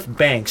Elizabeth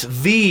Banks,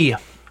 the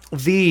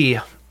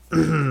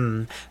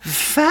fine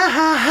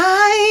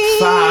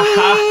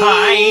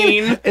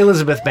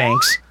Elizabeth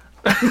Banks.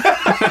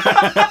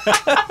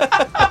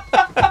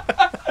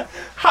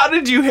 How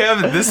did you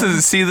have it? This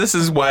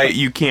is why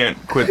you can't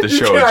quit the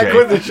show, can't Jay.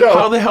 quit the show.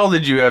 How the hell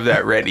did you have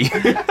that ready?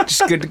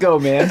 Just good to go,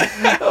 man.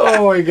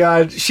 Oh my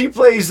God, she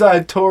plays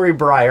Tori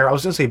Breyer. I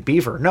was gonna say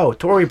Beaver. No,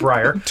 Tori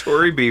Breyer.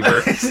 Tori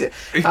Beaver.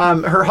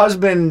 Her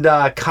husband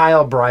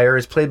Kyle Breyer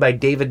is played by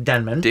David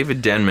Denman.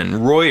 David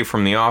Denman, Roy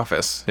from The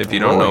Office. If you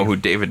don't know who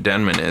David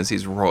Denman is,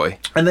 he's Roy.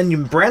 And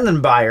then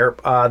Brandon Breyer,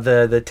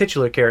 the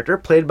titular character,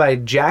 played by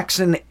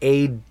Jackson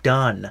A.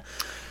 Dunn.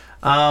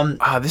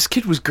 This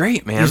kid was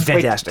great, man. He's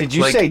fantastic. Did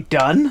you say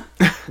done?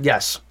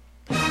 Yes.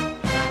 Done,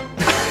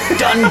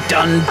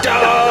 done,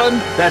 done.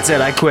 That's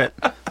it. I quit.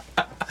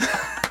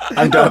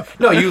 I'm done.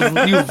 No, you've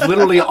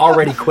literally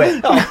already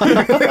quit.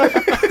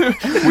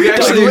 We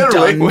actually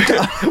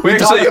we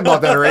talked about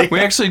that already. We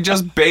actually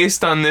just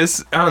based on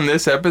this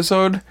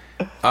episode,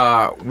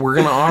 we're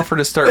gonna offer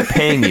to start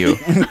paying you.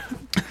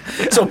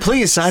 So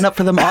please sign up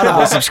for them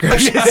Audible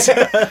subscriptions.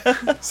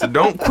 So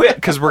don't quit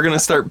because we're gonna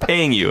start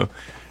paying you.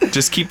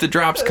 Just keep the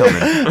drops coming.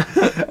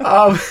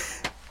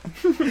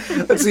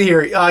 Let's see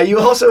here. You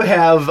also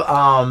have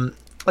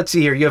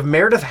You have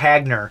Meredith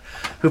Hagner,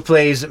 who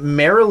plays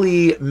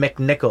Marilee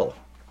McNichol.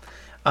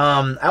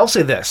 I'll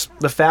say this: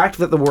 the fact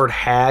that the word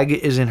 "hag"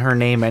 is in her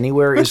name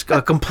anywhere is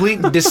a complete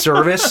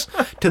disservice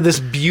to this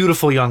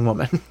beautiful young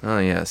woman. Oh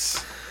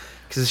yes,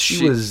 because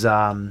she was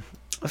fine,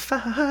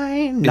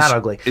 not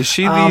ugly. Is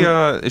she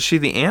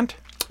the aunt?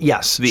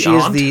 Yes, she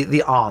is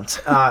the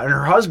aunt. And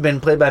her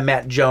husband, played by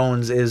Matt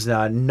Jones, is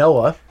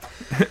Noah.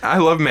 I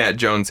love Matt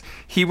Jones.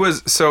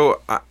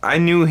 I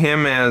knew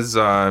him as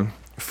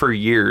for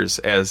years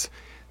as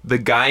the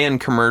guy in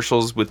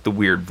commercials with the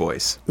weird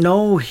voice.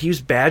 No, he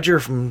was Badger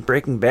from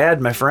Breaking Bad,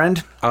 my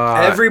friend.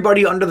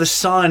 Everybody under the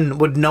sun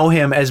would know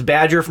him as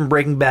Badger from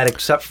Breaking Bad,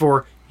 except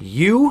for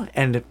you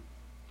and.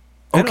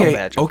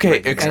 Okay. So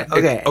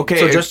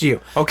just you.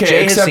 Okay,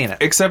 Jay has seen it.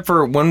 Except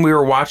for when we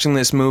were watching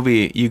this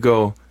movie, you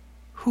go,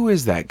 who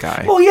is that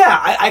guy? Well,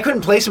 yeah, I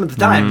couldn't place him at the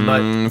time,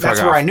 but that's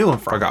where I knew him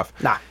from. Fuck off.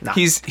 Nah.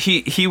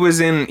 He was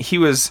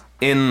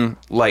in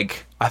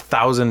like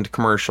 1,000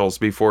 commercials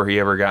before he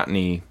ever got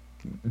any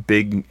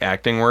big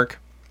acting work.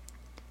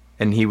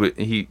 And he would.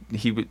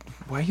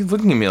 Why are you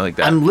looking at me like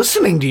that? I'm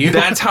listening to you.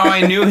 That's how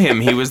I knew him.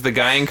 He was the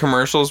guy in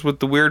commercials with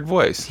the weird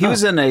voice. He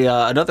was in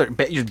another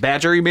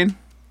Badger, you mean?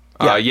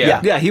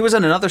 Yeah. He was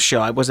in another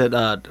show. Was it?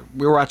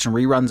 We were watching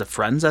reruns of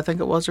Friends, I think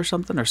it was, or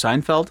something, or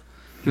Seinfeld.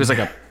 He was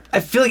like I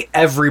feel like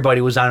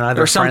everybody was on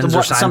either Friends or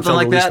Seinfeld something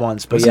like at least that.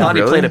 once. But yeah,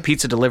 he played a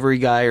pizza delivery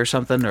guy or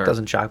something. Or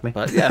doesn't shock me.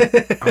 But yeah,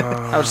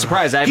 I was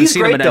surprised. I haven't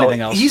seen him in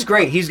anything else. He's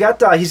great. He's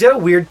got a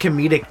weird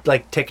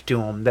comedic tick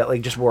to him that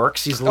just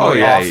works. He's a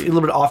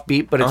little bit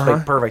offbeat, but it's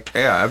perfect.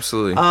 Yeah,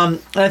 absolutely.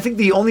 And I think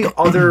the only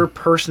other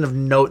person of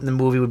note in the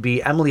movie would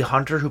be Emily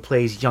Hunter, who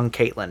plays young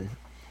Caitlin,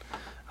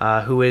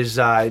 who is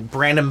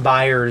Brandon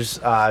Byers'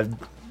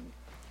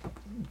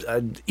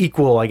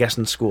 equal, I guess,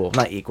 in school.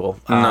 Not equal.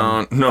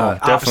 No,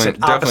 definitely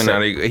not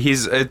equal.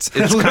 It's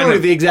literally kind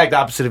of the exact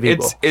opposite of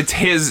equal. It's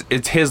his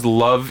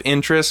love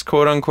interest,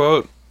 quote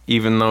unquote.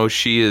 even though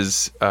she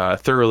is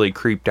thoroughly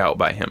creeped out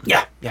by him.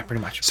 Yeah,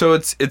 pretty much. So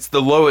it's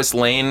the Lois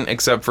Lane,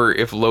 except for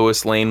if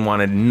Lois Lane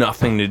wanted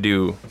nothing to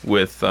do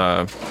with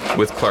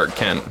Clark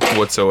Kent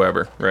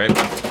whatsoever, right?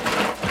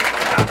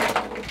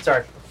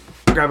 Sorry,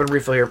 grabbing a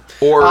refill here.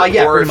 Or if pretty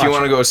you much.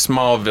 want to go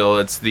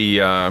Smallville, it's the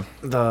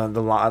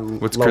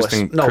what's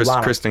Lana.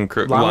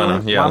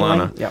 Lana. Yeah,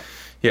 Lana. Yeah.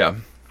 Yeah,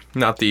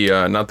 not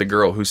the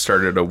girl who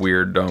started a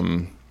weird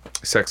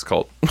sex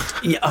cult.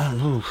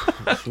 Yeah.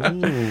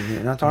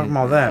 You're not talking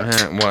about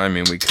that. Well, I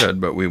mean, we could,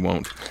 but we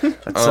won't.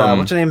 That's,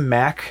 what's her name?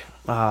 Mac.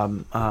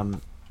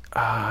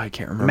 I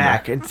can't remember.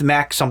 Mac. It's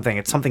Mac something.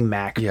 It's something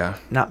Mac. Yeah.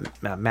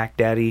 Not Mac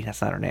Daddy.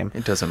 That's not her name.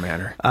 It doesn't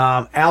matter.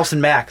 Allison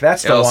Mack.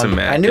 That's the Allison one.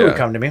 Mack, I knew it yeah. would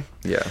come to me.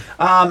 Yeah.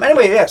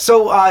 Anyway, yeah.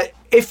 So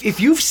if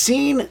you've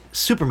seen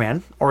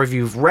Superman or if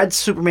you've read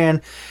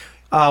Superman,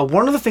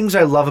 one of the things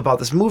I love about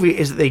this movie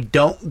is that they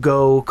don't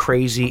go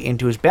crazy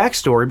into his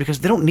backstory because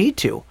they don't need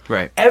to.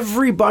 Right.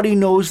 Everybody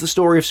knows the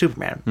story of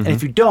Superman, and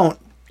if you don't,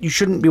 you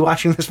shouldn't be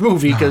watching this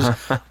movie because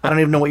I don't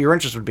even know what your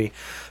interest would be.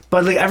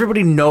 But like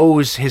everybody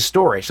knows his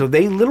story, so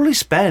they literally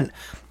spent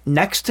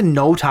next to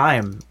no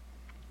time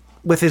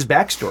with his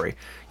backstory.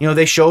 You know,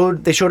 they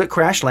showed at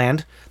Crash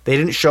Land. They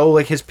didn't show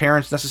like his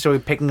parents necessarily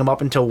picking him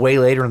up until way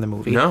later in the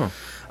movie. No.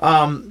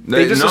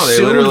 They just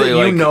assume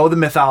that you know the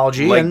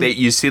mythology. Like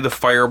you see the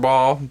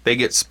fireball, they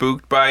get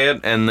spooked by it,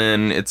 and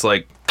then it's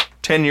like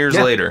 10 years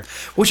later.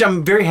 Which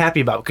I'm very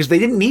happy about because they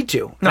didn't need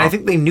to. And I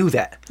think they knew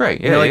that. Right,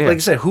 yeah, You know, like yeah. I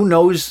said, who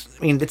knows?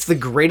 I mean, it's the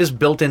greatest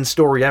built-in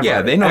story ever.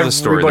 Yeah, they know the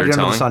story Everybody they're under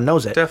telling. the sun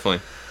knows it.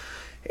 Definitely.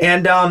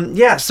 And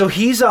so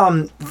he's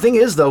the thing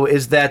is though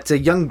is that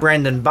young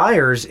Brandon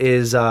Byers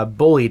is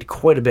bullied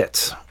quite a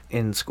bit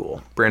in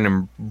school.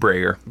 Brandon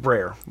Breyer.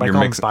 Like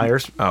call him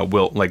Byers.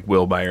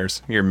 Will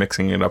Byers. You're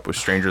mixing it up with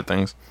Stranger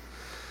Things.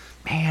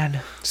 Man,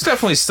 It's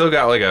definitely still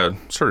got like a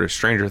sort of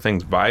Stranger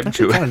Things vibe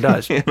actually to it. kind of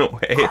does. In a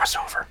way.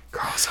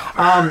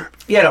 Crossover.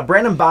 Yeah, no,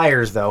 Brandon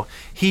Byers though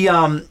he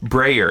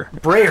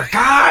Breyer.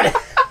 God.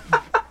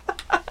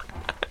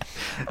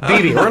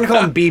 BB. We're gonna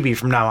call him BB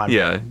from now on.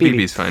 Yeah, BB.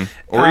 BB's fine.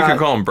 Or you could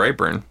call him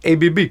Brightburn.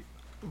 ABB.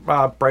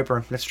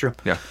 Brightburn. That's true.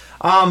 Yeah.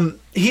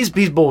 He's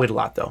bullied a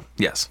lot though.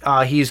 Yes.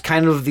 He's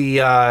kind of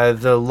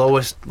the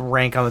lowest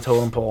rank on the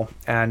totem pole,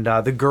 and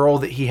the girl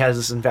that he has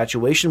this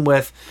infatuation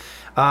with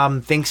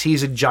thinks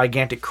he's a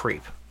gigantic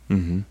creep.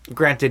 Mm-hmm.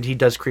 Granted, he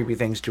does creepy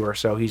things to her,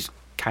 so he's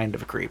kind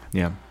of a creep.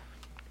 Yeah.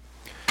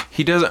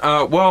 He does.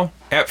 Well,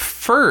 at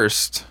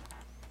first,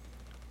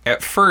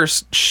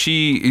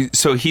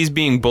 he's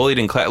being bullied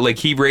in class. Like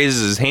he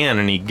raises his hand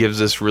and he gives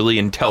this really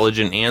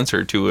intelligent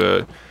answer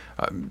to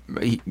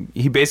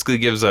he basically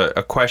gives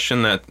a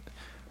question that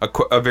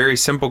a very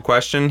simple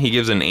question. He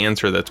gives an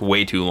answer that's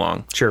way too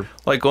long. Sure.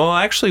 Like, well,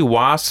 actually,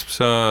 wasps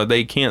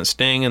they can't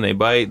sting and they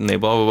bite and they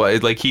blah blah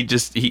blah. Like he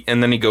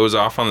and then he goes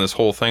off on this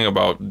whole thing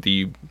about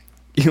the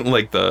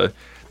like the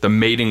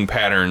mating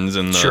patterns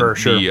and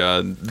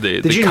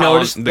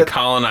the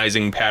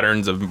colonizing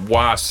patterns of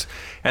wasps.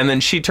 And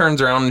then she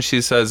turns around and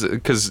she says,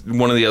 because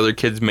one of the other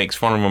kids makes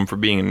fun of him for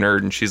being a nerd,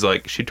 and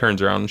she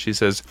turns around and she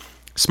says,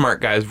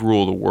 "Smart guys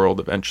rule the world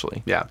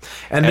eventually." Yeah,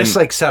 and this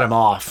like set him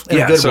off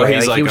in a good so way.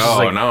 he's like, he was just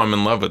 "Oh, now I'm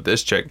in love with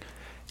this chick,"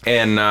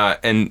 and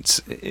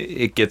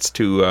it gets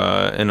to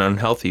an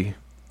unhealthy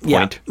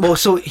point. Yeah. Well,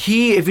 so if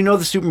you know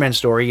the Superman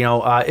story, you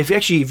know, if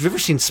you've ever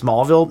seen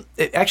Smallville,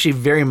 it actually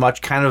very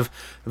much kind of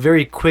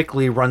very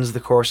quickly runs the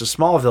course of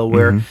Smallville,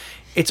 where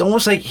it's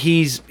almost like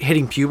he's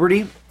hitting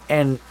puberty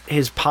and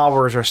his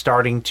powers are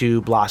starting to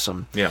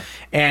blossom. Yeah.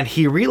 And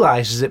he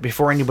realizes it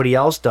before anybody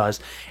else does.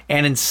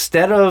 And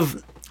instead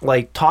of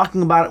like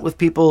talking about it with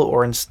people,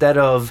 or instead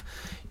of,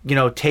 you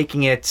know,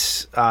 taking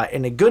it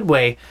in a good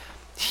way,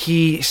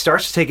 he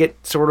starts to take it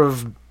sort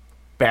of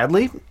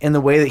badly in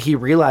the way that he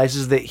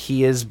realizes that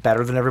he is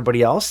better than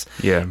everybody else.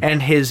 Yeah.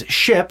 And his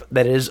ship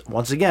that is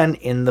once again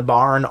in the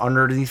barn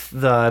underneath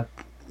the,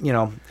 you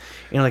know,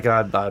 in like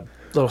a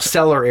little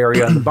cellar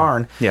area in the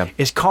barn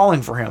is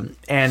calling for him,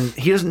 and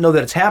he doesn't know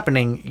that it's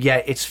happening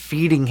yet. It's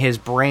feeding his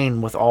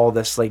brain with all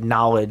this like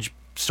knowledge,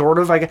 sort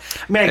of. I guess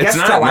It's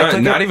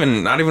not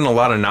even a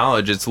lot of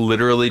knowledge. It's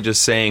literally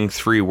just saying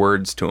 3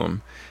 words to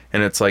him.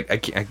 And it's like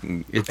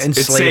it's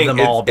enslave saying, them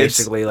all,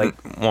 basically. If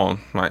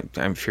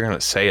you're gonna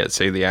say it,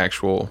 say the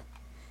actual.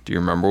 Do you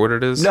remember what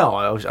it is? No,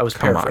 I was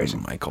Come paraphrasing.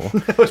 on, Michael.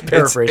 I was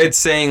paraphrasing. It's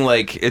saying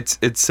like it's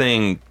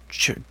saying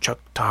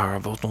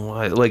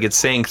like it's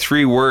saying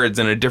 3 words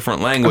in a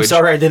different language. I'm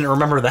sorry, I didn't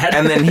remember that.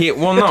 And then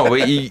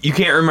you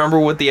can't remember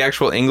what the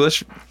actual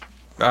English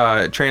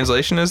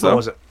translation is though. What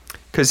was it?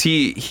 Because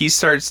he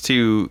starts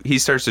to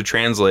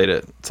translate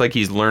it. It's like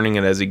he's learning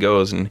it as he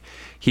goes, and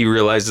he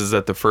realizes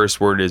that the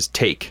first word is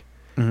take.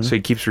 Mm-hmm. So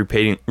he keeps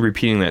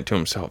repeating that to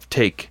himself.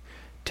 Take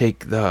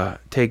the,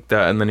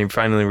 and then he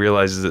finally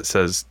realizes it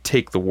says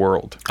take the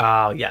world.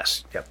 Oh,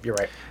 yes. Yep, you're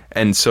right.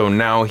 And so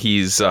now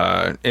he's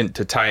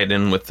to tie it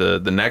in with the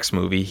next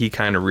movie, he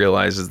kind of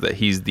realizes that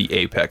he's the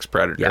apex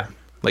predator. Yeah.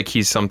 like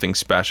he's something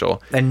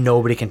special. And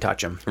nobody can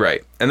touch him.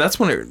 Right. And that's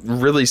when it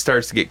really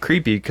starts to get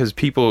creepy because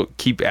people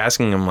keep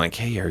asking him like,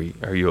 hey,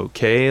 are you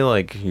okay?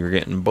 Like you're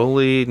getting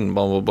bullied and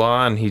blah, blah,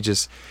 blah. And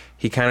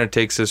he kind of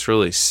takes this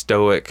really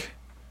stoic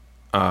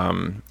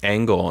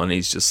angle and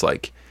he's just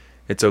like,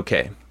 it's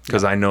okay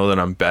because I know that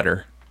I'm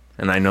better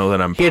and I know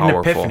that I'm he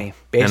powerful. He had an epiphany,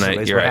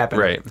 basically, is what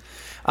happened.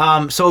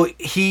 Right. So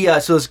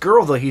this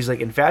girl though he's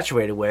like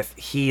infatuated with,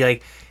 he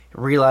like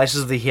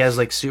realizes that he has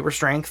like super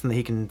strength and that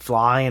he can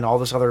fly and all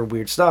this other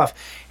weird stuff,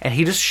 and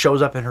he just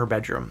shows up in her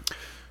bedroom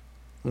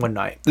one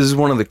night. This is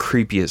one of the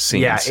creepiest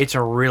scenes. Yeah, it's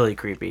a really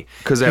creepy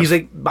because Because he's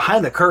like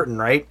behind the curtain,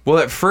 right? Well,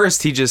 at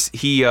first he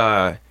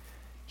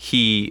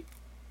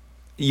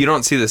you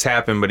don't see this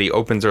happen, but he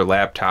opens her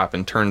laptop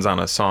and turns on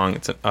a song.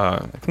 It's I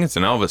think it's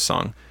an Elvis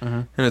song,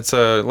 and it's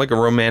like a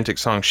romantic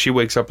song. She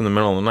wakes up in the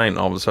middle of the night and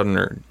all of a sudden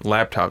her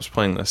laptop's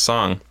playing this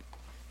song.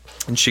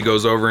 And she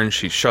goes over and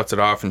she shuts it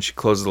off and she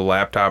closes the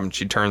laptop and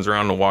she turns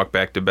around to walk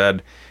back to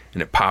bed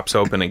and it pops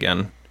open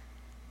again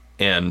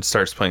and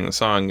starts playing the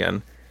song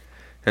again.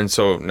 And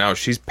so now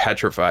she's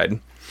petrified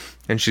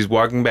and she's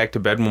walking back to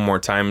bed one more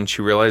time and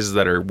she realizes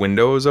that her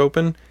window is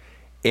open.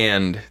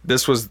 And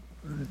this was,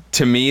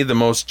 to me, the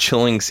most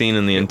chilling scene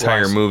in the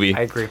entire movie.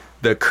 I agree.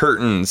 The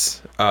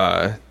curtains,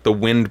 the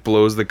wind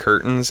blows the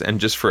curtains,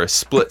 and just for a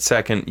split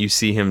second, you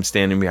see him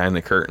standing behind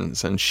the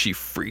curtains, and she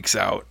freaks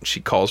out.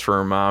 She calls for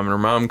her mom, and her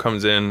mom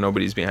comes in.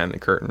 Nobody's behind the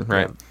curtain,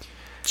 right? Yeah.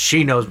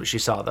 She knows what she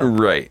saw, though.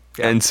 Right.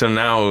 Yeah. And so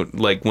now,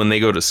 like, when they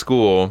go to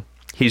school,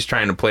 he's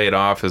trying to play it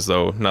off as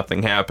though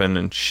nothing happened,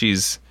 and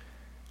she's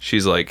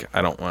like,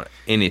 I don't want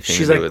anything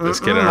to do with this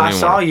kid. I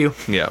saw you.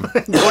 Yeah.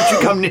 Don't you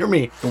come near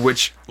me.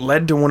 Which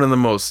led to one of the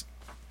most,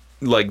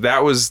 like,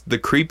 that was the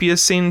creepiest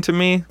scene to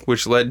me,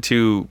 which led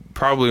to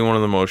probably one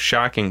of the most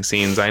shocking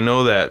scenes. I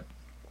know that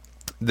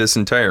this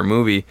entire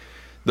movie,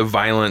 the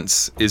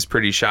violence is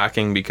pretty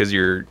shocking because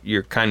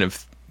you kind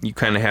of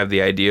have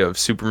the idea of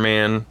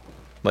Superman,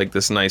 like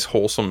this nice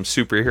wholesome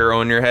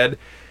superhero in your head.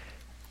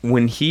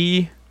 When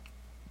he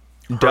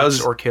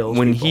Hurts or kills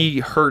people. he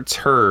hurts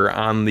her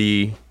on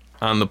the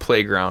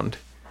playground,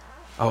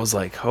 I was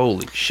like,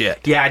 holy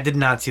shit. Yeah, I did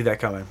not see that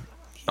coming.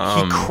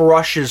 He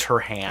crushes her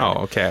hand.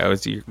 Oh, okay.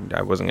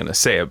 I wasn't gonna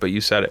say it, but you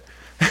said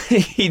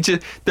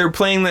it. They're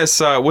playing this.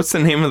 What's the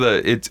name of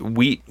it's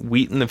wheat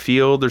in the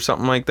field or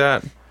something like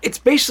that. It's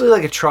basically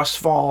like a trust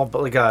fall,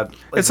 but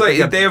it's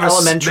like they have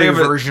elementary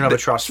version of a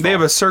trust fall. They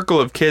have a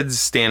circle of kids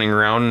standing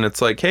around, and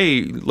it's like,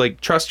 hey, like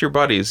trust your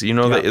buddies. You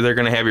know that they're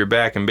gonna have your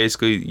back, and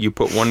basically you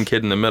put one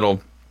kid in the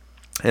middle.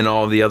 And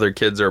all the other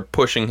kids are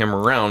pushing him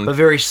around. But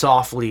very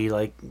softly,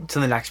 like, to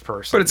the next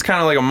person. But it's kind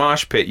of like a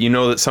mosh pit. You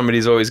know that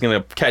somebody's always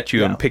going to catch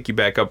you and pick you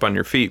back up on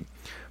your feet.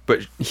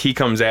 But he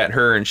comes at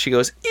her, and she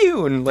goes,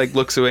 ew, and, like,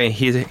 looks away. And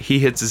he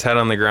hits his head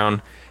on the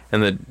ground.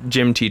 And the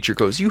gym teacher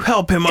goes, you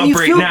help him up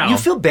right now. You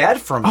feel bad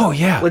for him. Oh,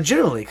 yeah.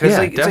 Legitimately. Cause,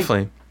 yeah,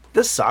 definitely.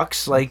 This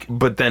sucks. Like,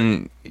 but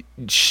then,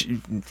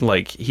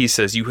 he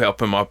says, you help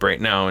him up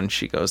right now. And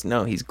she goes,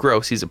 no, he's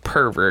gross. He's a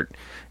pervert.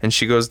 And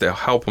she goes to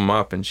help him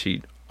up, and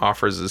she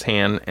offers his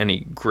hand, and he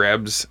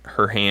grabs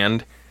her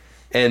hand,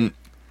 and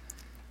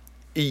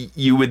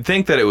you would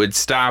think that it would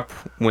stop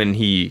when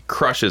he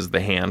crushes the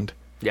hand.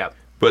 Yeah.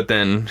 But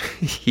then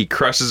he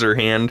crushes her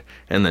hand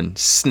and then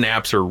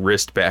snaps her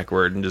wrist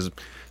backward, and just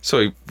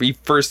so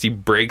he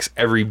breaks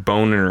every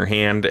bone in her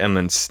hand and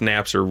then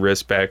snaps her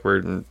wrist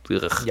backward, and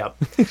ugh. Yep.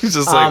 He's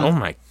just like, oh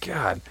my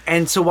god.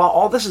 And so while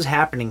all this is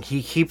happening,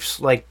 he keeps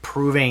like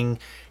proving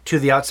to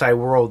the outside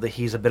world that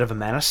he's a bit of a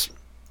menace.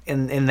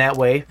 In that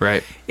way,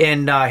 right?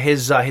 And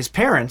his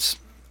parents,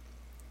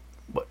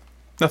 what?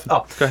 Nothing.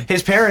 Oh, okay.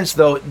 His parents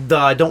though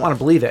don't want to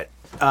believe it.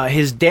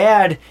 His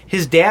dad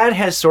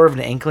has sort of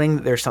an inkling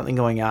that there's something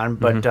going on,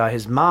 but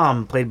his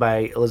mom, played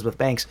by Elizabeth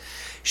Banks,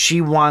 she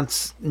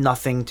wants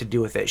nothing to do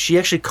with it. She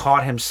actually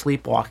caught him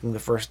sleepwalking the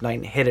first night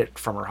and hid it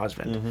from her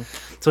husband.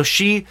 So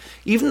she,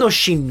 even though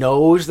she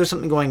knows there's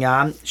something going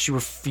on, she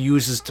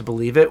refuses to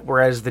believe it.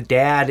 Whereas the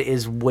dad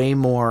is way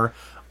more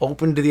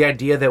open to the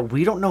idea that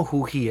we don't know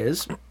who he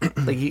is.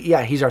 Like,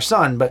 yeah, he's our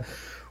son, but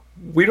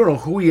we don't know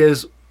who he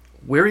is,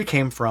 where he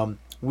came from.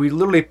 We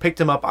literally picked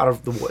him up out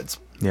of the woods.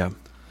 Yeah.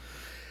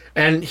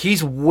 And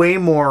he's way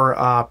more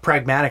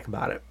pragmatic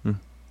about it.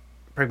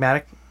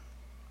 Pragmatic?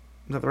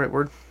 Is that the right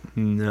word?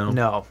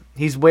 No.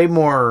 He's way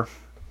more...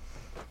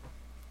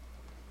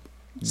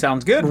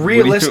 Sounds good.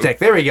 Realistic.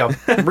 There we go.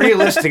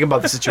 Realistic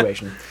about the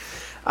situation.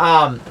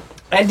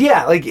 And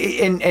yeah, like,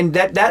 and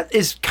that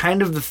is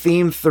kind of the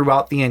theme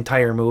throughout the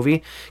entire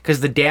movie, because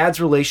the dad's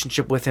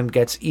relationship with him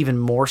gets even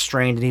more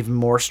strained and even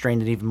more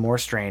strained and even more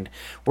strained,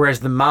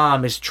 whereas the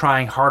mom is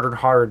trying harder and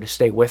harder to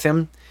stay with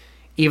him,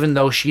 even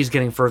though she's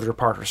getting further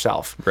apart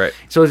herself. Right.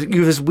 So you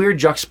have this weird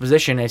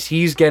juxtaposition as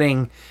he's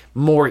getting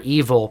more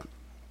evil.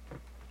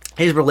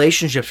 His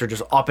relationships are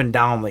just up and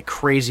down like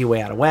crazy,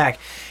 way out of whack,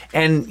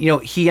 and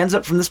he ends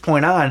up from this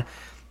point on.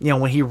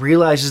 When he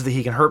realizes that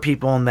he can hurt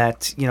people and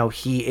that,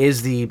 he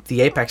is the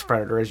apex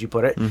predator, as you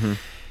put it,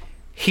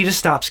 he just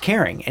stops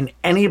caring. And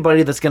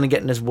anybody that's going to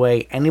get in his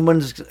way, anyone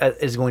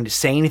is going to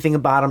say anything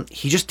about him,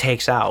 he just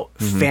takes out.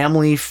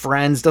 Family,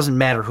 friends, doesn't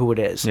matter who it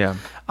is. Yeah.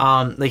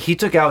 Like he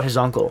took out his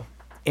uncle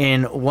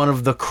in one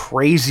of the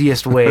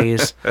craziest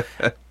ways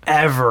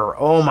ever.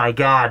 Oh my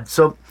God.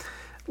 So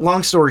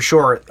long story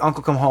short,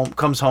 uncle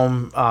comes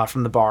home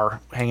from the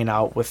bar, hanging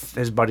out with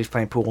his buddies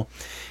playing pool.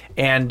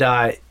 And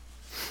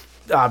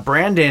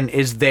Brandon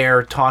is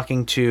there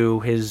talking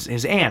to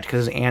his aunt,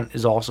 because his aunt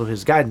is also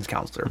his guidance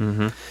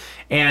counselor.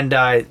 And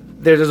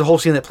there's a whole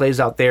scene that plays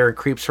out there and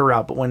creeps her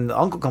out. But when the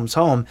uncle comes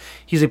home,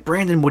 he's like,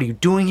 Brandon, what are you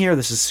doing here?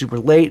 This is super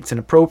late. It's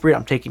inappropriate.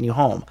 I'm taking you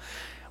home.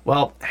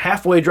 Well,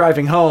 halfway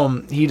driving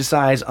home, he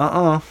decides,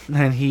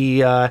 and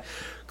he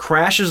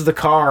crashes the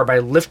car by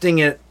lifting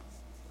it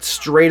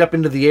straight up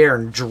into the air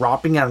and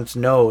dropping on its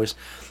nose,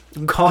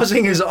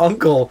 causing his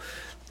uncle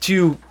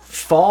to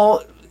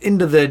fall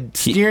into the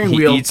steering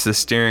wheel. He eats the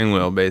steering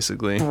wheel,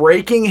 basically.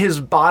 Breaking his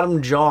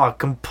bottom jaw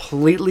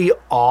completely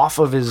off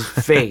of his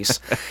face.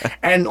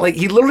 And, like,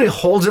 he literally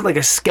holds it like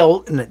a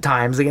skeleton at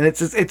times. Like, and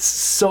it's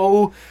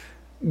so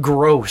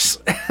gross.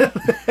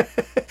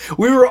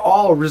 We were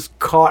all just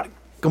caught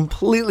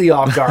completely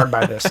off guard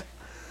by this.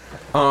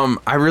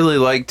 I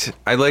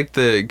liked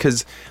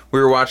because we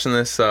were watching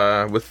this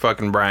with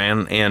fucking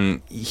Brian,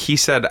 and he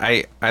said,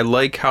 I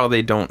like how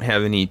they don't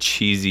have any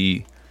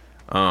cheesy,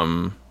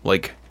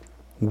 like,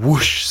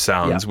 whoosh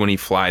sounds when he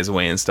flies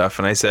away and stuff.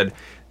 And I said,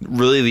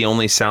 really the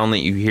only sound that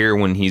you hear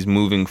when he's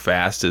moving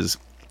fast is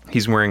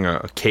he's wearing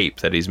a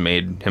cape that he's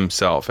made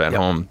himself at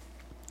home.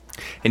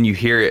 And you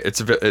hear it,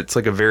 it's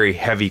like a very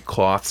heavy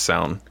cloth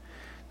sound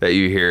that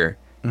you hear.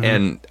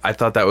 And I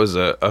thought that was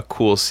a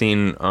cool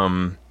scene,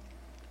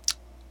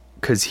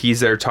 because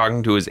he's there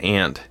talking to his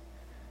aunt,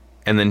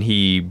 and then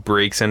he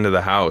breaks into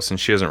the house and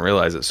she doesn't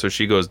realize it, so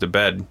she goes to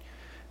bed.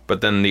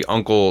 But then the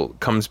uncle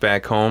comes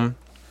back home.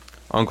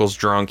 Uncle's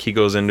drunk. He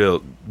goes in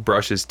to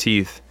brush his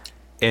teeth,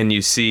 and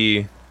you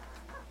see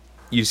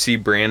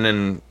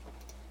Brandon,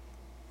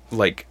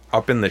 like,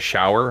 up in the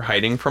shower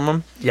hiding from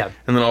him. Yeah.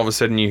 And then all of a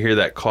sudden you hear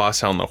that claw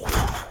sound,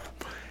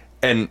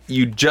 and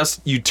you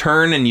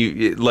turn, and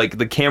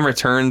the camera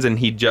turns, and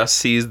he just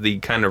sees the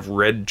kind of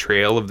red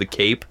trail of the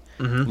cape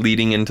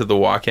leading into the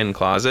walk-in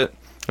closet.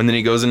 And then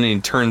he goes in and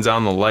he turns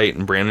on the light,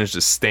 and Brandon's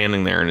just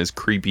standing there in his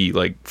creepy,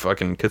 like,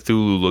 fucking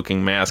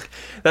Cthulhu-looking mask.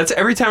 That's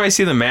every time I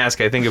see the mask,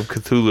 I think of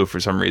Cthulhu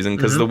for some reason,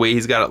 because the way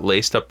he's got it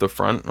laced up the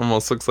front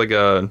almost looks like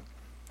it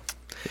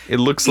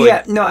looks like...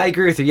 Yeah, no, I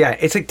agree with you. Yeah,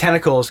 it's like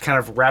tentacles kind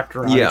of wrapped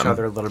around each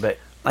other a little bit.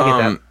 I get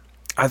that.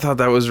 I thought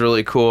that was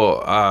really cool.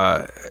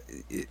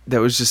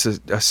 That was just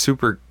a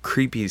super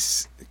creepy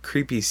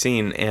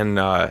scene.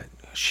 And,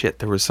 shit,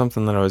 there was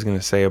something that I was going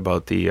to say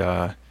about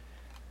the...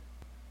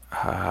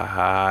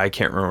 I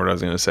can't remember what I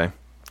was going to say.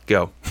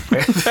 Go.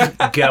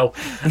 Go.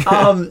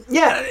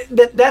 Yeah,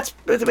 that's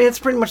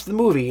pretty much the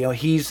movie. You know,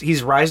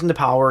 he's rising to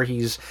power.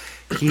 He's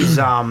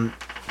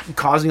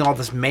causing all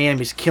this mayhem.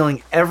 He's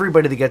killing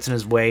everybody that gets in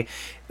his way.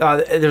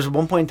 There's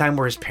one point in time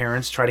where his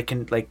parents try to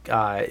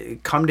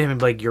come to him and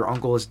be like, your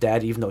uncle is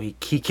dead, even though he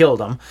killed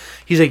him.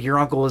 He's like, your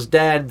uncle is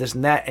dead, this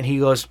and that, and he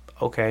goes,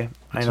 okay,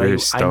 I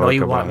know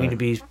you want me to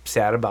be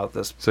sad about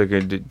this. So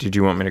did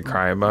you want me to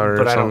cry about it?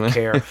 But or I something? don't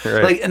care.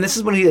 Right. Like, and this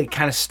is when he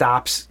kind of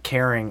stops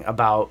caring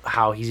about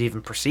how he's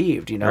even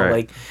perceived. You know, Right.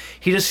 like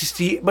he just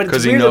but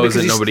because he knows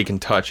that nobody can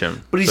touch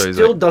him. But he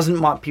still doesn't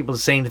want people to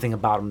say anything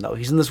about him, though.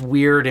 He's in this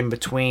weird in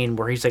between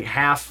where he's like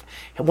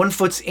one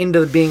foot's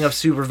into being a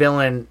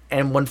supervillain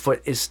and one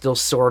foot is still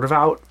sort of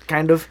out,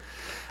 kind of.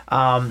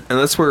 And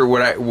that's where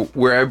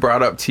I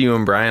brought up to you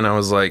and Brian. I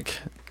was like,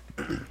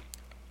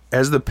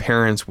 as the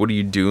parents, what do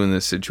you do in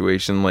this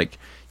situation? Like,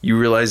 you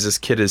realize this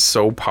kid is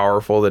so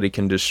powerful that he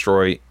can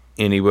destroy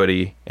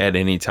anybody at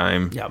any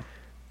time. Yeah.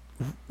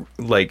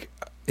 Like,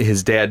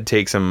 his dad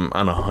takes him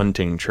on a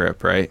hunting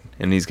trip, right?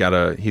 And he's got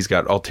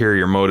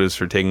ulterior motives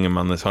for taking him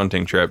on this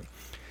hunting trip.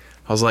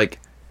 I was like,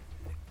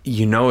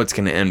 it's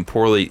going to end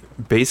poorly.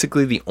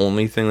 Basically, the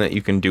only thing that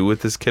you can do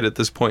with this kid at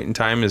this point in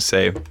time is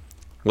say,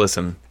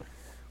 listen,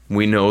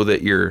 we know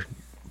that you're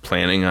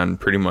planning on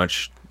pretty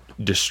much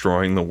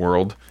destroying the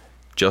world.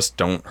 Just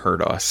don't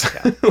hurt us.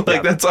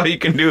 Yeah. That's all you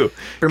can do,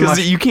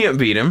 because you can't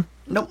beat him.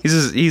 Nope.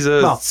 He's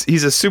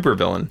a super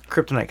villain.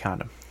 Kryptonite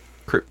condom.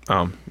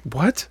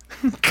 What?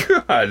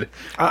 God.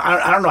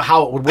 I don't know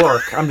how it would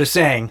work. I'm just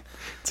saying.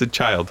 It's a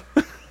child.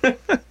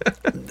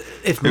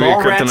 If Maybe a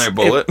kryptonite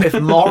bullet. If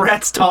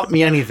Mallrats taught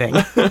me anything.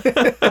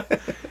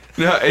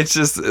 No, it's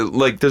just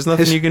like there's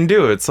nothing you can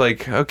do. It's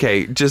like,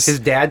 okay, just his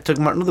dad took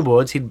him out into the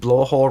woods. He'd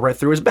blow a hole right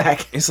through his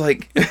back. It's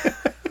like.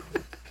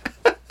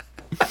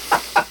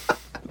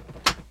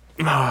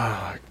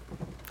 I'm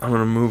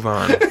gonna move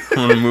on.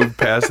 I'm gonna move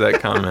past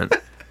that comment.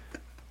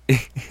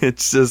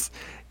 It's just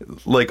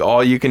like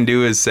all you can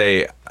do is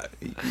say,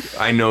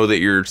 I know that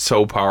you're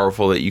so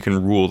powerful that you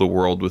can rule the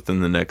world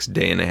within the next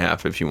day and a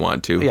half if you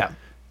want to. Yeah.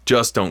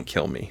 Just don't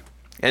kill me.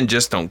 And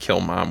just don't kill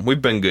Mom.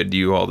 We've been good to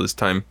you all this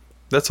time.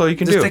 That's all you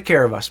can do. Just take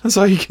care of us. That's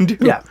all you can do.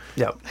 Yeah.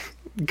 Yeah.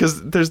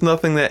 Because there's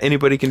nothing that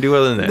anybody can do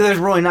other than that. There's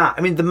really not.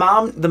 I mean, the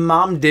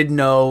mom did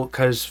know,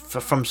 because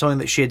from something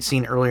that she had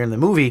seen earlier in the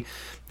movie,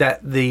 that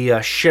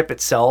the ship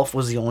itself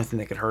was the only thing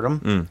that could hurt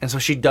him. And so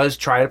she does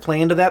try to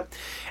play into that.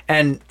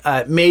 And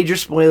major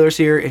spoilers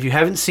here. If you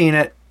haven't seen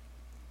it,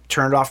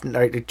 turn off the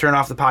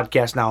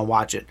podcast now and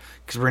watch it,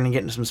 because we're going to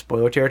get into some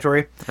spoiler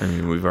territory. I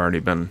mean, we've already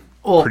been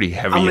pretty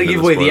heavy. I'm going to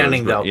give away the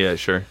ending, though. Yeah,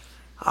 sure.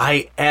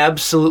 I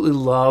absolutely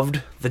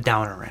loved the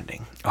downer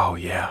ending. Oh,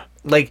 yeah.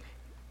 Like,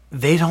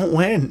 they don't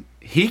win.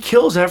 He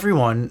kills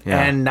everyone,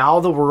 and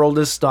now the world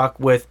is stuck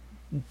with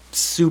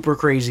super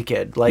crazy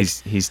kid. Like,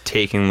 he's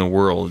taking the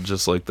world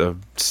just like the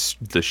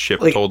ship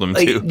told him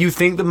to. You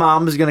think the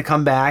mom is going to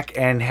come back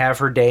and have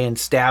her day and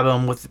stab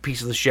him with the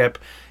piece of the ship,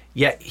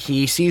 yet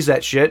he sees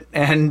that shit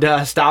and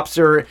stops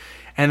her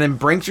and then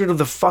brings her to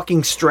the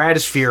fucking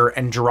stratosphere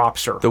and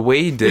drops her. The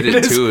way he did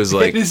it too is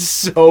like, it is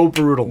so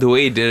brutal. The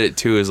way he did it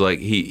too is like,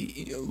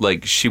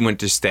 she went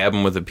to stab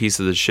him with a piece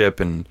of the ship,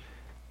 and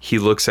he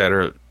looks at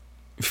her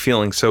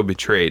feeling so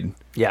betrayed.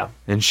 Yeah.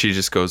 And she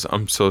just goes,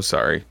 "I'm so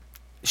sorry."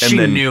 She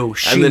knew.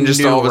 And then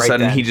just all of a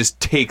sudden he just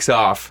takes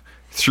off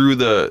through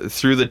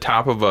the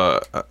top of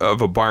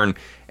a barn.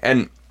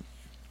 And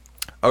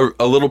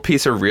a little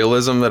piece of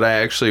realism that I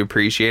actually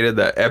appreciated,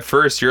 that at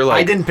first you're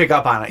like, I didn't pick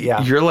up on it.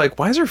 Yeah. You're like,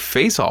 why is her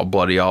face all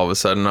bloody all of a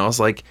sudden? And I was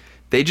like,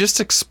 they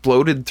just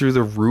exploded through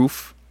the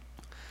roof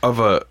of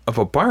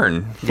a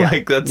barn. Yeah.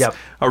 Like, that's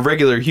a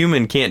regular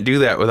human can't do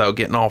that without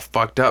getting all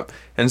fucked up.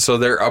 And so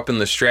they're up in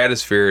the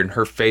stratosphere, and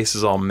her face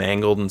is all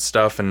mangled and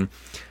stuff. And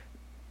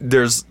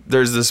there's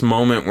this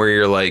moment where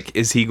you're like,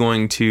 is he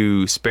going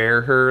to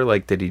spare her?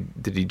 Like, did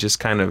he just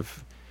kind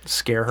of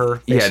scare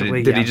her? Yeah.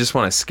 Did he just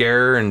want to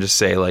scare her and just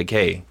say like,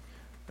 hey,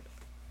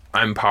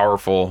 I'm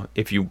powerful.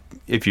 If you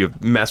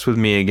mess with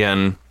me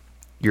again,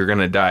 you're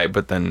gonna die.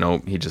 But then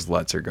nope, he just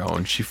lets her go,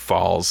 and she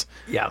falls.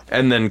 Yeah.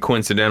 And then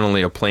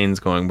coincidentally, a plane's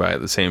going by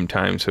at the same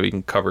time, so he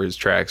can cover his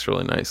tracks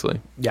really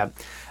nicely. Yeah.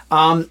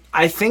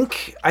 I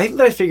think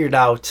that I figured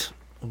out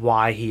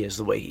why he is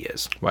the way he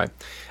is. Why?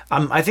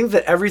 I think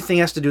that everything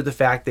has to do with the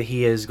fact that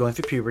he is going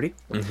through puberty,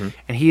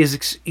 and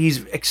he's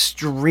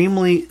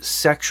extremely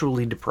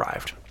sexually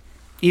deprived,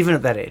 even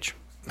at that age.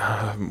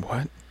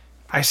 What?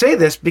 I say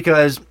this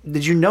because,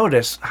 did you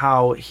notice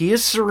how he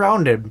is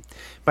surrounded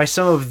by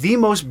some of the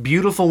most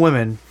beautiful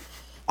women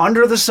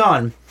under the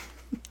sun,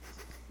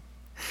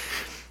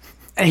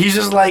 and he's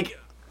just like,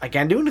 I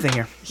can't do anything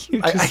here.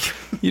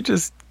 You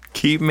just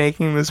keep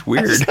making this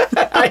weird.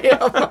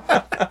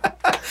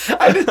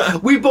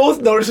 We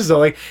both noticed this though.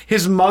 Like,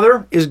 his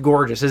mother is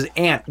gorgeous, his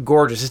aunt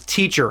gorgeous, his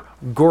teacher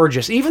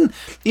gorgeous. Even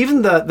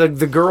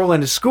the girl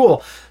in his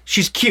school,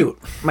 she's cute.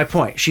 My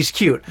point, she's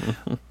cute.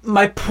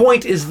 My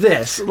point is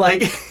this: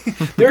 like,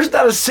 there's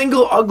not a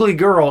single ugly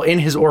girl in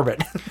his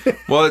orbit.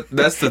 Well,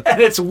 that's the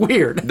and it's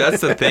weird.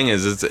 That's the thing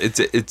is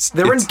it's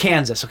they're in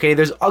Kansas, okay?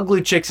 There's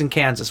ugly chicks in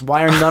Kansas.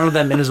 Why are none of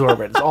them in his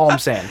orbit? That's all I'm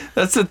saying.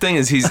 That's the thing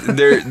is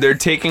they're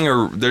taking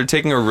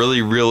a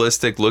really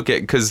realistic look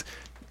at, because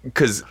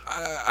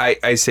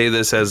I say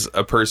this as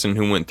a person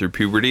who went through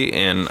puberty,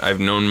 and I've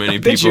known many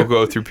people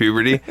go through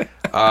puberty.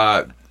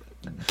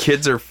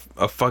 Kids are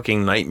a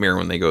fucking nightmare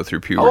when they go through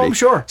puberty. Oh, I'm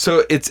sure.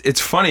 So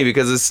it's funny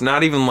because it's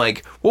not even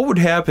like, what would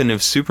happen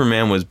if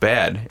Superman was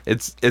bad?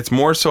 It's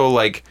more so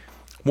like,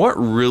 what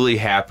really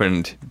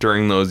happened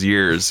during those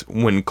years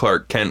when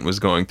Clark Kent was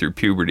going through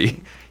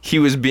puberty? He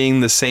was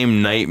being the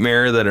same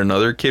nightmare that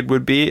another kid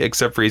would be,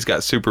 except for he's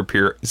got super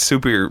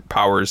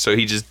powers, so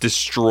he just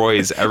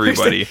destroys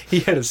everybody. He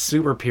had a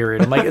super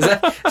period. I'm like, is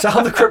that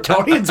how the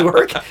Kryptonians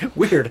work?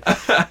 Weird.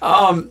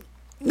 No,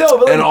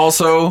 but like, and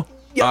also,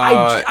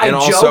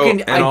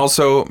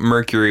 also,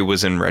 Mercury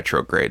was in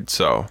retrograde,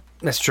 so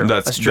that's true.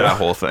 That's true. That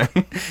whole thing.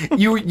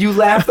 You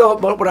laughed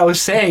about what I was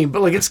saying,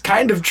 but like, it's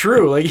kind of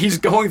true. Like, he's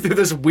going through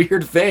this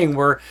weird thing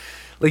where,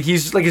 like,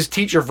 he's like his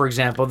teacher, for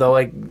example, though.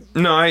 Like,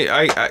 no,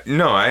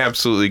 I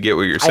absolutely get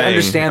what you're saying. I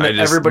understand that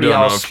everybody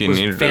else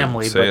was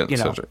family, but you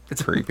know,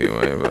 it's a creepy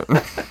way.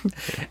 But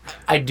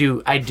I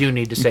do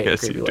need to say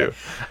yes, it a creepy you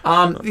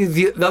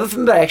way. The other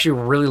thing that I actually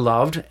really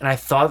loved, and I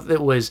thought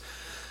that was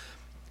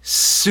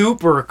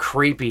super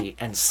creepy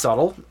and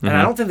subtle, and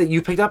I don't think that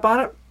you picked up on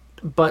it,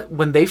 but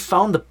when they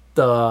found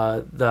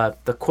the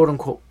quote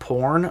unquote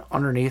porn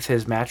underneath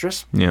his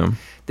mattress,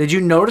 did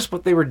you notice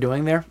what they were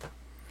doing there?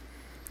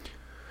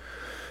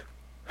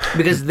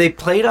 Because they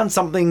played on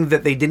something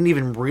that they didn't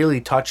even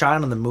really touch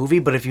on in the movie,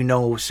 but if you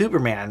know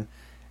Superman,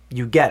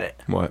 you get it.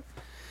 What?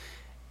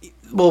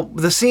 Well,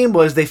 the scene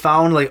was they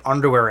found like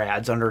underwear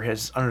ads under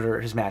his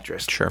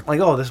mattress. Sure. Like,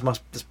 oh, this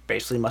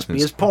basically must be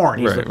his porn.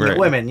 He's looking at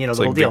women, you know, it's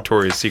the like whole deal.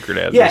 Victoria's Secret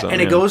ads. Yeah,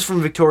 and it goes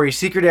from Victoria's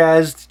Secret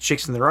ads to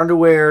chicks in their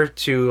underwear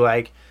to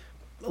like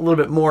a little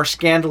bit more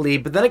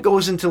scandally, but then it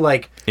goes into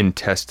like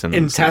intestine,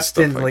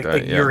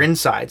 like your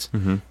insides.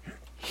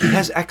 He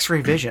has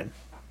X-ray vision.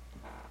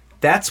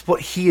 That's what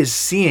he is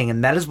seeing,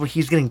 and that is what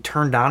he's getting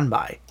turned on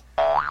by.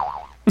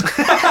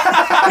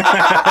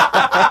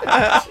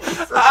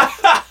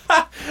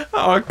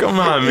 Oh, come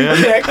on, man.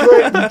 You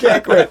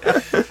can't quit.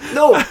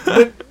 No,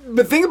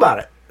 but think about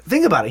it.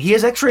 Think about it. He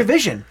has X-ray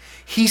vision.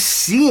 He's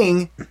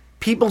seeing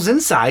people's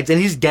insides, and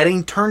he's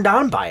getting turned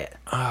on by it.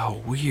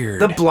 Oh, weird.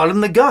 The blood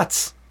and the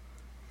guts.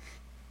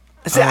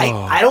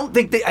 I don't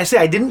think that.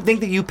 I didn't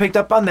think that you picked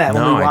up on that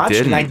when we watched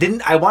it. And I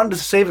didn't. I wanted to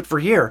save it for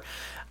here.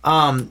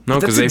 No,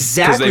 that's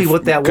exactly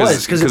what that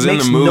was. Because in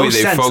the movie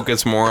they sense.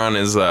 focus more on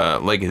his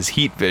his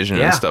heat vision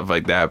and stuff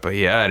like that. But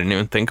yeah, I didn't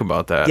even think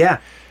about that. Yeah,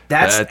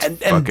 that's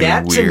fucking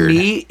that weird. To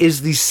me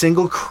is the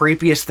single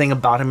creepiest thing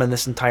about him in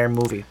this entire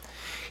movie.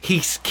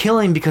 He's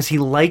killing because he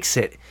likes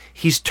it.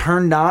 He's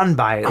turned on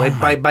by it,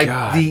 like by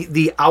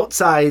the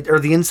outside or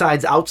the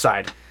inside's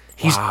outside.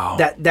 He's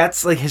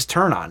that's like his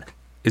turn on.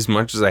 As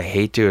much as I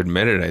hate to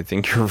admit it, I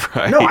think you're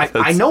right. No,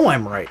 I know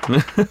I'm right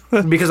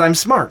because I'm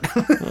smart.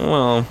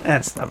 Well,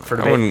 that's up for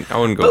debate. I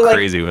wouldn't go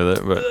crazy with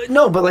it, but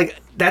no, but like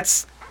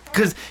that's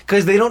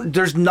because they don't.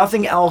 There's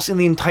nothing else in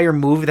the entire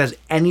movie that has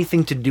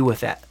anything to do with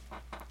that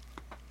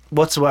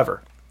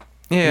whatsoever.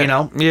 Yeah, you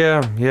know.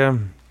 Yeah.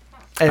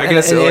 And, I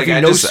guess and like if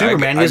you know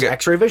Superman, he has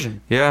X-ray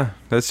vision. Yeah,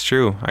 that's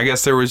true. I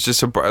guess there was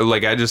just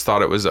I just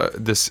thought it was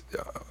this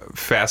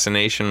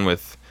fascination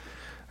with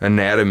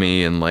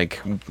anatomy and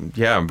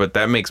but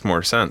that makes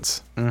more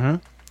sense. Mm-hmm.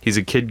 He's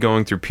a kid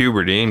going through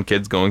puberty, and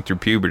kids going through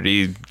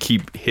puberty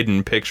keep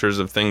hidden pictures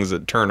of things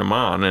that turn him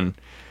on, and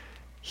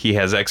he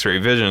has X-ray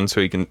vision,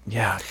 so he can.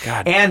 Yeah,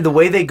 God. And the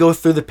way they go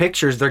through the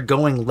pictures, they're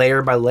going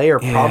layer by layer,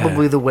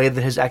 probably the way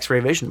that his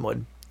X-ray vision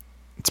would.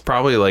 It's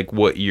probably like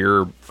what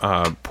your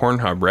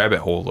Pornhub rabbit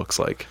hole looks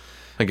like.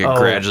 Like it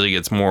gradually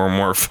gets more and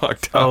more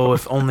fucked up. Oh,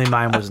 if only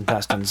mine was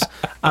intestines.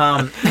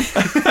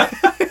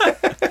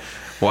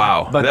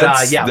 Wow, but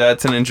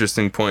that's an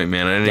interesting point,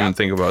 man. I didn't even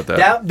think about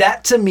that.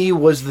 That to me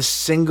was the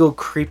single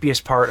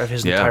creepiest part of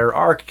his entire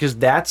arc, because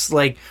that's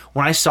like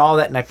when I saw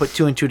that and I put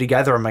two and two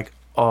together, I'm like,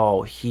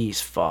 oh, he's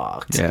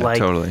fucked. Yeah, like,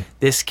 totally.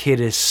 This kid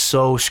is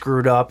so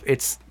screwed up.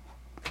 It's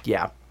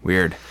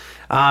weird.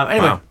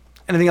 Anyway, wow.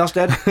 Anything else,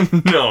 Dad?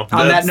 No.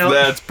 On that note,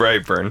 that's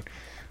Brightburn.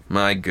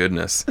 My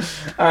goodness.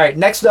 All right,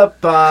 next up,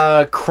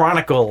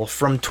 Chronicle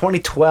from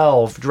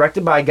 2012,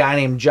 directed by a guy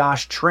named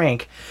Josh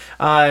Trank.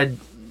 He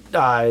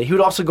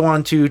would also go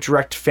on to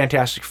direct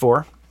Fantastic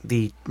Four,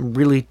 the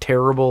really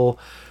terrible,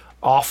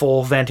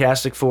 awful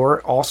Fantastic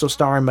Four, also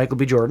starring Michael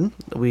B. Jordan,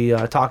 that we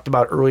talked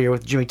about earlier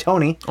with Jimmy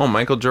Tony. Oh,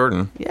 Michael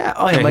Jordan.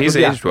 Yeah, he's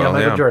aged well.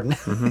 Michael Jordan.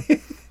 Mm-hmm.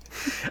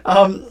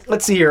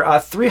 Let's see here.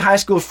 Three high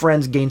school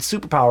friends gain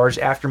superpowers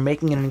after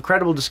making an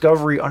incredible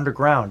discovery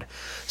underground.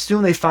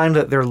 Soon they find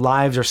that their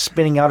lives are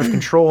spinning out of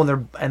control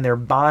and their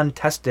bonds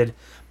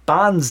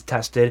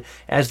tested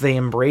as they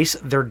embrace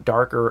their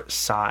darker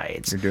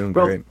sides. You're doing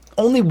great.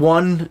 Only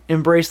one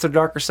embraced their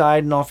darker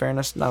side, in all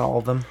fairness. Not all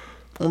of them.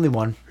 Only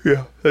one.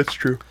 Yeah, that's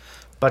true.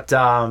 But,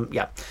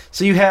 yeah.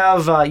 So you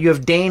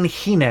have Dane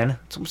Heenan.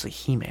 It's almost like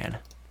He-Man.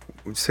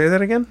 Say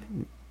that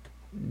again?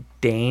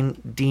 Dane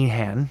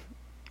DeHaan.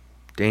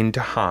 Dane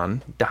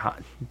DeHaan.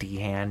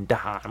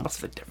 DeHaan. What's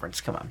the difference?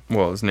 Come on.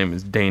 Well, his name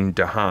is Dane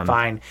DeHaan.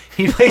 Fine.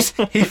 He plays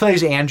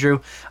Andrew.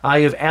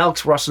 You have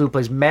Alex Russell, who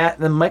plays Matt,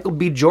 and then Michael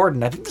B.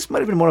 Jordan. I think this might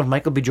have been one of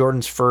Michael B.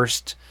 Jordan's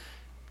first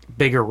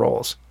bigger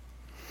roles.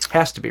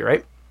 Has to be,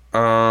 right?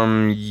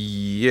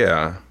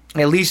 Yeah.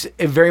 At least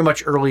very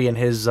much early in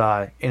his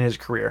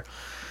career.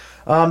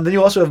 Then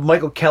you also have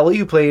Michael Kelly,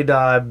 who played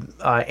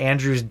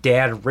Andrew's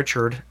dad,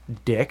 Richard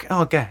Dick.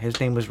 Oh, okay. His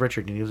name was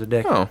Richard, and he was a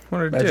dick. Oh,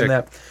 what a Imagine dick.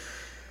 that.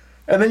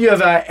 And then you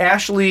have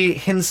Ashley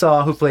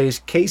Hinshaw, who plays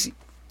Casey,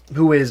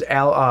 who is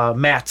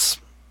Matt's.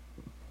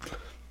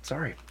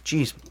 Sorry,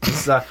 jeez,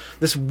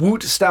 this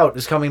Woot Stout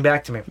is coming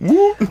back to me.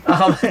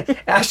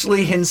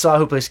 Ashley Hinshaw,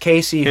 who plays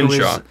Casey,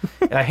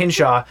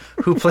 Hinshaw,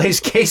 who plays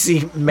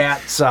Casey,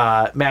 Matt's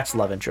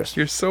love interest.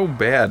 You're so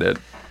bad at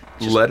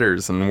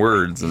letters and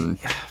words, and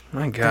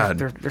my God,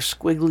 they're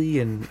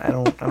squiggly, and I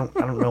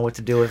don't know what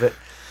to do with it.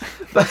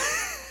 But,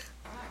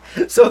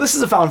 so this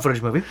is a found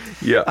footage movie.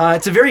 Yeah,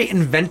 it's a very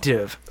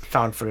inventive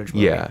found footage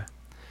movie. Yeah,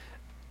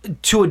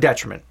 to a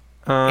detriment,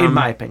 in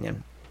my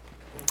opinion.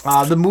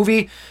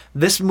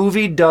 This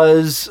movie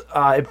does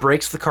it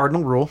breaks the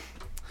cardinal rule,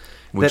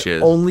 which that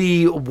is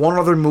only one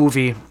other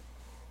movie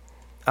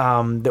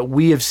that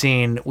we have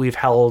seen we've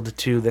held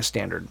to this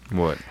standard.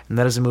 What? And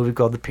that is a movie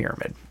called The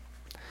Pyramid.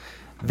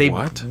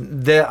 What?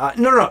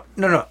 No.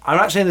 I'm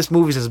not saying this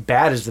movie's as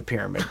bad as The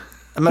Pyramid.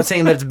 I'm not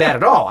saying that it's bad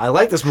at all. I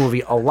like this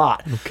movie a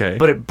lot. Okay.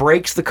 But it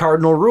breaks the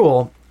cardinal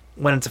rule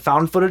when it's a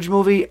found footage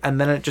movie,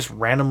 and then it just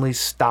randomly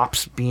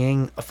stops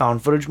being a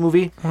found footage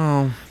movie.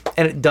 Oh.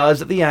 And it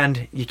does at the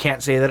end. You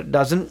can't say that it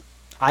doesn't.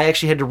 I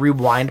actually had to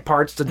rewind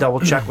parts to double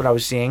check what I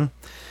was seeing.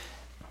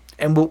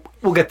 And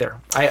we'll get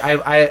there.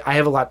 I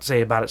have a lot to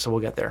say about it, so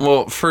we'll get there.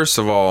 Well, first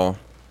of all,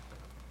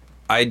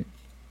 I've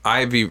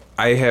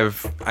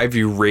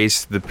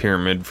erased The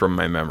Pyramid from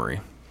my memory,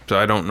 so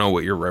I don't know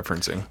what you're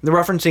referencing. The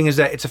referencing is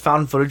that it's a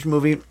found footage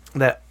movie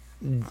that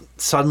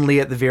suddenly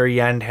at the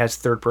very end has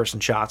third-person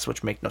shots,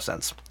 which make no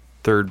sense.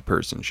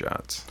 Third-person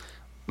shots,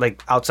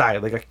 like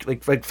outside,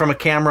 like from a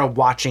camera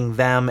watching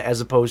them, as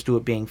opposed to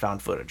it being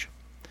found footage.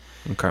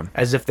 Okay.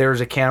 As if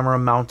there's a camera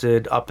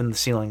mounted up in the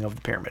ceiling of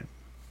the pyramid.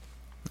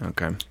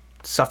 Okay.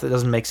 stuff that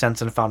doesn't make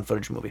sense in a found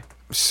footage movie.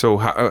 So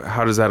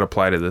how does that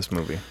apply to this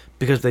movie?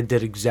 Because they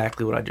did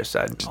exactly what I just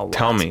said.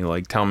 Tell me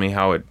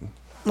how it.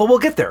 Well, we'll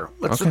get there.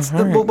 All right.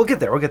 We'll get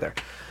there.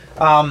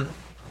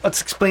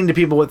 Let's explain to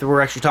people what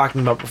we're actually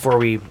talking about before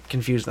we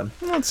confuse them.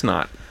 No, it's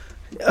not.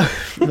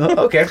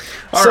 Okay.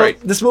 All so right.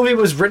 This movie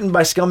was written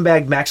by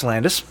scumbag Max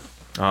Landis.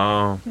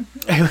 Oh.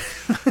 I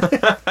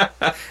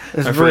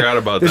forgot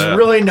about that. There's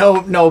really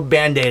no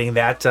band-aiding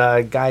that.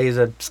 Guy is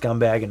a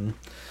scumbag,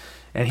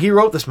 and he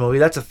wrote this movie.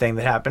 That's a thing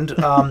that happened.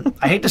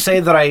 I hate to say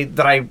that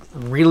I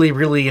really,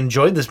 really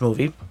enjoyed this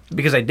movie,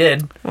 because I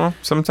did. Well,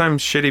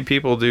 sometimes shitty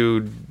people do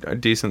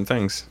decent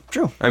things.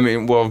 True. I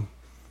mean, well,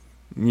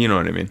 you know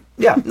what I mean.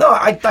 Yeah. No,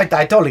 I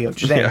totally get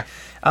what you're saying.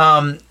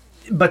 Yeah.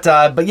 But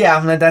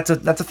yeah, that's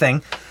a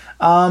thing.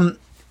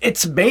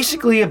 It's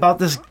basically about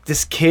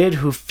this kid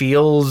who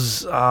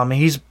feels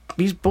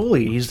he's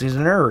bullied. He's a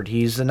nerd.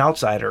 He's an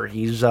outsider.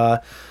 He's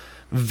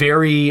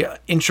very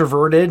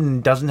introverted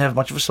and doesn't have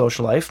much of a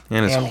social life.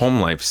 And his home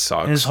life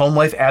sucks. And his home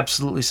life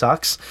absolutely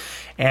sucks.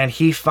 And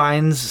he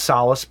finds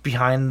solace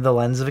behind the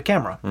lens of a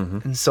camera. Mm-hmm.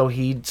 And so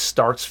he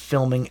starts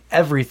filming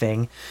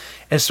everything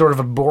as sort of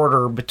a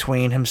border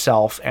between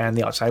himself and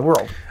the outside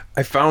world.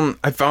 I found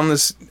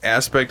this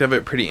aspect of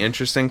it pretty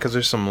interesting because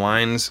there's some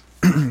lines.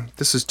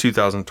 This is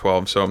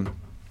 2012, so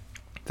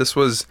this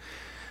was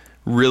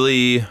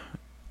really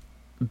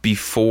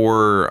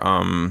before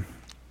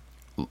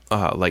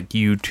like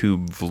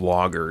YouTube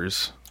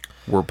vloggers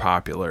were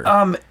popular.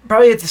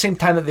 Probably at the same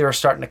time that they were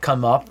starting to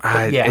come up.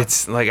 Yeah,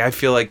 it's like I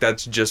feel like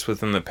that's just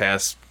within the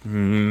past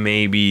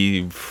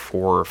maybe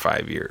 4 or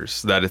 5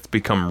 years that it's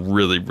become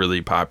really,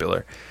 really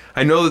popular.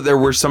 I know that there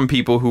were some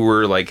people who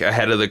were like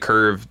ahead of the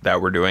curve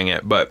that were doing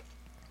it, but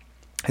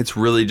it's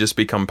really just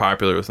become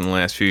popular within the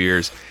last few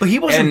years. But he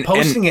wasn't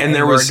posting it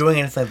anywhere or doing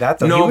anything like that,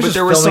 though. No, he was but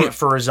there just was filming it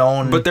for his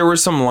own. But there were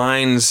some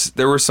lines.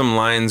 There were some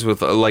lines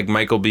with like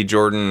Michael B.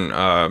 Jordan.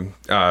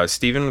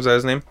 Steven, was that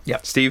his name? Yeah,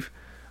 Steve.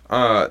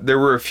 There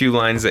were a few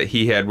lines that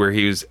he had where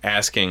he was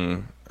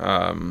asking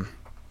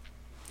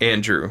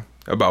Andrew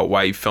about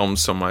why he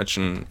films so much,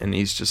 and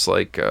he's just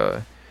like,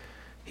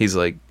 he's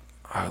like,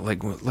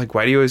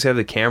 why do you always have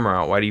the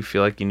camera out? Why do you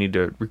feel like you need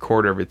to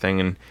record everything?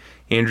 And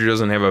Andrew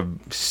doesn't have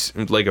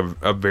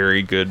a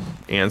very good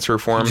answer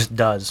for him. He just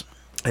does.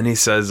 And he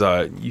says,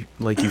 you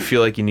feel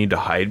like you need to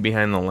hide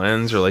behind the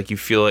lens, or like you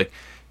feel like,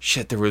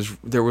 shit. There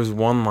was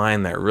one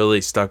line that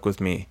really stuck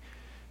with me,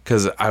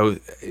 because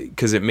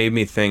it made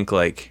me think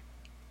like,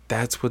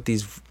 that's what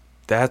these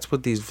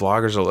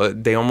vloggers are.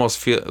 They almost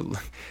feel.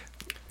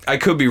 I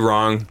could be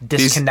wrong.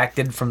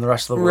 Disconnected from the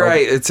rest of the world.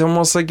 Right. It's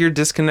almost like you're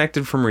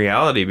disconnected from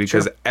reality,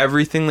 because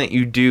everything that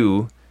you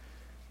do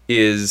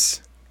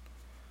is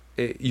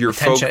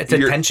it's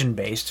attention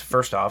based.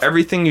 First off,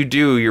 everything you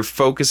do, you're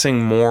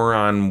focusing more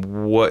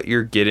on what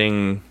you're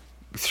getting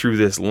through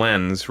this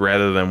lens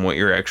rather than what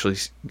you're actually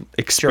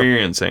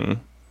experiencing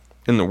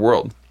in the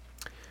world.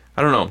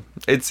 I don't know.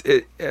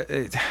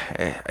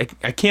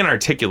 I can't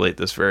articulate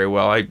this very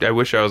well. I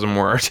wish I was a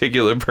more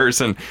articulate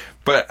person,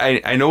 but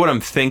I know what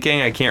I'm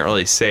thinking. I can't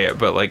really say it,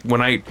 but like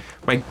when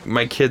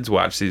my kids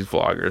watch these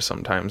vloggers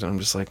sometimes, and I'm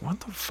just like,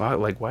 what the fuck?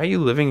 Like, why are you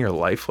living your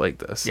life like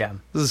this? Yeah,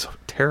 this is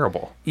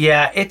terrible.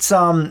 Yeah, it's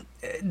the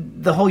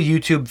whole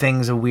YouTube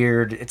thing's a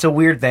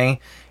weird thing.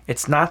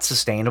 It's not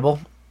sustainable,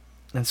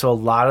 and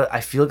so I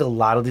feel like a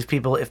lot of these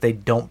people, if they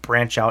don't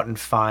branch out and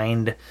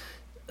find.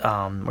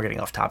 We're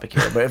getting off topic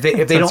here, but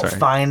if they don't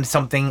find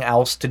something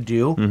else to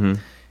do, mm-hmm.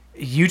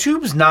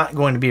 YouTube's not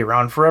going to be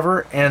around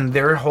forever, and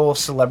their whole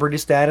celebrity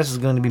status is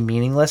going to be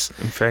meaningless.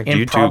 In fact,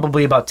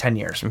 probably about 10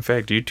 years. In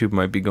fact, YouTube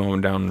might be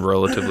going down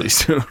relatively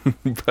soon,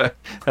 but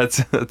that's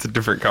a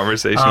different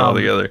conversation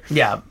altogether.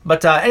 Yeah,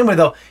 but anyway,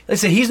 though, like I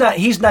said,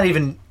 he's not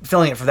even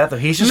filming it for that, though.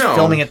 He's just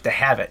filming it to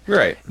have it.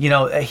 Right. You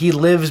know, he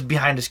lives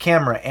behind his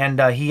camera, and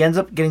he ends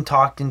up getting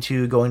talked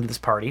into going to this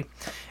party.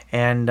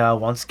 And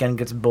once again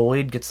gets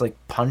bullied, gets like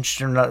punched,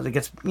 or not, he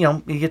gets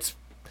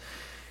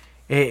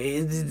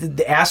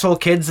the asshole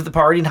kids at the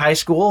party in high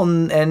school,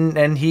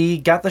 and he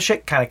got the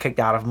shit kind of kicked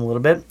out of him a little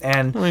bit.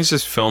 And he's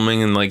just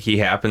filming, and like he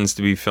happens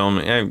to be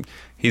filming.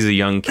 He's a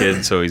young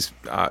kid, so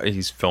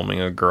he's filming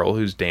a girl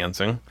who's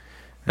dancing,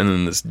 and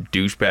then this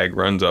douchebag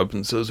runs up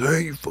and says,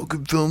 "Hey, you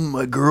fucking filming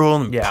my girl!"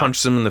 and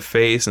punches him in the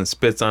face and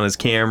spits on his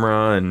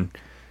camera, and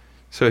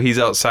so he's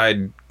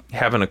outside.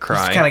 Having a cry.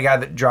 He's the kind of guy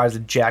that drives a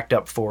jacked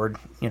up Ford,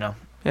 you know.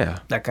 Yeah.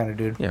 That kind of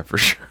dude. Yeah, for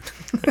sure.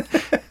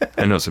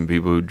 I know some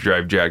people who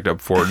drive jacked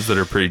up Fords that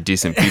are pretty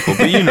decent people,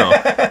 but you know.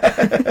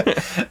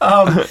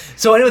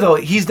 So anyway, though,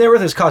 he's there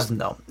with his cousin,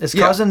 though. His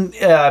cousin,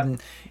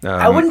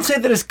 I wouldn't say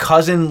that his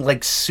cousin,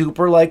 like,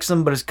 super likes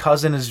him, but his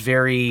cousin is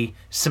very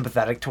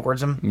sympathetic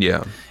towards him.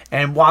 Yeah.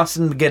 And wants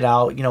him to get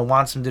out, you know,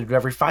 wants him to do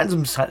whatever. He finds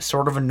him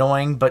sort of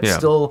annoying, but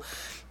still...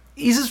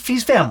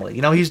 He's family,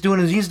 you know. He's doing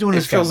his.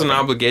 It feels an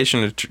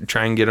obligation to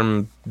try and get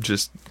him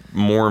just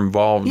more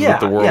involved with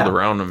the world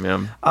around him.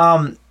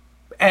 Yeah.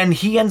 And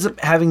he ends up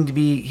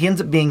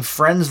being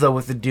friends though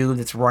with the dude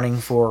that's running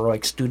for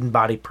like student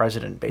body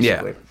president,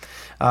 basically,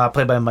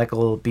 played by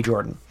Michael B.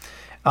 Jordan.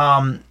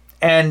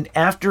 And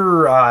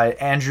after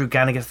Andrew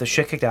kind of gets the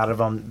shit kicked out of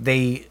him,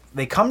 they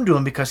come to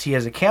him because he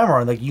has a camera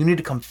and like, you need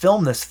to come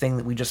film this thing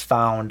that we just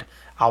found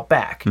out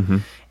back.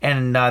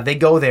 And they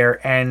go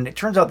there, and it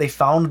turns out they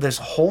found this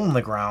hole in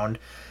the ground,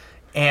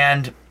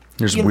 and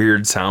there's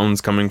weird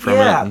sounds coming from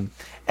it.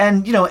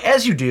 And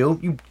as you do,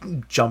 you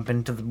jump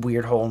into the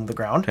weird hole in the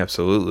ground.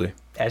 Absolutely.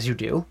 As you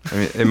do. I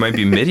mean, it might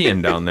be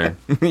Midian down there.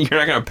 You're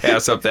not going to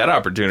pass up that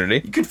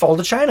opportunity. You could fall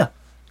to China.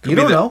 You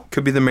don't know.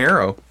 Could be the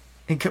marrow.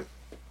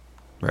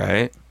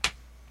 Right?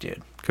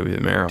 Dude. Could be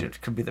the marrow.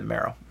 Dude, could be the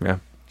marrow. Yeah.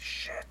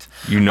 Shit.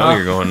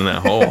 You're going in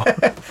that hole.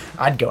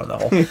 I'd go in the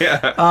hole.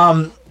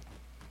 Yeah.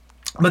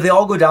 But they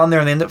all go down there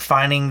and they end up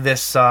finding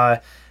this. They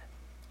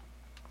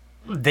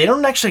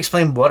don't actually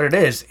explain what it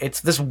is. It's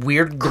this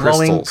weird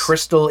glowing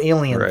crystal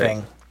alien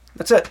thing.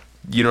 That's it.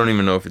 You don't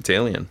even know if it's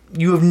alien.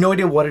 You have no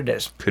idea what it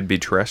is. Could be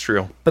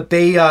terrestrial. But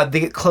they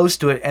get close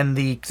to it, and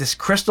this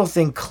crystal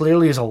thing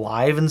clearly is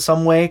alive in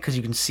some way because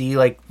you can see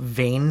like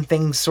vein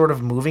things sort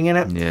of moving in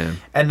it. Yeah.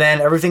 And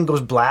then everything goes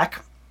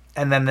black,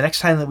 and then the next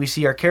time that we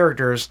see our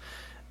characters,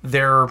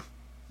 they're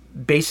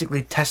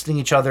basically testing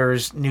each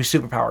other's new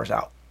superpowers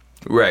out.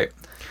 Right.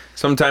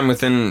 Sometime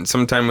within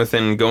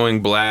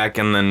going black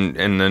and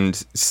then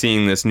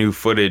seeing this new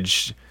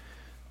footage,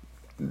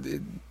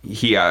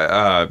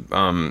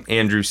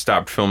 Andrew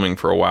stopped filming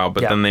for a while,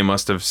 but then they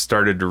must have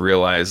started to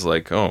realize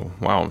like, oh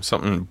wow,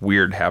 something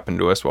weird happened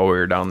to us while we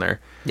were down there.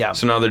 Yeah.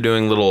 So now they're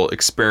doing little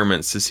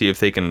experiments to see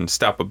if they can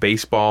stop a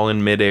baseball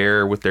in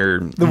midair with their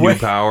new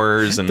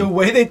powers. And the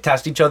way they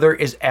test each other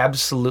is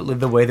absolutely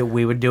the way that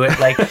we would do it.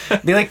 Like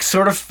they like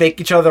sort of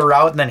fake each other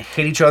out and then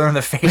hit each other in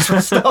the face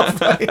with stuff.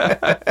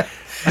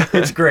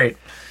 It's great.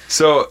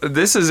 So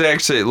this is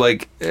actually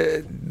like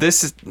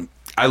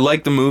I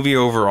like the movie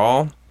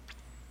overall.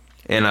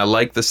 And I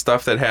like the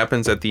stuff that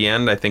happens at the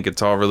end. I think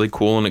it's all really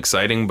cool and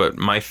exciting. But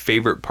my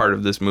favorite part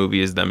of this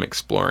movie is them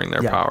exploring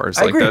their powers.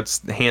 I agree.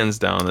 That's hands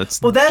down. That's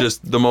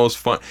just the most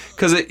fun.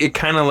 Because it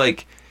kind of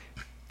like,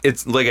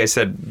 it's like I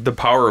said, the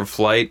power of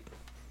flight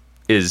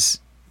is...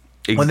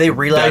 When they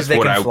realize they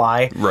can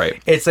fly.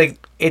 Right. It's like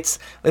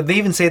they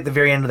even say at the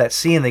very end of that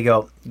scene, they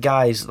go,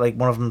 guys, like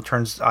one of them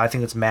turns, I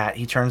think it's Matt,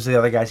 he turns to the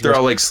other guys. They're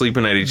all like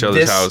sleeping at each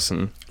other's house.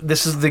 And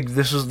this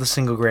was the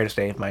single greatest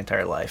day of my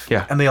entire life.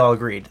 Yeah. And they all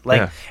agreed.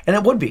 Like, and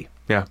it would be.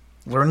 Yeah.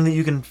 Learning that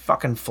you can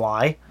fucking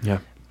fly. Yeah.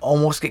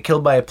 Almost get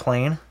killed by a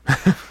plane.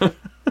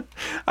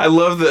 I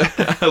love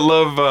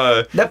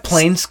that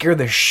plane scared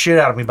the shit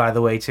out of me, by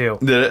the way, too.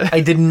 Did it? I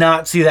did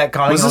not see that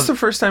coming. Was this the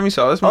first time you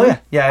saw this movie? Oh, yeah.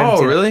 Yeah. I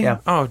oh, really? Yeah.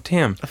 Oh,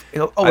 damn.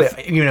 Oh,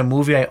 wait. You mean a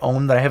movie I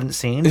own that I haven't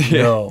seen?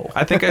 Yeah. No.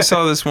 I think I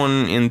saw this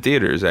one in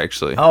theaters,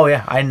 actually. Oh,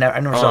 yeah. I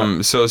never saw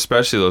it. So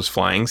especially those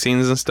flying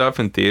scenes and stuff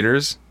in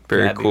theaters.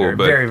 Very cool.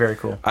 Very, very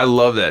cool. I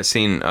love that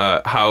scene.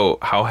 How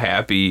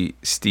happy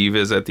Steve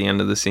is at the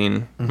end of the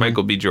scene. Mm-hmm.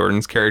 Michael B.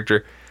 Jordan's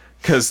character.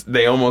 Because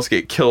they almost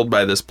get killed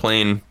by this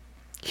plane.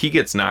 He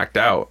gets knocked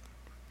out.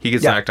 He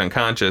gets knocked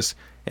unconscious,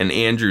 and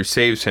Andrew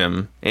saves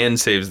him and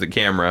saves the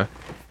camera,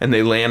 and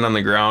they land on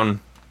the ground.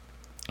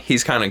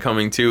 He's kind of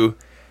coming to,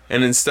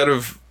 and instead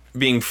of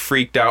being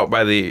freaked out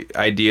by the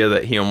idea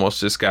that he almost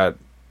just got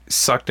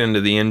sucked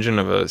into the engine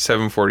of a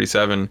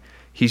 747,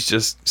 he's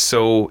just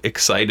so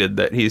excited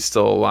that he's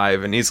still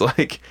alive, and he's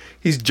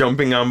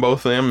jumping on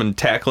both of them and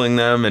tackling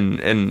them,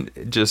 and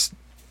just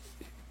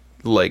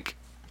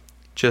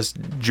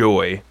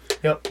joy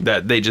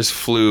that they just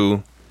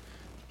flew.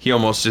 He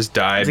almost just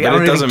died, like,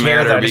 but it doesn't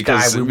matter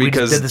because we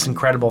just did this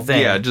incredible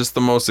thing. Yeah, just the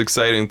most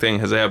exciting thing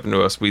has happened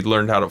to us. We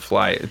learned how to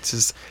fly. It's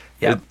just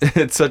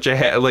it's such a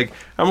I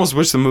almost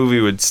wish the movie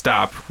would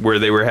stop where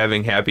they were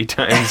having happy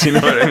times. You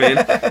know what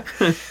I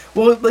mean?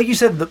 Well, like you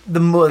said,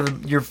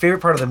 your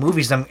favorite part of the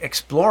movie is them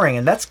exploring,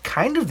 and that's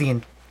kind of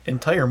the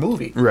entire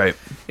movie. Right.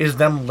 Is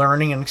them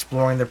learning and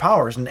exploring their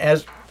powers, and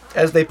as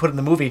they put in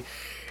the movie,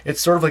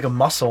 it's sort of like a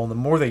muscle, and the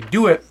more they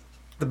do it,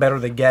 the better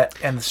they get,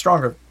 and the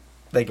stronger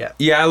they get.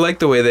 Yeah, I like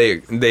the way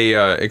they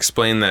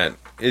explain that.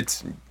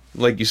 It's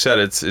like you said,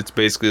 it's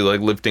basically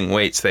like lifting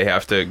weights. They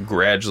have to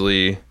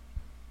gradually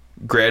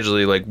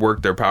like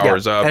work their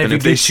powers up, and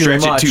if they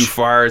stretch it too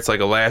far, it's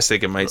like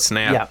elastic, it might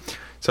snap. Yeah.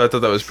 So I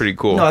thought that was pretty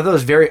cool. No, I thought it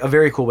was a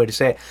very cool way to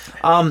say it.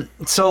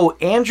 So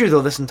Andrew,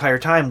 though, this entire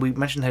time, we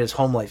mentioned that his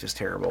home life is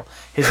terrible.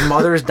 His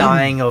mother's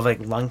dying of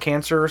like lung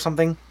cancer or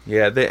something.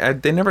 Yeah,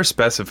 they never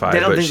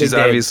specified, but she's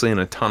obviously in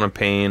a ton of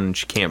pain and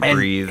she can't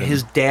breathe.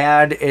 His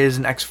dad is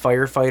an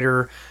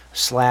ex-firefighter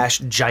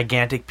 /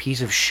 gigantic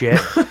piece of shit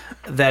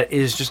that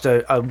is just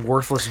a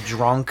worthless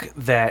drunk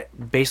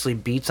that basically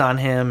beats on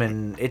him,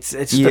 and it's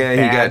just he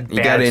got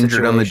injured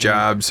situation. on the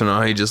job, so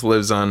now he just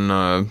lives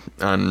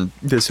on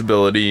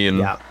disability,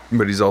 and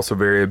but he's also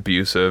very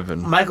abusive.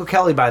 And Michael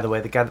Kelly, by the way,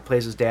 the guy that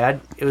plays his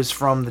dad, it was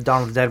from the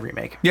Dawn of the Dead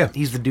remake. Yeah,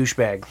 he's the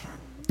douchebag.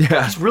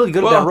 Yeah, he's really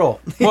good at that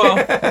role.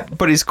 Well,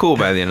 but he's cool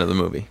by the end of the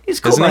movie. He's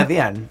cool by the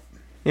end.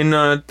 In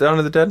Dawn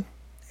of the Dead,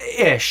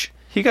 ish.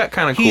 He got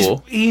kind of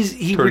cool.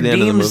 He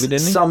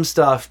redeems some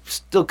stuff.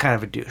 Still kind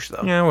of a douche,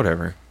 though. Yeah,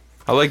 whatever.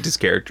 I liked his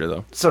character,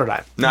 though. So did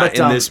I. Not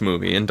in this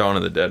movie, in Dawn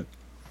of the Dead.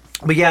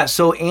 But yeah,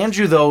 so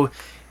Andrew, though,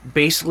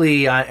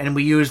 basically, and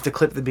we used the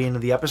clip at the beginning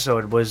of the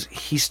episode, was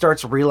he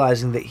starts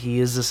realizing that he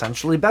is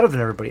essentially better than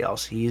everybody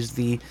else. He's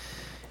the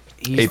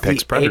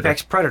Apex predator.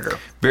 Apex predator.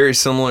 Very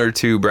similar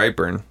to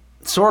Brightburn.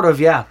 Sort of,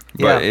 yeah.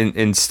 But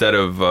instead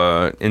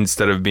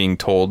of being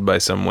told by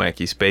some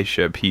wacky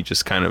spaceship, he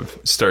just kind of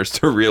starts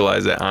to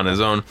realize it on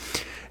his own.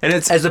 And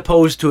it's as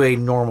opposed to a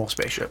normal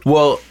spaceship.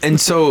 Well, and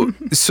so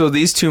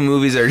these two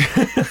movies are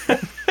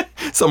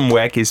some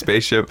wacky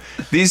spaceship.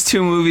 These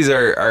two movies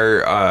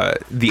are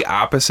the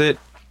opposite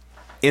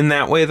in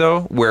that way,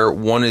 though, where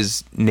one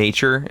is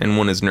nature and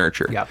one is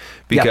nurture. Yep.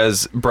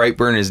 Because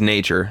Brightburn is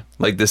nature.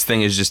 Like, this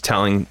thing is just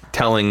telling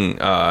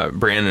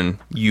Brandon,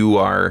 you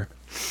are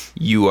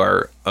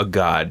a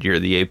god. You're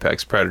the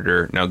apex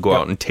predator. Now go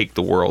out and take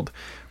the world.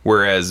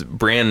 Whereas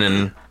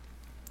Brandon,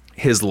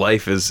 his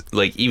life is,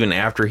 like, even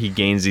after he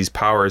gains these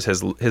powers,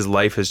 his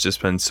life has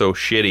just been so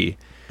shitty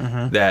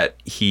that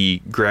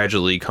he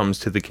gradually comes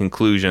to the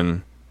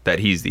conclusion that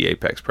he's the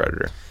apex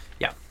predator.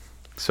 Yeah.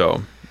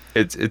 So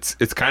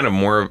it's kind of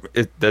more,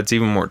 that's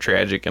even more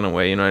tragic in a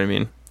way, you know what I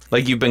mean?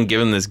 Like, you've been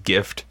given this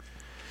gift.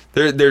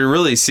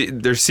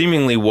 There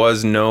seemingly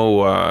was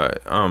no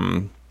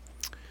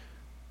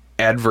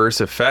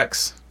adverse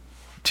effects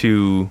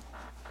to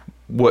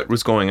what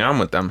was going on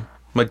with them.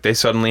 Like, they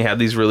suddenly had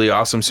these really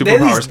awesome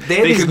superpowers. They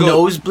had these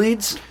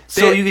nosebleeds,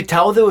 so you could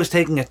tell that it was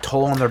taking a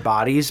toll on their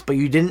bodies, but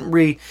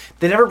they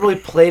never really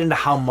played into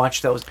how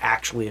much that was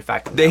actually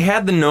affecting them. They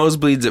had the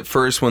nosebleeds at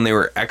first when they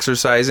were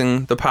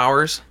exercising the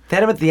powers. They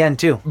had them at the end,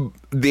 too.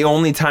 The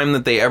only time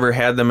that they ever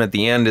had them at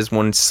the end is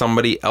when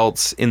somebody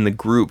else in the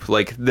group,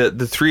 like,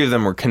 the three of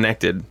them were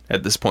connected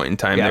at this point in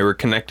time. Yeah. They were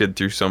connected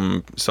through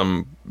some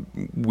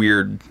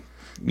weird,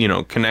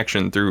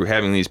 connection through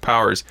having these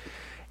powers.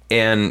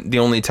 And the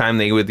only time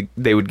they would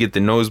get the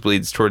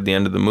nosebleeds toward the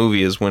end of the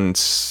movie is when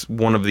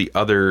one of the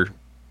other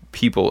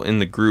people in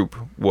the group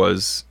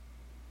was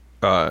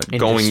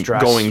going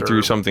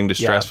through something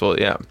distressful.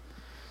 Yeah.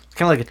 It's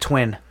kind of like a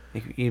twin.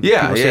 People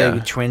say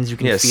like twins, you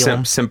can feel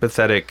them.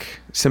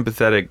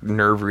 Sympathetic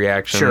nerve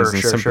reactions.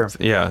 Sure.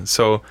 Yeah.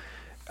 So,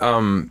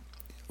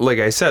 like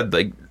I said,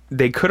 like,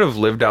 they could have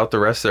lived out the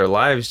rest of their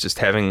lives just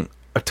having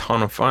a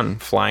ton of fun,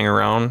 flying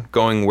around,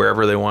 going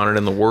wherever they wanted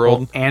in the world.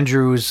 Well,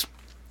 Andrew's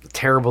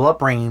terrible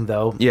upbringing,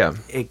 though,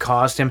 it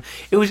caused him.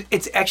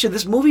 It's actually,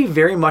 this movie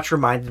very much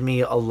reminded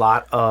me a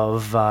lot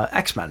of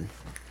X-Men.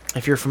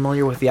 If you're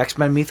familiar with the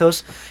X-Men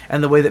mythos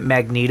and the way that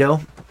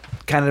Magneto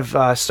kind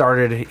of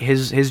started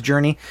his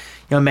journey,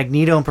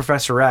 Magneto and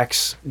Professor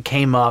X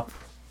came up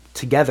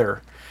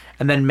together,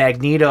 and then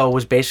Magneto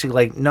was basically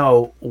like,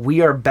 no, we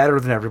are better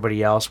than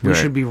everybody else. We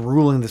should be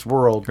ruling this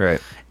world.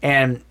 Right.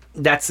 And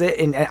that's it.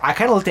 And I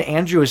kind of looked at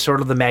Andrew as sort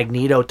of the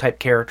Magneto type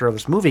character of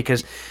this movie,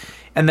 because.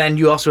 And then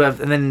you also have,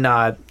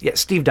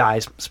 Steve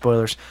dies.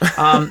 Spoilers.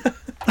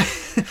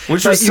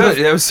 Which was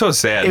that was so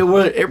sad. It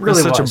really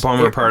was such a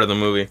bummer part of the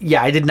movie.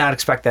 Yeah, I did not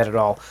expect that at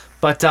all.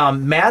 But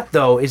Matt,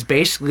 though, is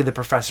basically the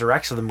Professor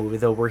X of the movie,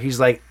 though, where he's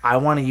like, I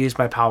want to use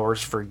my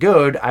powers for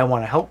good. I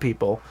want to help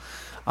people.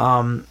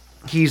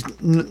 He's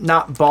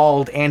not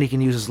bald and he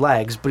can use his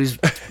legs, but he's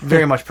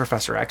very much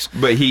Professor X.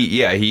 But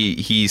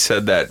he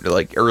said that,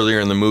 like, earlier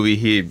in the movie,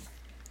 he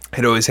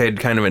had always had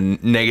kind of a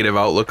negative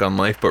outlook on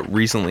life, but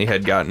recently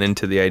had gotten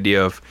into the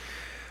idea of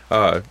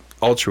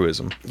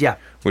altruism. Yeah.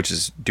 Which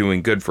is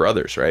doing good for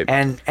others, right?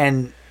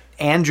 And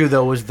Andrew,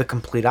 though, was the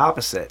complete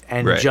opposite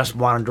and just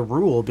wanted to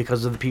rule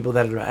because of the people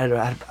that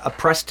had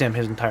oppressed him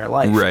his entire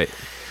life. Right.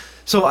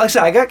 So, like I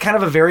said, I got kind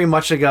of a very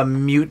much like a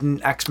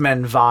mutant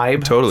X-Men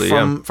vibe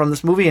from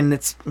this movie, and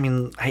it's, I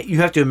mean, you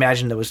have to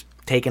imagine that was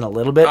taken a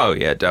little bit. Oh,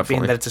 yeah,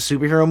 definitely. Being that it's a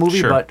superhero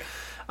movie, but...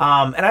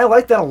 and I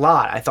liked that a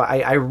lot. I thought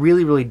I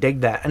really, really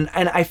dig that. And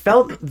I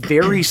felt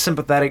very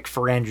sympathetic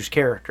for Andrew's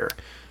character.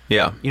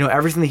 Yeah.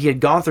 Everything that he had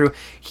gone through.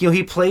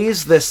 He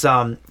plays this,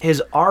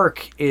 his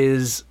arc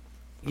is,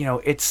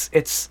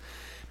 it's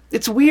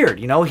weird.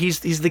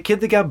 He's the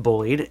kid that got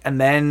bullied, and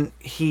then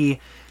he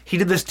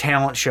did this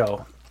talent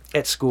show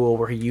at school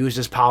where he used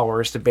his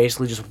powers to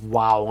basically just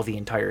wow the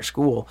entire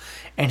school,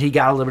 and he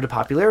got a little bit of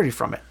popularity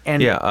from it.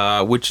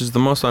 And which is the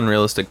most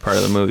unrealistic part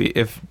of the movie.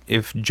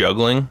 If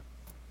juggling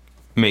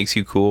makes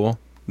you cool,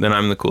 then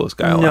I'm the coolest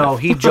guy alive. No,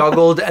 he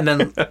juggled and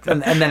then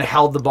and then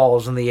held the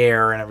balls in the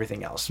air and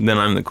everything else. Then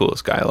I'm the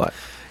coolest guy alive,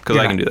 because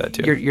I can do that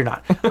too. You're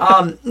not.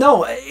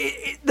 No,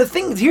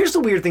 here's the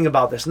weird thing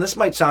about this, and this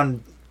might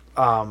sound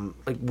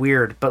like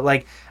weird, but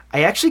like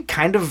I actually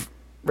kind of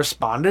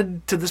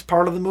responded to this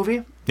part of the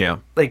movie. Yeah.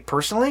 Like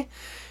personally,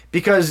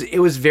 because it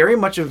was very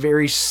much a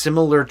very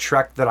similar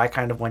trek that I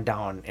kind of went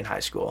down in high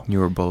school. You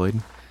were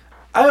bullied?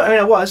 I mean,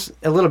 I was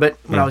a little bit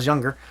when I was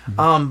younger,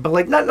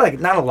 but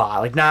not a lot,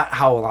 like not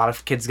how a lot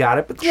of kids got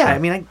it. But yeah, I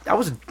mean, I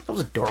was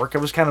a dork. I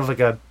was kind of like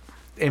a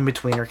in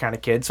betweener kind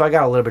of kid, so I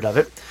got a little bit of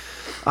it.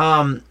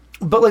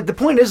 But like the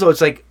point is though, it's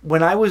like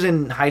when I was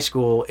in high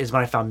school is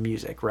when I found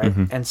music, right?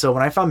 And so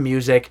when I found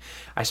music,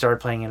 I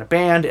started playing in a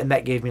band, and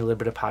that gave me a little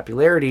bit of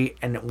popularity,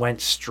 and it went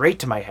straight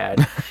to my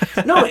head.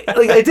 No,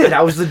 like I did.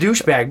 I was the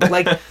douchebag, but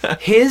like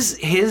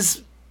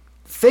his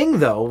thing,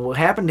 though, what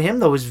happened to him,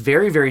 though, was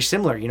very, very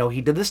similar. You know,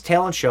 he did this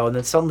talent show, and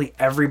then suddenly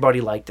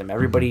everybody liked him.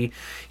 Everybody,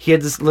 he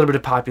had this little bit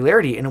of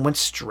popularity, and it went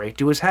straight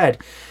to his head.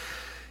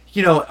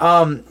 You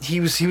know,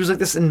 he was like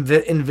this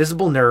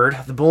invisible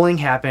nerd. The bullying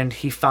happened.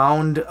 He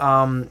found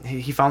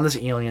this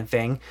alien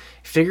thing,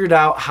 figured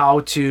out how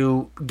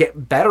to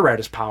get better at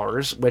his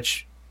powers,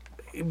 which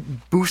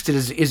boosted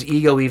his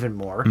ego even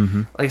more.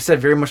 Like I said,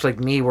 very much like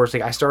me, where it's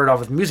like I started off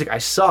with music. I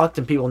sucked,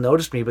 and people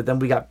noticed me, but then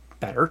we got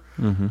better.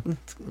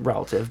 It's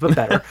relative, but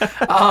better.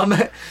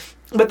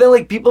 But then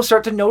like people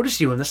start to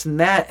notice you and this and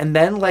that, and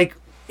then like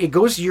it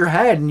goes to your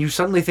head, and you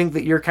suddenly think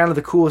that you're kind of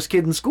the coolest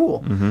kid in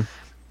school.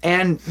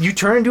 And you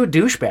turn into a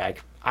douchebag.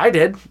 I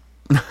did.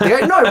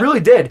 Like, no, I really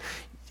did.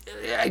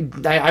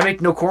 I make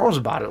no quarrels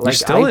about it. Like, You're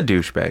still a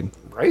douchebag.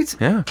 Right?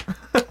 Yeah.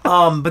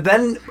 But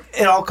then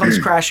it all comes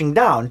crashing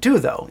down too,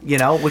 though, you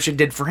know, which it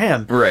did for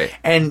him. Right.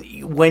 And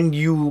when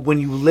you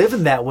live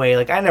in that way,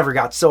 like I never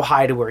got so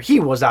high to where he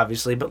was,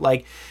 obviously, but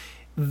like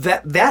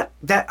that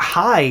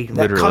high, that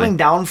Literally. coming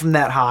down from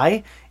that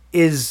high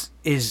is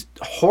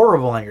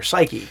horrible on your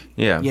psyche.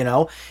 Yeah. You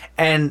know?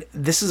 And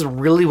this is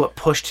really what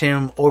pushed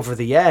him over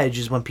the edge,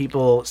 is when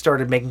people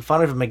started making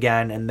fun of him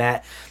again, and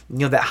that, you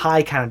know, that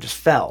high kind of just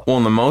fell. Well,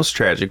 and the most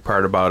tragic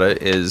part about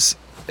it is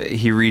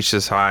he reached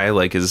this high,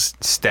 like his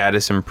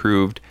status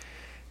improved,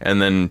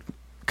 and then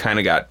kind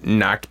of got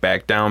knocked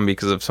back down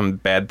because of some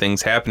bad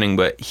things happening,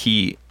 but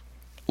he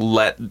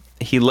let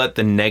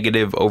the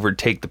negative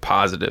overtake the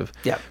positive.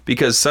 Yeah.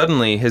 Because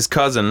suddenly his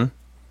cousin,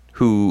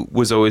 who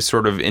was always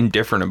sort of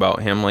indifferent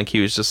about him, like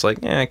he was just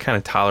like, I kind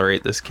of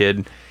tolerate this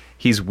kid.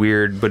 He's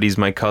weird, but he's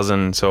my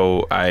cousin,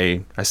 so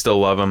I still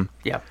love him.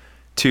 Yeah.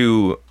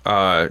 To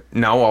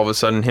now all of a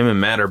sudden him and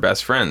Matt are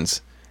best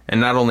friends.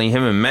 And not only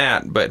him and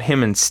Matt, but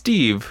him and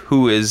Steve,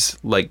 who is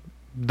like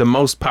the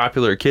most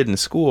popular kid in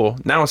school.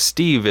 Now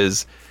Steve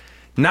is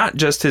not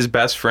just his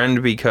best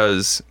friend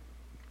because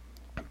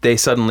they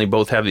suddenly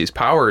both have these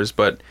powers,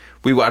 but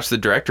we watched the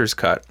director's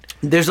cut.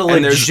 There's a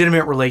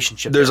legitimate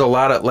relationship. There's there. a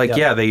lot of, like, Yep.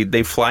 yeah,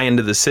 they fly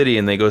into the city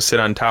and they go sit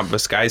on top of a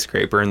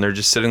skyscraper and they're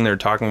just sitting there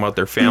talking about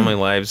their family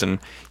lives. And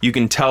you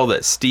can tell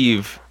that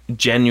Steve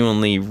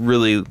genuinely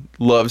really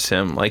loves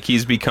him. Like,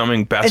 he's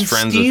becoming best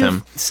friends with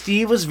him.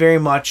 Steve was very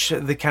much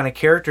the kind of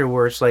character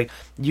where it's like,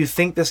 you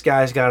think this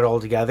guy's got it all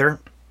together,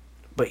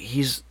 but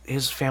his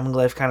family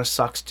life kind of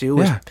sucks too.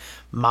 Yeah. His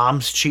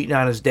mom's cheating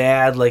on his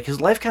dad. Like, his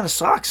life kind of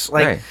sucks.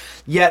 Like, Right.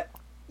 yet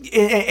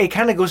it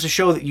kind of goes to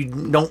show that you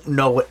don't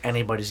know what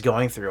anybody's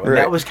going through, and Right.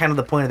 that was kind of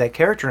the point of that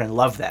character, and I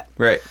love that.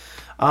 Right.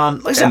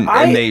 Like I said,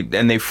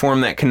 And they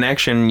form that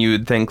connection. You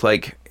would think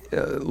like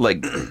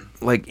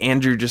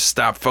Andrew just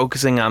stopped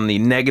focusing on the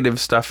negative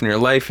stuff in your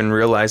life and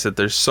realized that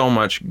there's so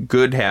much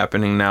good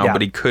happening now, Yeah.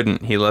 but he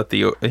couldn't. He let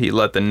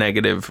the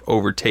negative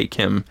overtake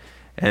him,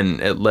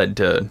 and it led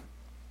to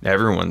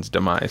everyone's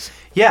demise.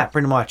 Yeah,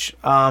 pretty much.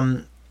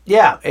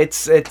 Yeah,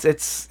 it's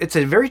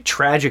a very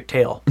tragic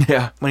tale.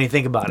 Yeah. When you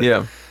think about it.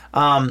 Yeah.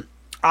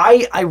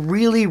 I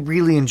really,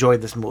 really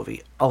enjoyed this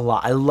movie a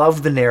lot. I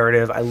loved the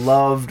narrative. I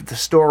loved the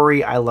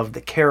story. I loved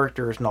the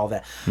characters and all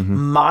that.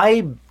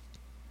 My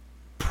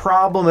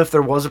problem, if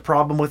there was a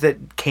problem with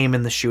it, came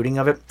in the shooting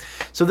of it.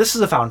 So this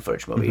is a found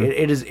footage movie.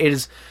 It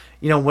is,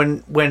 you know,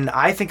 when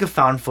I think of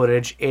found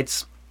footage,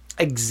 it's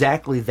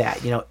exactly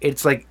that. You know,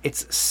 it's like,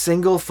 it's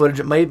single footage.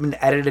 It might have been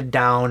edited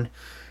down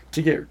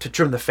to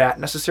trim the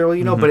fat necessarily,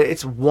 you know, but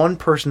it's one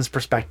person's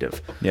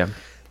perspective. Yeah.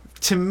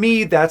 To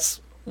me,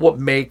 that's what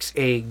makes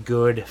a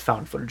good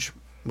found footage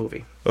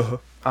movie.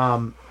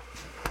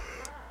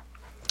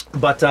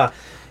 But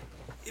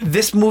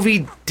this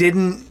movie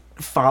didn't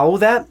follow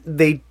that.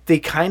 They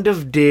kind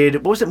of did.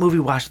 What was that movie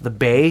we watched? The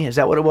Bay? Is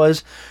that what it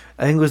was?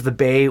 I think it was The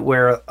Bay,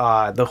 where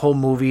the whole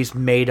movie's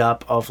made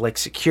up of like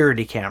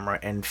security camera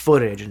and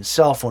footage and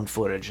cell phone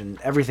footage and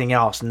everything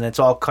else, and it's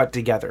all cut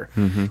together,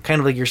 kind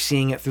of like you're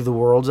seeing it through the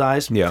world's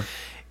eyes. Yeah.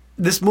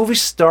 This movie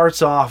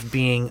starts off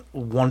being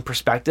one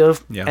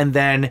perspective, Yeah. and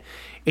then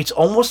it's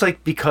almost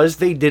like because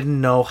they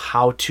didn't know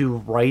how to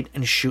write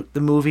and shoot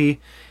the movie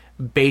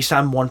based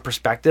on one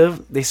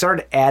perspective, they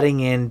started adding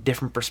in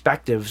different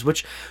perspectives,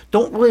 which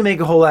don't really make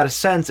a whole lot of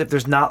sense if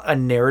there's not a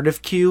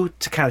narrative cue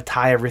to kind of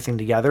tie everything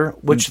together,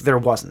 which there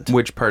wasn't.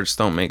 Which parts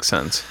don't make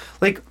sense?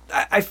 Like,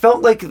 I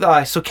felt like,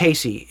 so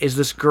Casey is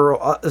this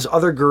girl, this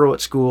other girl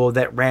at school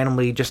that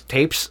randomly just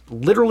tapes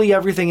literally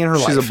everything in her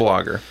life. She's a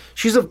blogger.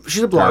 She's a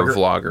blogger. Or a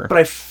vlogger. But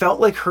I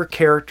felt like her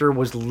character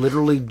was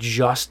literally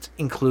just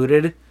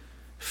included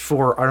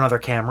for another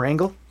camera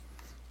angle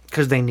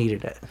because they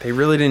needed it. They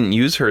really didn't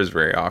use hers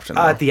very often,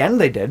 though. At the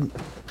end, they did.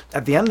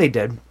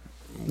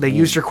 They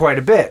used her quite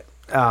a bit.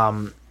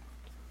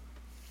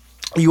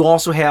 You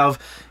also have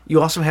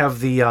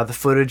the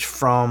footage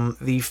from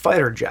the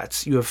fighter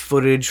jets. You have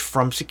footage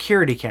from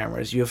security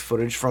cameras. You have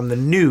footage from the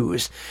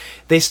news.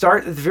 They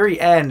start at the very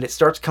end. It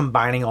starts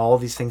combining all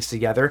of these things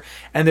together,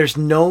 and there's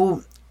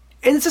no.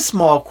 And it's a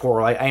small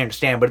quarrel, I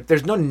understand, but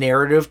there's no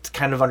narrative to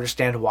kind of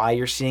understand why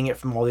you're seeing it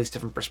from all these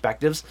different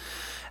perspectives.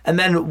 And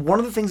then one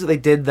of the things that they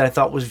did that I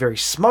thought was very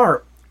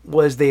smart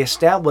was they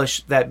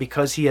established that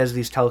because he has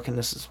these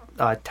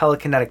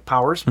telekinetic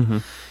powers,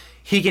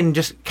 he can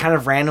just kind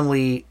of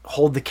randomly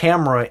hold the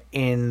camera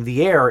in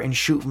the air and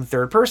shoot from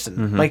third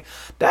person. Like,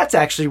 that's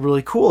actually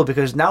really cool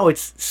because now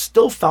it's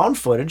still found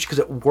footage because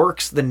it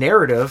works. The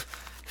narrative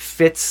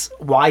fits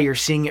why you're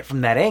seeing it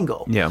from that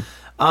angle. Yeah.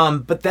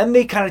 But then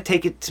they kind of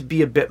take it to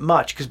be a bit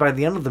much because by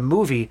the end of the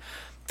movie,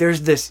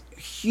 there's this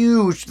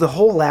huge. The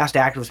whole last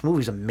act of this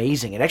movie is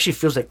amazing. It actually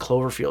feels like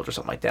Cloverfield or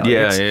something like that.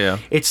 Like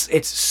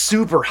It's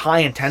super high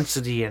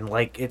intensity and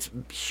like it's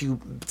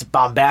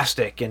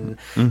bombastic and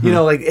you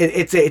know, like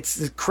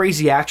it's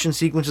crazy action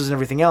sequences and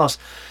everything else.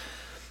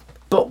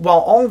 But while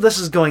all of this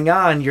is going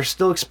on, you're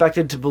still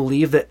expected to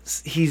believe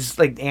that he's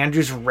like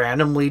Andrew's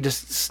randomly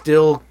just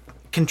still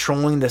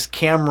controlling this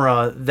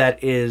camera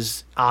that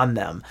is on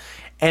them,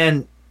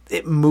 and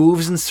it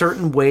moves in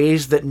certain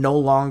ways that no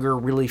longer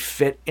really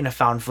fit in a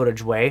found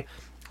footage way.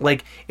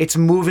 Like, it's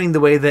moving the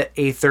way that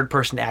a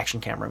third-person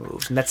action camera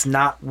moves, and that's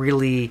not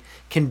really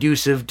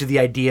conducive to the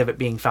idea of it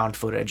being found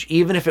footage,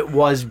 even if it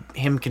was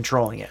him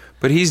controlling it.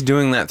 But he's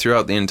doing that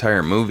throughout the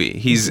entire movie.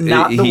 He's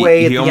not the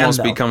way he at the almost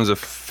end, though. becomes a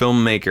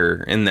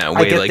filmmaker in that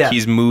way. Like that.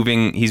 he's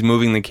moving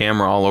the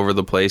camera all over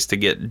the place to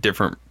get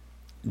different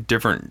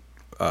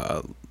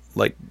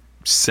like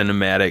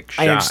cinematic shots.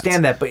 I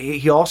understand that, but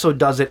he also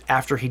does it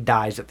after he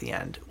dies at the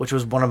end, which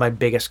was one of my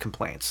biggest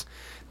complaints.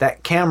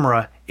 That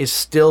camera is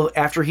still,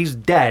 after he's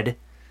dead,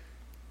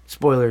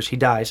 spoilers, he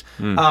dies.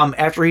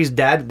 After he's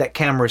dead, that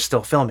camera is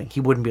still filming. He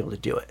wouldn't be able to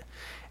do it.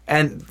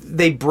 And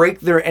they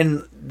break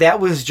and that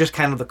was just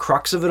kind of the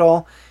crux of it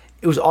all.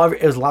 It was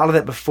a lot of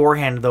that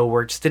beforehand, though,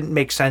 where it just didn't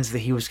make sense that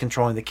he was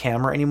controlling the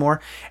camera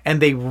anymore.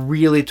 And they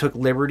really took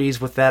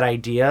liberties with that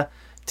idea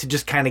to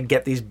just kind of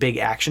get these big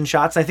action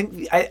shots. I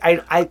think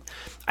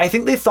I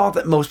think they thought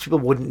that most people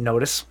wouldn't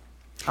notice,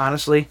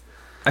 honestly.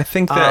 I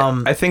think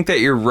that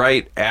you're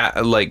right.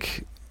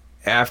 Like,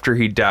 after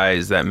he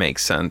dies, that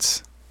makes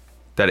sense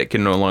that it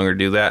can no longer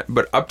do that.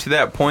 But up to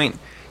that point,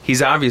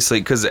 he's obviously,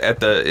 because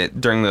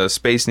during the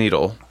Space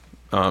Needle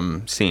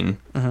scene,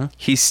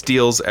 he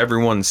steals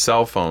everyone's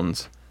cell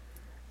phones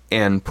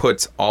and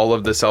puts all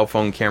of the cell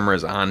phone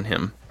cameras on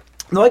him.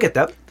 No, I get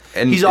that.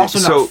 And he's also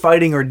not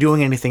fighting or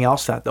doing anything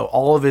else though.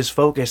 All of his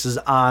focus is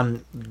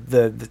on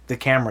the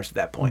cameras at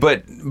that point.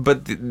 But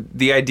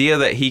the idea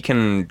that he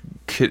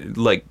could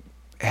like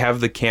have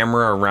the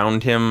camera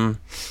around him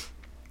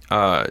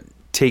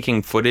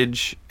taking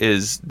footage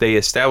is, they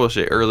establish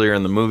it earlier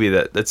in the movie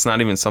that that's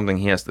not even something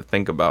he has to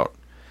think about.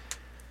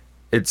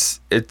 It's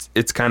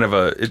kind of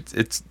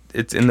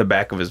it's in the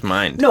back of his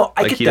mind. No,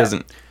 I like get he that.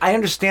 doesn't. I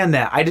understand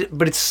that.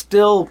 But it's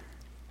still,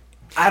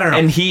 I don't know.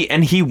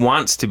 And he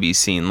wants to be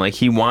seen. Like,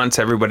 he wants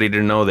everybody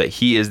to know that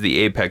he is the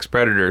apex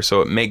predator,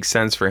 so it makes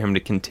sense for him to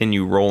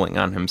continue rolling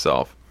on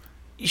himself.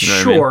 You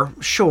know what I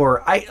mean?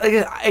 Sure.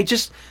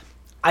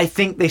 I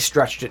think they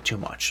stretched it too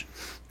much.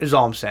 Is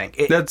all I'm saying.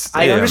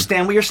 I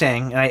understand what you're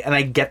saying, and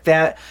I get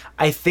that.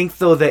 I think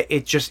though that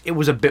it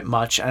was a bit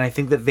much, and I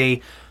think that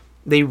they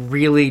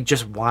really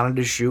just wanted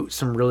to shoot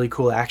some really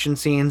cool action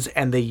scenes,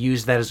 and they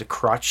used that as a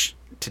crutch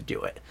to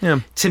do it. Yeah.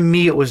 To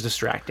me, it was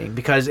distracting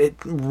because it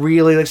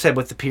really, like I said,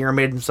 with the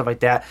pyramid and stuff like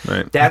that,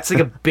 right. That's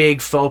like a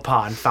big faux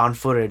pas in found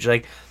footage.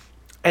 Like,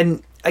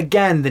 and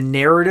again, the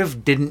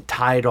narrative didn't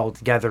tie it all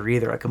together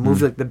either. Like a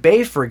movie like The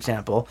Bay, for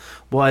example,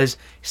 was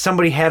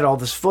somebody had all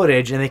this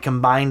footage and they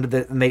combined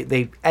and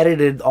they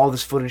edited all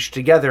this footage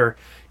together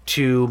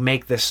to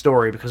make this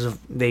story because of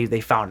they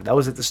found it. That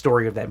was the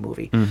story of that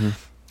movie.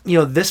 You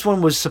know, this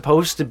one was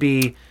supposed to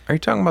be. Are you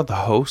talking about The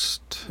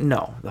Host?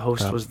 No, The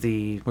Host was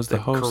the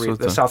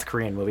Host South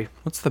Korean movie.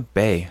 What's The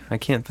Bay? I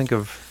can't think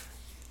of.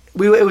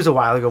 It was a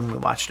while ago when we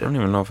watched it. I don't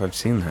even know if I've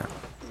seen that.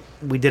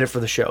 We did it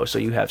for the show, so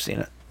you have seen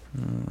it.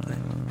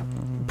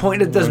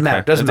 Point. It doesn't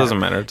matter.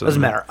 Doesn't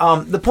matter.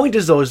 The point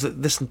is, though, is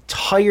that this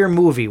entire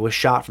movie was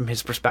shot from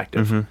his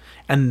perspective,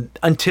 and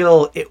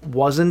until it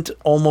wasn't,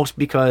 almost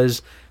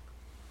because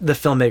the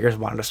filmmakers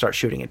wanted to start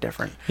shooting it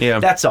different. Yeah,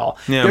 that's all.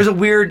 Yeah. There's a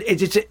weird.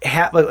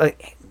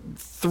 Like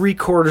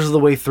 3/4 of the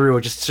way through,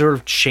 it just sort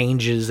of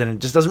changes, and it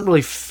just doesn't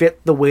really fit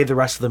the way the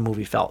rest of the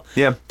movie felt.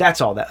 Yeah,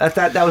 that's all. That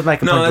was my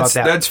complaint about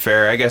that. That's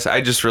fair. I guess I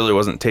just really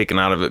wasn't taken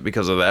out of it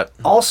because of that.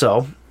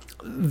 Also,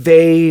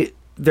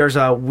 there's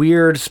a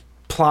weird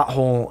plot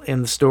hole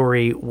in the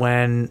story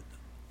when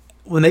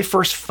they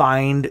first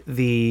find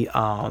the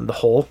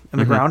hole in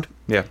the ground.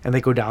 Yeah, and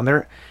they go down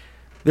there.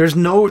 There's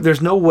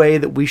no way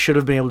that we should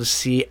have been able to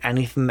see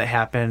anything that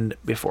happened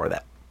before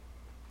that,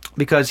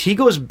 because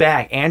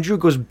Andrew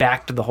goes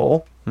back to the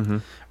hole,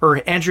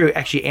 or Andrew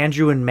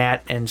and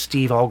Matt and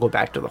Steve all go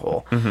back to the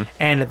hole,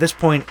 and at this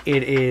point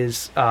it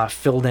is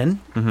filled in,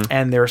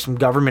 and there are some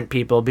government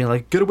people being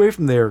like, "Get away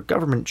from there,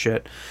 government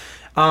shit,"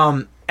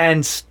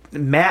 and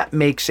Matt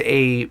makes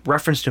a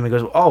reference to him. He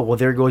goes, "Oh, well,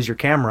 there goes your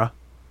camera,"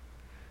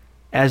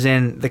 as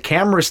in the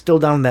camera is still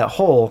down in that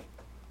hole.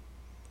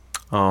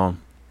 Oh.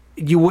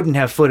 You wouldn't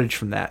have footage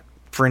from that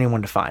for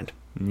anyone to find.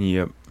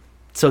 Yep.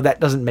 So that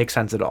doesn't make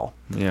sense at all.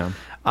 Yeah.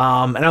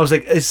 And I was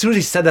like, as soon as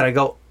he said that, I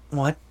go,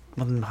 what?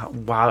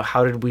 Wow,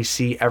 how did we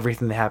see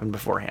everything that happened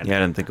beforehand? Yeah,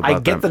 I didn't think about I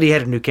get that he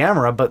had a new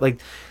camera, but like,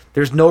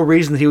 there's no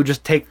reason that he would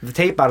just take the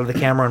tape out of the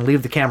camera and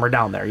leave the camera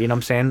down there. You know what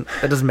I'm saying?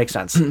 That doesn't make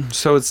sense.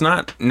 So it's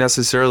not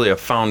necessarily a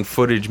found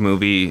footage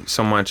movie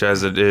so much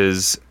as it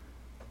is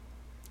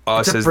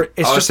us as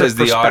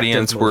the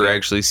audience. movie. We're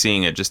actually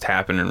seeing it just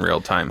happen in real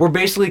time. We're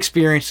basically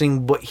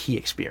experiencing what he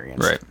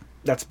experienced. Right.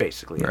 That's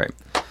basically it. Right.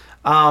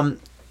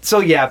 So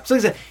yeah, so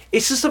like I said,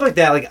 it's just stuff like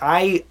that. Like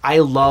I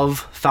love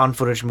found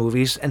footage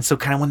movies, and so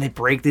kind of when they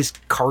break these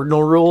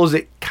cardinal rules,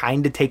 it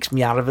kind of takes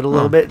me out of it a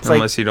little bit. It's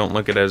unless you don't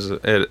look at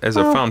it as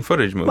a found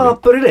footage movie. Well,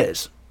 but it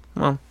is.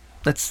 Well,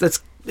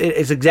 it's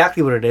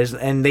exactly what it is,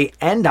 and they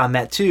end on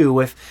that too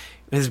with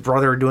his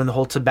brother doing the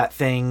whole Tibet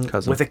thing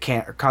with a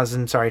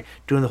cousin. Sorry,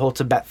 doing the whole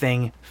Tibet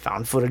thing.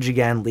 Found footage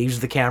again.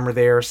 Leaves the camera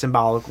there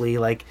symbolically,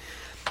 like.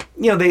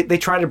 You know, they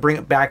try to bring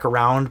it back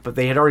around, but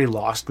they had already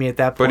lost me at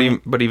that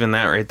point. But even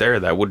that right there,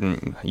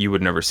 you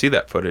would never see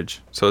that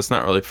footage. So it's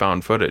not really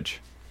found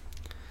footage.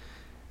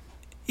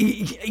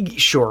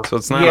 Sure. So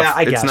it's not.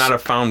 It's not a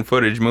found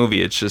footage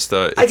movie. It's just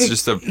a.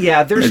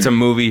 It's a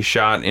movie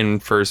shot in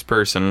first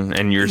person,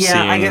 and you're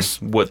seeing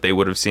what they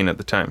would have seen at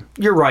the time.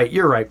 You're right.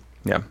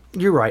 Yeah.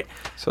 You're right.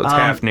 So it's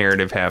half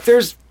narrative, half.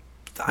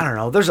 I don't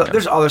know.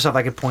 There's other stuff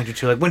I could point you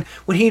to. Like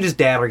when he and his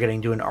dad are getting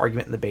into an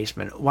argument in the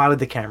basement, why would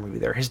the camera be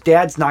there? His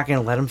dad's not going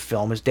to let him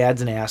film. His dad's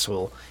an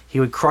asshole. He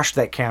would crush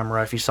that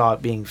camera if he saw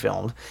it being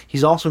filmed.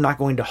 He's also not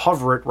going to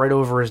hover it right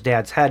over his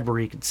dad's head where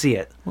he could see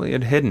it. Well, he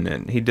had hidden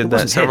it. He did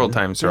that several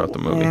times throughout the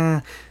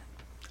movie.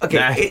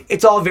 Okay,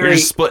 it's all very. You're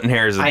just splitting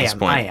hairs at this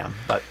point. I am,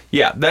 but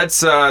yeah,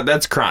 that's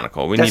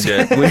Chronicle. We need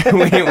to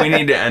we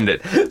need to end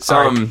it.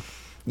 Sorry.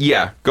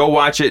 Yeah, go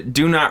watch it.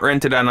 Do not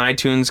rent it on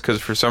iTunes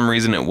because for some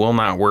reason it will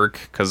not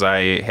work because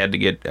I had to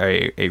get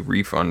a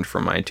refund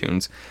from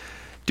iTunes.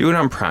 Do it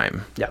on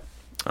Prime. Yep.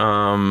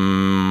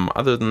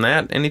 Other than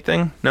that,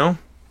 anything? No?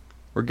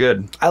 We're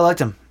good. I liked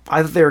them.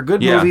 I thought they were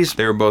good movies.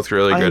 They were both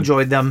really good. I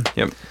enjoyed them.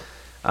 Yep.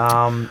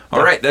 All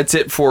right, that's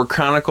it for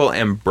Chronicle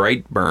and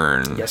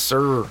Brightburn. Yes,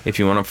 sir. If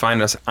you want to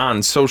find us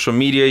on social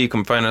media, you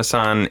can find us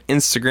on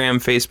Instagram,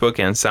 Facebook,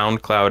 and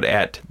SoundCloud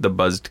at The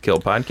Buzzed Kill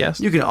Podcast.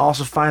 You can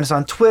also find us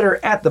on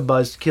Twitter at The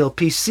Buzzed Kill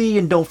PC,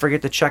 and don't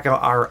forget to check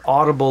out our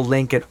Audible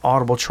link at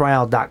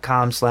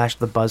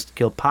audibletrial.com/The Buzzed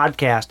Kill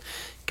Podcast.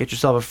 Get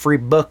yourself a free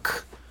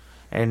book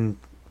and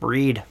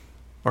read,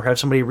 or have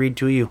somebody read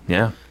to you.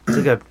 Yeah.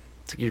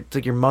 It's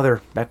like your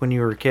mother back when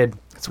you were a kid.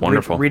 It's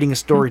wonderful. Reading a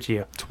story to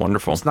you. It's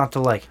wonderful. It's not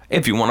to like.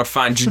 If you want to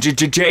find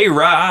J.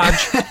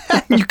 Raj,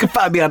 you can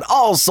find me on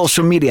all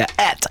social media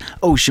at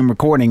Ocean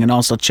Recording, and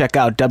also check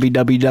out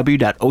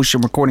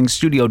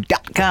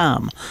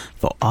www.oceanrecordingstudio.com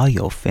for all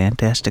your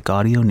fantastic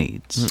audio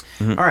needs.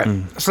 All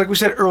right. So like we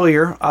said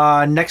earlier,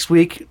 next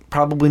week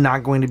probably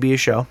not going to be a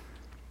show.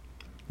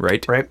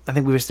 Right. I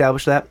think we've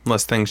established that.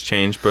 Unless things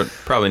change, but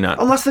probably not.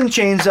 Unless things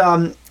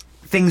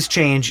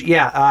change.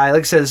 Yeah,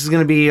 like I said, this is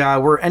going to be,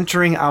 we're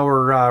entering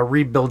our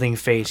rebuilding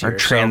phase here. Our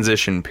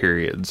transition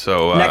period.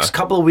 So next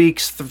couple of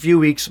weeks, a few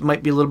weeks,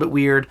 might be a little bit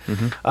weird.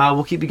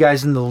 We'll keep you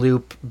guys in the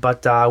loop,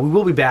 but we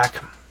will be back.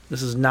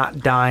 This is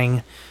not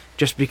dying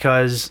just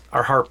because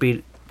our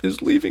heartbeat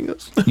is leaving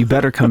us. You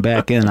better come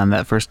back in on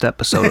that first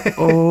episode.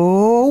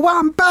 Oh,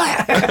 I'm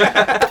back.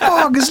 The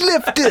fog is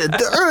lifted.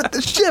 The earth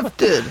is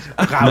shifted.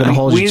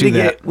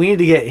 We need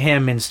to get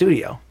him in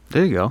studio.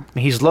 There you go.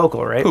 He's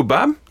local, right? Who,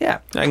 Bob? Yeah.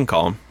 I can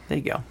call him. There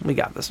you go. We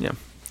got this. Yeah.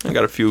 I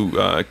got a few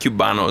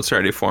Cubanos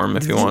ready for him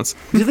if he wants.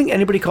 Do you think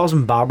anybody calls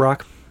him Bob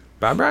Rock?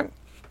 Bob Rock?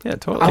 Yeah,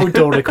 totally. I would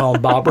totally call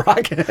him Bob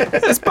Rock.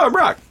 It's Bob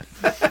Rock.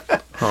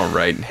 All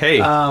right. Hey.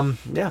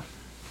 Yeah.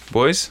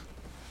 Boys.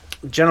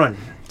 Gentlemen.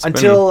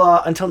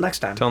 Until next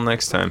time. Until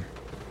next time.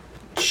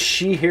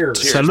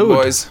 Cheers. Cheers,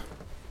 boys.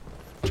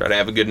 Try to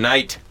have a good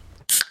night.